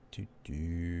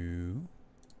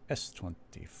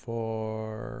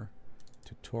 S24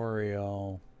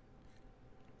 tutorial.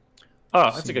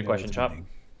 Oh, that's a good question, Chop.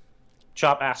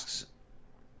 Chop asks,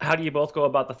 how do you both go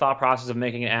about the thought process of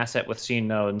making an asset with scene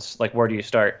nodes? Like, where do you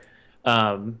start?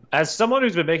 As someone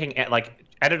who's been making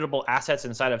editable assets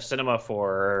inside of Cinema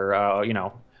for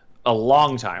a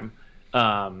long time,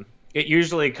 it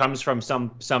usually comes from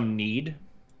some need,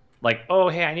 like, oh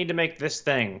hey, I need to make this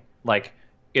thing, like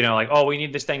oh, we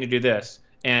need this thing to do this,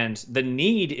 and the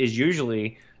need is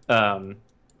usually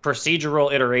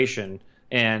procedural iteration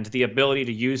and the ability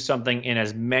to use something in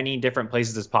as many different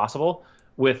places as possible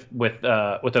with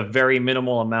a very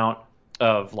minimal amount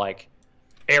of like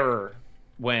error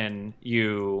when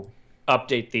you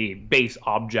update the base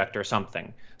object or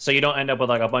something. So you don't end up with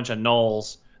like a bunch of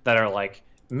nulls that are like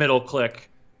middle click,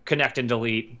 connect and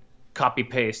delete, copy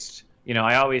paste. You know,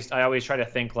 I always try to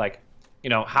think like, you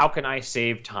know, how can I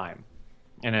save time?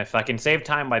 And if I can save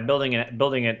time by building it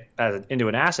into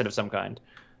an asset of some kind,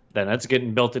 then it's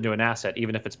getting built into an asset,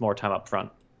 even if it's more time up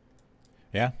front.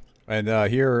 Yeah. And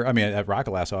here, I mean, at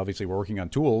Rocket Lasso, obviously, we're working on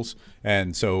tools.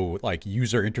 And so, like,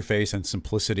 user interface and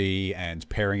simplicity and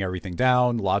paring everything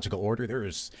down, logical order, there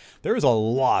is a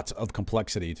lot of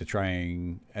complexity to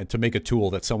trying to make a tool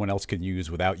that someone else can use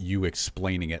without you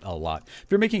explaining it a lot. If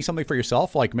you're making something for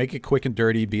yourself, like, make it quick and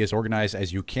dirty, be as organized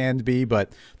as you can be.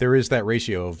 But there is that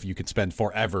ratio of you could spend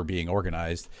forever being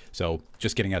organized. So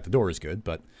just getting out the door is good.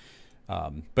 But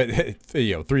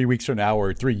you know, 3 weeks from now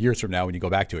or 3 years from now, when you go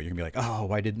back to it, you're gonna be like, oh,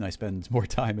 why didn't I spend more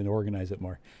time and organize it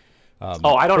more?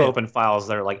 I don't open files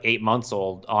that are like 8 months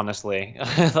old, honestly.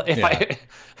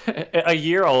 A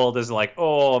year old is like,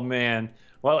 oh man,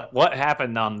 what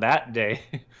happened on that day?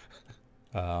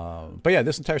 But yeah,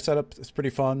 this entire setup is pretty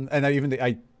fun, and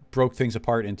I broke things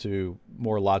apart into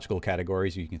more logical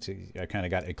categories. You can see I kind of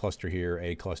got a cluster here,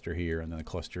 and then a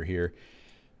cluster here.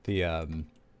 But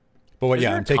what?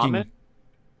 Yeah, I'm taking. Comment?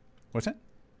 What's that?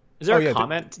 Is there a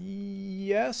comment?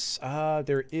 Yes,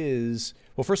 there is.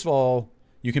 Well, first of all,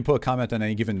 you can put a comment on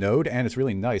any given node, and it's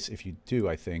really nice if you do,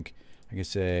 I think. I can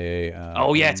say...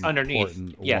 oh, yeah, it's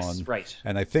underneath. Yes, right.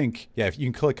 And I think, yeah, if you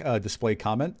can click display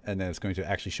comment, and then it's going to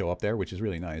actually show up there, which is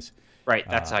really nice. Right,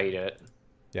 that's how you do it.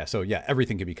 Yeah, so, yeah,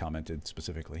 everything can be commented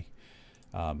specifically.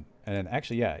 And then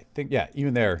actually, yeah, I think, yeah,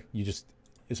 even there, you just...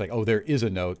 It's like, oh, there is a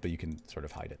node, but you can sort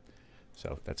of hide it.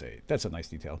 So that's a nice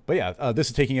detail. But yeah, this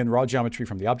is taking in raw geometry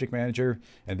from the object manager,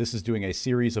 and this is doing a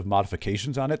series of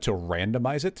modifications on it to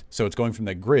randomize it. So it's going from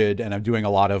the grid, and I'm doing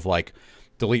a lot of like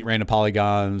delete random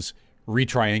polygons,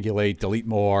 retriangulate, delete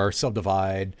more,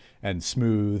 subdivide, and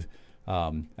smooth.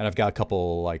 And I've got a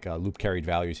couple like loop carried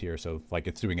values here. So like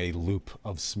it's doing a loop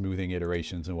of smoothing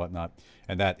iterations and whatnot.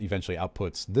 And that eventually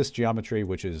outputs this geometry,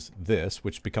 which is this,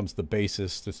 which becomes the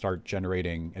basis to start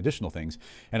generating additional things.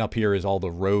 And up here is all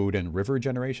the road and river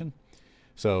generation.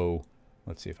 So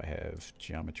let's see if I have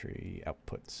geometry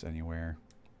outputs anywhere.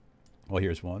 Well,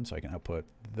 here's one, so I can output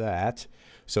that.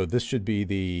 So this should be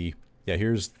the, yeah,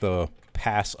 here's the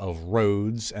pass of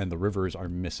roads, and the rivers are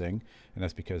missing. And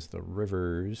that's because the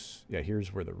rivers, yeah,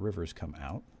 here's where the rivers come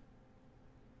out.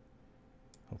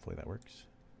 Hopefully that works.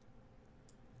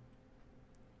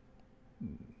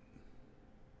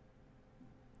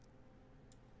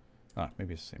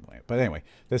 Maybe it's the same layout. But anyway,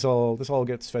 this all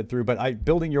gets fed through. But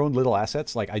building your own little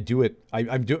assets, like I do it,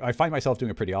 I find myself doing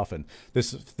it pretty often.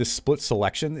 This split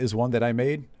selection is one that I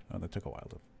made. Oh, that took a while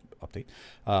to update.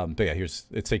 But yeah,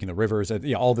 it's taking the rivers.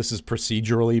 Yeah, all this is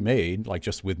procedurally made, like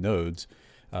just with nodes.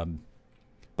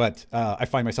 But I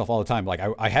find myself all the time, like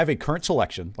I have a current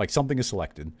selection, like something is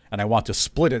selected, and I want to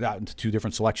split it out into two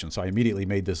different selections. So I immediately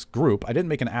made this group. I didn't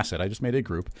make an asset. I just made a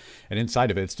group. And inside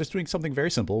of it, it's just doing something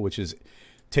very simple, which is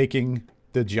taking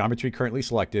the geometry currently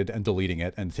selected and deleting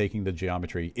it, and taking the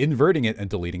geometry, inverting it and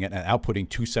deleting it, and outputting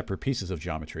two separate pieces of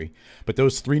geometry. But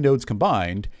those three nodes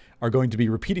combined are going to be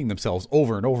repeating themselves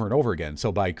over and over and over again.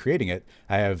 So by creating it,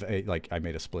 I have I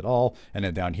made a split all, and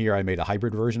then down here I made a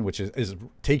hybrid version, which is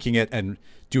taking it and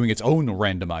doing its own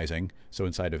randomizing. So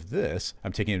inside of this,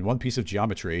 I'm taking in one piece of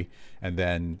geometry, and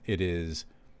then it is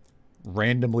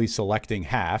randomly selecting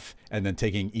half, and then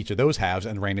taking each of those halves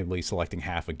and randomly selecting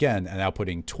half again, and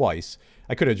outputting twice.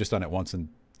 I could have just done it once and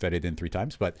fed it in 3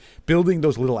 times, but building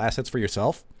those little assets for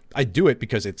yourself, I do it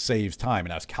because it saves time,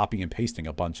 and I was copying and pasting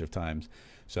a bunch of times.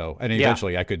 So, and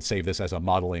eventually I could save this as a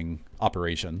modeling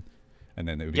operation, and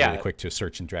then it would be really quick to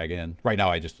search and drag in. Right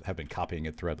now I just have been copying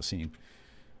it throughout the scene.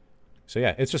 So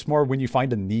yeah, it's just more when you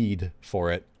find a need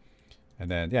for it,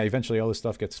 and then yeah, eventually all this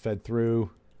stuff gets fed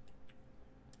through.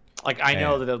 Like I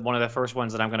know that one of the first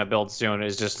ones that I'm going to build soon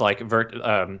is just like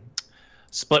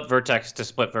split vertex to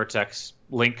split vertex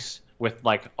links with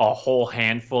like a whole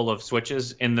handful of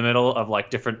switches in the middle of like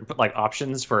different like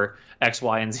options for X,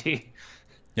 Y, and Z.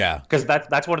 Yeah, because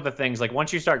that's one of the things. Like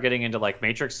once you start getting into like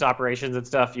matrix operations and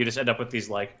stuff, you just end up with these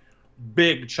like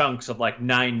big chunks of like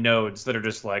 9 nodes that are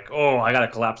just like, oh, I gotta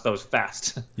collapse those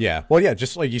fast. Yeah, well, yeah,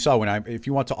 just like you saw if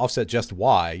you want to offset just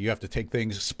Y, you have to take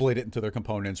things, split it into their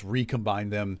components, recombine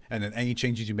them, and then any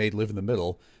changes you made live in the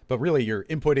middle. But really, you're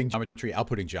inputting geometry,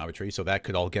 outputting geometry, so that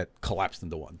could all get collapsed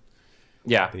into one.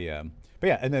 Yeah. But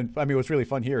yeah, and then, I mean, what's really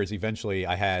fun here is eventually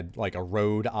I had like a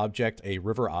road object, a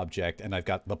river object, and I've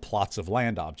got the plots of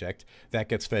land object that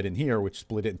gets fed in here, which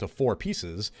split it into 4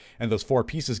 pieces. And those 4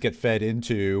 pieces get fed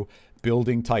into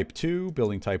building type 2,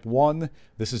 building type 1.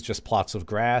 This is just plots of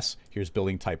grass. Here's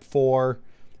building type 4.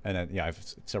 And then, yeah, I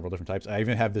have several different types. I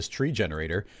even have this tree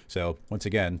generator. So once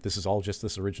again, this is all just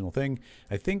this original thing.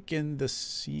 I think in the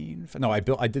scene, no, I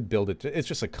did build it. It's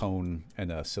just a cone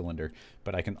and a cylinder,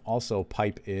 but I can also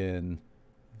pipe in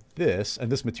this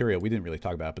and this material. We didn't really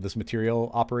talk about it, but this material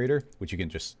operator, which you can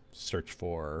just search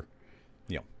for,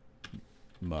 you know,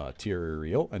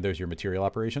 material, and there's your material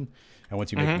operation. And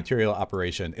once you make material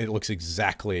operation, it looks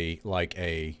exactly like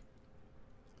a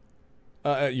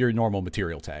your normal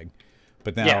material tag.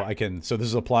 But now I can, so this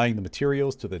is applying the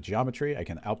materials to the geometry. I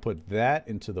can output that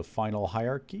into the final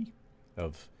hierarchy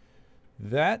of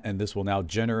that. And this will now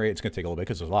generate, it's going to take a little bit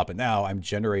because there's a lot, but now I'm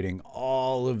generating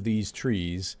all of these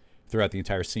trees throughout the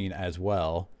entire scene as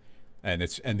well. And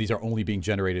these are only being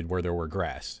generated where there were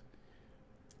grass.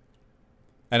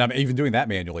 And I'm even doing that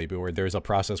manually, but where there's a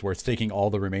process where it's taking all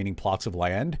the remaining plots of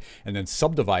land and then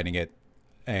subdividing it,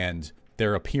 and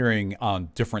they're appearing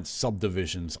on different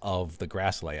subdivisions of the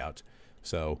grass layout.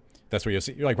 So that's where you'll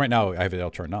see, like right now I have it all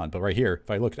turned on, but right here,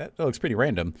 if I look at it, it looks pretty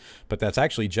random, but that's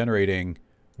actually generating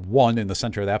 1 in the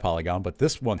center of that polygon, but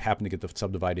this one happened to get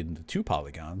subdivided into 2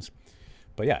 polygons.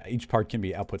 But yeah, each part can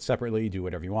be output separately, do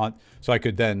whatever you want. So I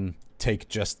could then take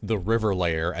just the river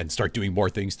layer and start doing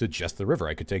more things to just the river.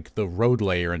 I could take the road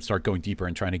layer and start going deeper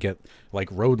and trying to get like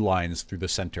road lines through the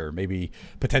center, maybe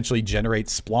potentially generate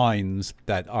splines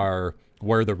that are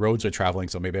where the roads are traveling.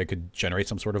 So maybe I could generate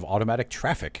some sort of automatic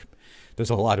traffic. There's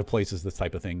a lot of places this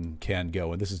type of thing can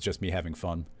go, and this is just me having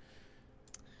fun.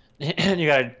 And you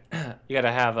gotta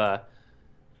have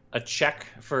a check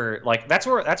for, like, that's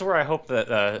where I hope that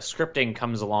scripting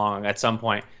comes along at some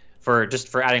point for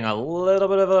adding a little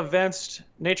bit of advanced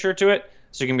nature to it.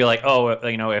 So you can be like, oh,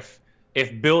 you know, if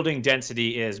building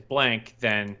density is blank,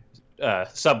 then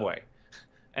subway,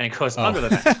 and it goes under the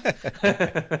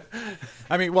net.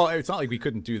 I mean, well, it's not like we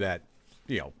couldn't do that,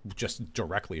 you know, just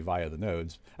directly via the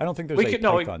nodes. I don't think there's a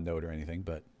Python node or anything,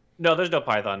 but no, there's no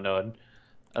Python node.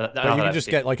 But you can just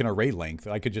get like an array length.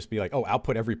 I could just be like, oh,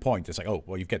 output every point. It's like, oh,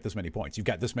 well, you've got this many points. You've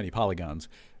got this many polygons.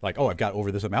 Like, oh, I've got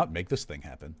over this amount. Make this thing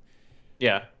happen.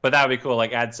 Yeah, but that would be cool.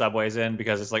 Like, add subways in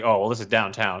because it's like, oh, well, this is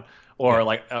downtown. Or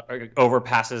like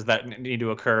overpasses that need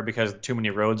to occur because too many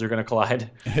roads are going to collide.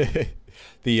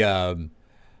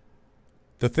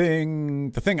 The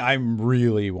thing I'm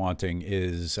really wanting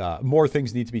is more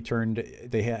things need to be turned.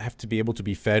 They have to be able to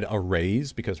be fed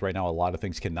arrays, because right now a lot of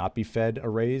things cannot be fed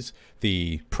arrays.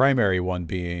 The primary one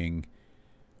being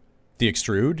the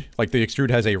extrude. Like the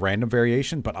extrude has a random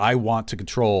variation, but I want to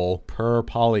control per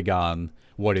polygon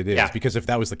what it is. Yeah. Because if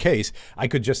that was the case, I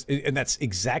could just, and that's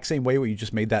exact same way where you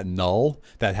just made that null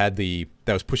that had that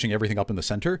was pushing everything up in the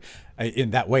center.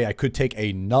 In that way, I could take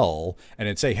a null and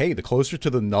then say, hey, the closer to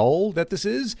the null that this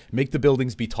is, make the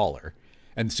buildings be taller.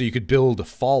 And so you could build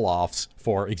fall-offs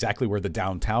for exactly where the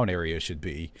downtown area should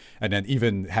be, and then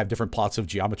even have different plots of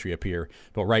geometry appear.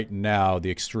 But right now,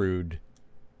 the extrude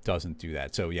doesn't do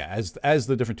that. So yeah, as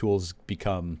the different tools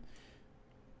become,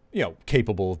 you know,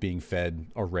 capable of being fed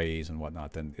arrays and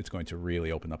whatnot, then it's going to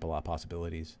really open up a lot of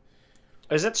possibilities.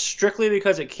 Is that strictly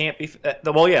because it can't be?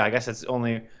 Well, yeah, I guess it's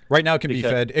only right now. It can be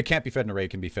fed. It can't be fed an array. It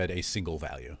can be fed a single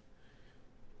value,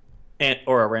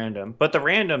 or a random. But the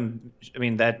random, I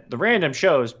mean, that the random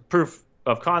shows proof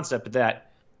of concept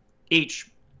that each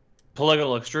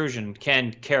polygonal extrusion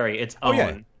can carry its own.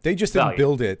 Yeah. They just didn't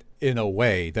build it in a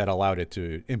way that allowed it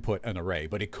to input an array,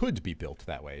 but it could be built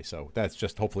that way. So that's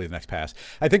just hopefully the next pass.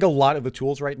 I think a lot of the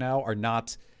tools right now are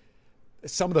not,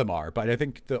 some of them are, but I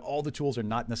think all the tools are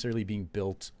not necessarily being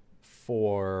built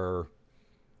for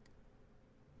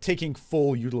taking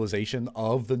full utilization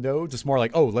of the nodes. It's more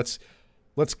like, oh, let's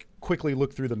quickly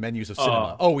look through the menus of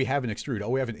Cinema. Oh, we have an extrude. Oh,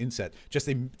 we have an inset. Just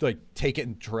like take it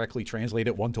and directly translate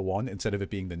it one-to-one instead of it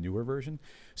being the newer version.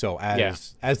 So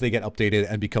as they get updated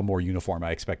and become more uniform,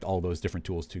 I expect all those different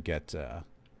tools to get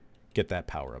that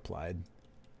power applied.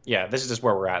 Yeah, this is just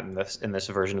where we're at in this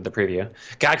version of the preview.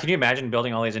 God, can you imagine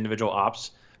building all these individual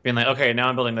ops? Being like, okay, now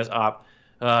I'm building this op.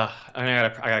 I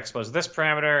gotta expose this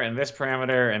parameter and this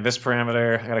parameter and this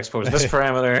parameter. I gotta expose this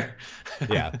parameter.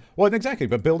 Yeah, well, exactly.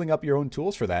 But building up your own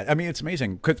tools for that, I mean, it's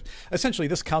amazing. Because essentially,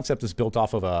 this concept is built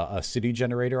off of a city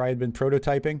generator I had been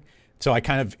prototyping. So I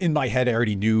kind of, in my head, I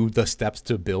already knew the steps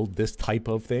to build this type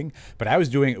of thing. But I was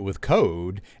doing it with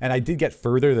code, and I did get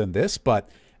further than this. But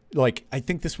like, I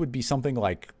think this would be something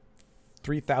like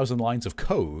 3,000 lines of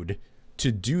code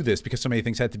to do this because so many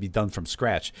things had to be done from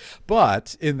scratch.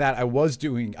 But in that I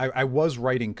was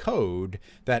writing code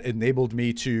that enabled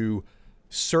me to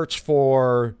search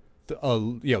for,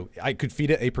 I could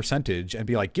feed it a percentage and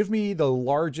be like, give me the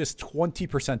largest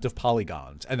 20% of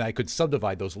polygons. And I could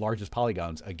subdivide those largest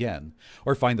polygons again,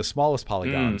 or find the smallest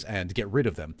polygons and get rid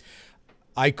of them.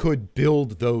 I could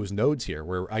build those nodes here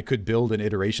where I could build an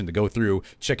iteration to go through,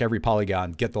 check every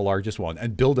polygon, get the largest one,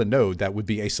 and build a node that would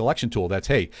be a selection tool that's,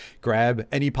 hey, grab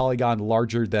any polygon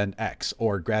larger than X,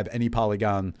 or grab any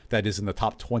polygon that is in the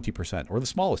top 20% or the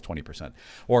smallest 20%,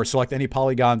 or select any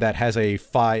polygon that has a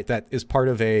that is part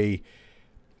of a,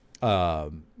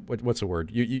 what's the word?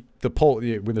 The pole,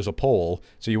 when there's a pole,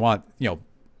 so you want,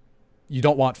 you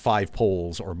don't want 5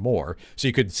 poles or more. So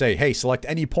you could say, hey, select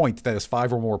any point that has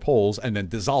 5 or more poles and then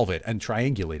dissolve it and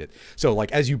triangulate it. So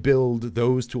like as you build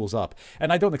those tools up,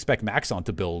 and I don't expect Maxon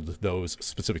to build those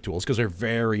specific tools because they're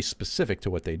very specific to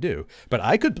what they do, but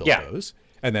I could build those.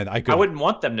 And then I wouldn't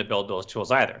want them to build those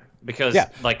tools either because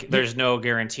like there's no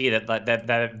guarantee that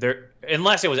they're,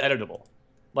 unless it was editable.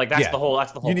 Like that's the whole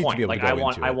point. Like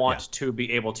I want to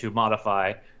be able to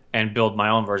modify and build my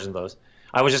own version of those.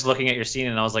 I was just looking at your scene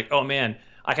and I was like, oh man,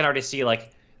 I can already see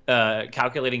like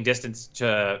calculating distance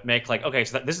to make like, okay,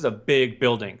 so this is a big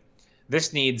building.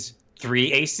 This needs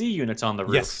 3 AC units on the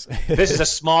roof. Yes. This is a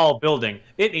small building.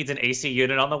 It needs an AC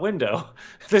unit on the window.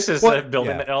 This is a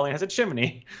building that only has a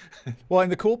chimney. Well, and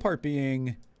the cool part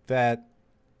being that,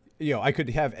 I could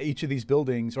have each of these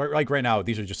buildings, or like right now,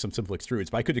 these are just some simple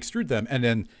extrudes, but I could extrude them and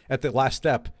then at the last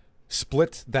step,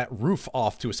 split that roof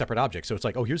off to a separate object. So it's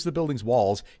like, oh, here's the building's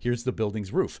walls, here's the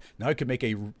building's roof. Now I could make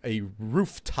a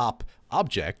rooftop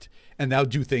object and now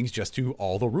do things just to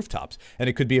all the rooftops. And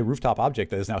it could be a rooftop object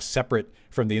that is now separate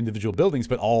from the individual buildings,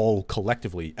 but all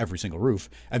collectively every single roof,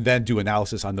 and then do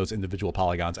analysis on those individual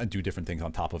polygons and do different things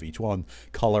on top of each one,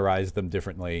 colorize them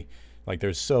differently. Like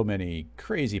there's so many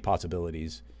crazy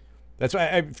possibilities. That's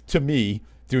why, to me,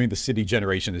 doing the city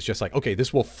generation is just like, okay,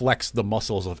 this will flex the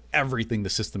muscles of everything the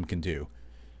system can do.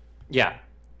 Yeah,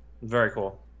 very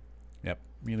cool. Yep,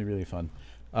 really, really fun.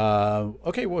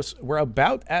 Okay, well, we're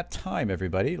about at time,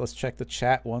 everybody. Let's check the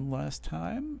chat one last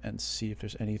time and see if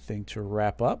there's anything to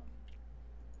wrap up.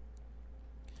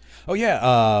 Oh,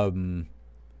 yeah.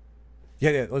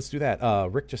 Yeah, let's do that.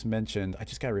 Rick just mentioned, I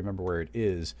just got to remember where it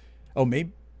is. Oh,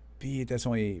 maybe that's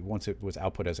only once it was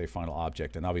output as a final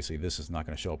object, and obviously this is not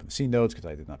going to show up in the scene nodes because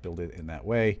I did not build it in that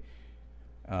way.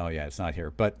 Oh yeah, it's not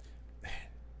here. But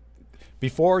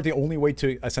before, the only way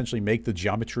to essentially make the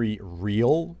geometry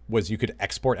real was you could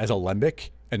export as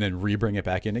Alembic and then re-bring it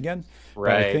back in again.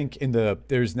 Right. But I think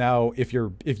there's now, if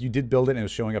you did build it and it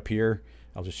was showing up here,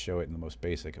 I'll just show it in the most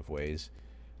basic of ways.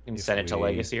 You can set it to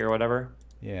legacy or whatever.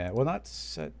 Yeah, well, not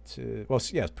set to, well,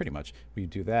 yes, pretty much. We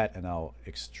do that, and I'll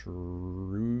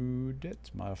extrude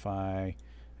it, modify,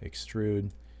 extrude.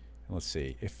 And let's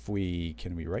see,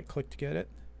 can we right-click to get it?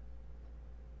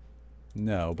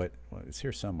 No, but well, it's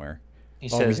here somewhere. He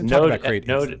says node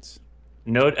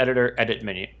editor, edit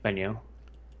menu.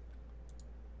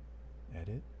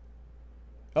 Edit?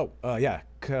 Oh, yeah,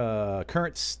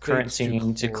 current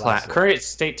scene to current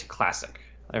state to classic.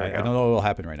 There we go. I don't know what will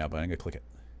happen right now, but I'm going to click it.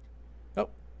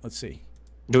 Let's see.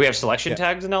 Do we have selection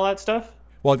tags and all that stuff?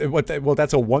 Well,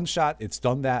 that's a one-shot. It's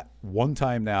done that one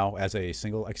time now as a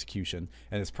single execution,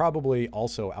 and it's probably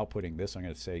also outputting this. I'm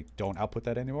going to say don't output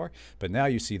that anymore. But now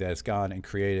you see that it's gone and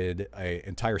created an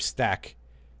entire stack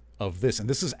of this, and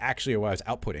this is actually what I was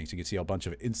outputting. So you can see a bunch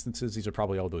of instances. These are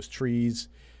probably all those trees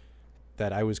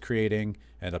that I was creating,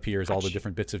 and up here is all the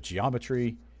different bits of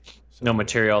geometry. So, no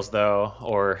materials though,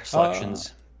 or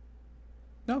selections.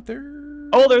 No, they're...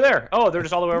 Oh, they're there. Oh, they're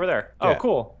just all the way over there. Oh,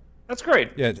 cool. That's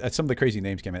great. Yeah, some of the crazy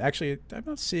names came in. Actually, I'm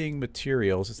not seeing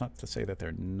materials. It's not to say that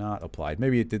they're not applied.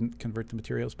 Maybe it didn't convert to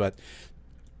materials, but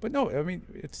no, I mean,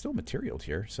 it's still materialed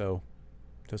here, so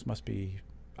this must be...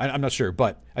 I'm not sure,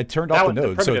 but I turned off the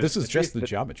node, so this is just the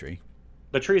geometry.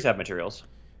 The trees have materials.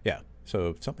 Yeah,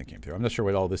 so something came through. I'm not sure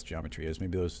what all this geometry is.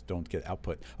 Maybe those don't get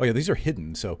output. Oh, yeah, these are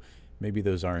hidden, so maybe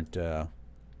those aren't...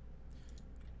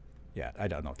 Yeah, I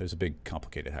don't know. There's a big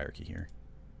complicated hierarchy here.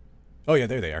 Oh, yeah,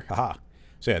 there they are. Haha.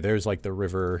 So, yeah, there's like the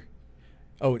river.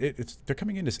 Oh, they're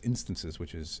coming in as instances,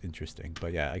 which is interesting.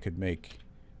 But, yeah, I could make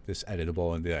this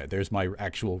editable. And there's my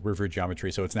actual river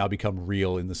geometry. So it's now become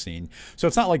real in the scene. So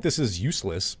it's not like this is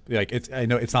useless. Like I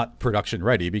know it's not production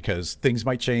ready because things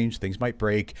might change, things might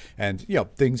break. And,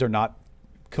 things are not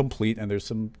complete. And there's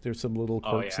some little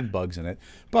quirks and bugs in it.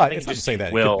 But it's not to say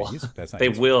that they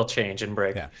will change and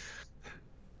break. Yeah.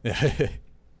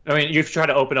 I mean, you've tried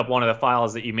to open up one of the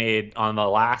files that you made on the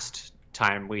last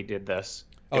time we did this.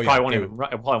 Oh, it probably won't even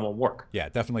run, it probably won't work. Yeah,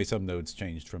 definitely some nodes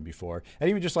changed from before. And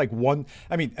even just like one,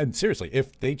 I mean, and seriously,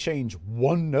 if they change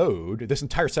one node, this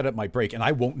entire setup might break and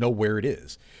I won't know where it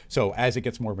is. So as it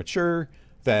gets more mature,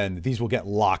 then these will get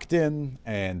locked in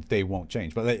and they won't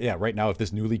change. But yeah, right now, if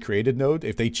this newly created node,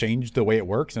 if they change the way it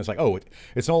works and it's like, oh,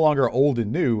 it's no longer old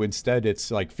and new, instead it's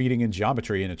like feeding in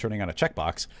geometry and it's turning on a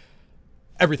checkbox,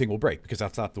 everything will break because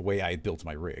that's not the way I built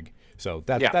my rig. So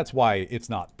that's why it's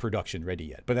not production ready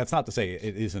yet. But that's not to say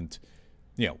it isn't,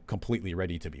 completely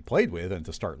ready to be played with and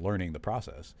to start learning the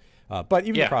process. But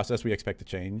even the process we expect to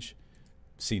change.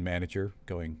 Scene manager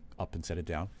going up instead of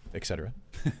down, etc.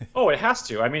 Oh, it has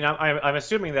to. I mean, I'm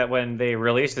assuming that when they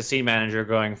released the scene manager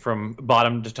going from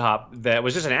bottom to top, that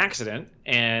was just an accident,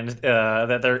 and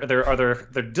that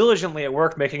they're diligently at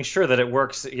work making sure that it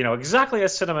works, exactly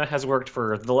as cinema has worked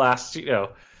for the last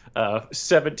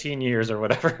 17 years or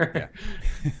whatever.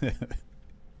 Yeah.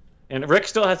 And Rick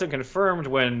still hasn't confirmed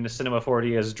when Cinema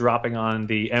 4D is dropping on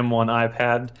the M1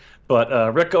 iPad,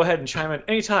 but Rick, go ahead and chime in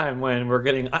anytime when we're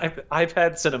getting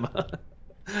iPad Cinema.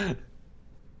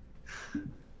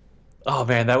 Oh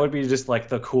man, that would be just like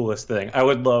the coolest thing. I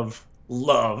would love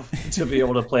to be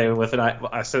able to play with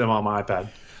a Cinema on my iPad.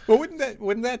 Well,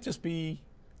 wouldn't that just be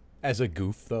as a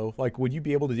goof though? Like, would you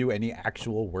be able to do any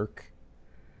actual work?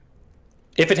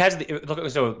 If it has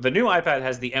so the new iPad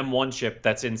has the M1 chip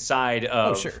that's inside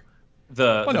of. Oh, sure.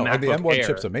 The MacBook the M1 Air,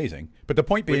 chip's amazing. But the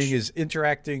point being is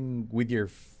interacting with your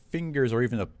fingers, or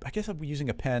even I guess I'm using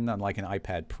a pen on like an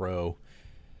iPad Pro.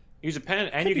 Use a pen,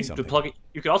 and you can plug it.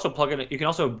 You can also plug it. You can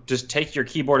also just take your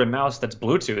keyboard and mouse that's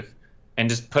Bluetooth, and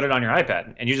just put it on your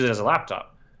iPad and use it as a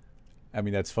laptop. I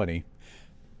mean, that's funny.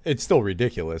 It's still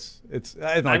ridiculous.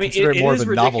 I consider it more of a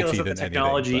novelty than anything. The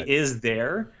technology is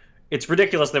there. It's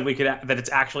ridiculous that that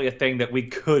it's actually a thing that we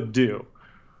could do.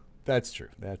 That's true.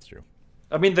 That's true.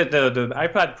 I mean, the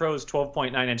iPad Pro's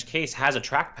 12.9-inch case has a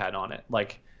trackpad on it.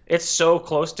 Like, it's so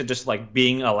close to just like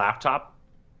being a laptop.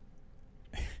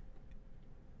 I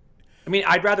mean,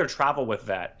 I'd rather travel with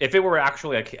that if it were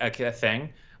actually a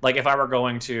thing. Like, if I were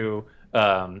going to,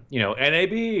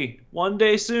 NAB one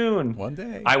day soon. One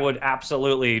day. I would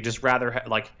absolutely just rather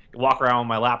walk around with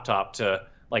my laptop to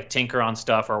like tinker on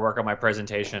stuff or work on my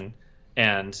presentation,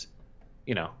 and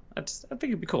I think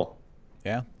it'd be cool.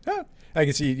 Yeah. I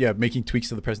can see, making tweaks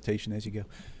to the presentation as you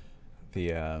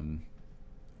go.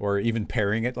 Or even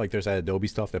pairing it, like there's that Adobe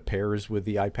stuff that pairs with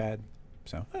the iPad.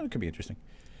 So it could be interesting.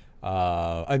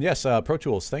 And yes, Pro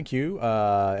Tools, thank you.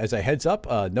 As a heads up,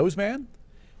 Noseman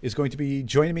is going to be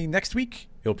joining me next week.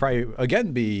 He'll probably,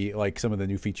 again, be like some of the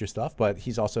new feature stuff, but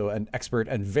he's also an expert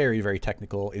and very, very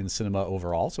technical in cinema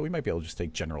overall, so we might be able to just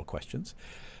take general questions.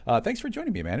 Thanks for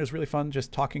joining me, man. It was really fun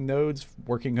just talking nodes,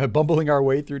 bumbling our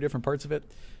way through different parts of it.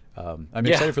 I'm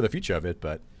excited for the future of it,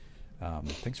 but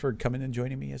thanks for coming and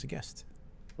joining me as a guest.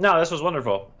 No, this was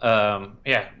wonderful.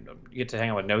 You get to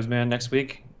hang out with Noseman next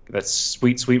week. That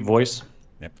sweet, sweet voice.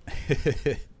 Yep.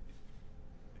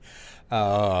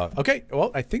 Okay,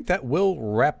 well, I think that will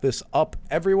wrap this up,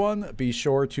 everyone. Be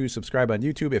sure to subscribe on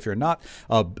YouTube if you're not.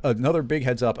 Another big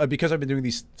heads up, because I've been doing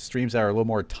these streams that are a little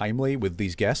more timely with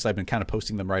these guests, I've been kind of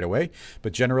posting them right away.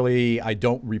 But generally, I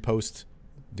don't repost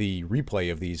the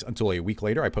replay of these until a week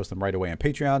later. I post them right away on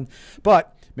Patreon.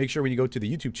 But make sure when you go to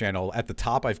the YouTube channel, at the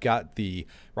top, I've got the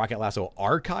Rocket Lasso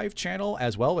archive channel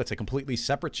as well. It's a completely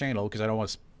separate channel because I don't want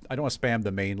to spam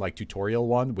the main tutorial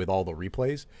one with all the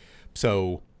replays.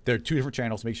 So there are two different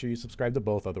channels. Make sure you subscribe to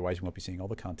both, otherwise you won't be seeing all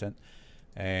the content.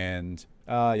 And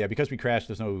because we crashed,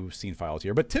 there's no scene files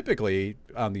here. But typically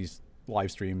on these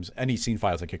live streams, any scene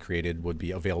files that get created would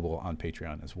be available on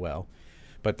Patreon as well.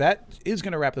 But that is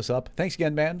going to wrap this up. Thanks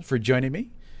again, man, for joining me.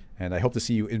 And I hope to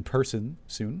see you in person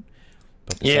soon.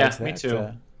 But besides me too.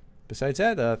 Besides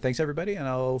that, thanks, everybody. And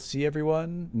I'll see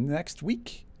everyone next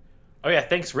week. Oh, yeah.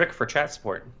 Thanks, Rick, for chat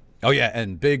support. Oh, yeah.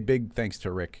 And big thanks to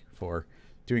Rick for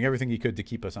doing everything he could to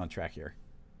keep us on track here.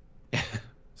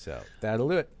 So that'll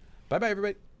do it. Bye-bye,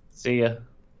 everybody. See ya.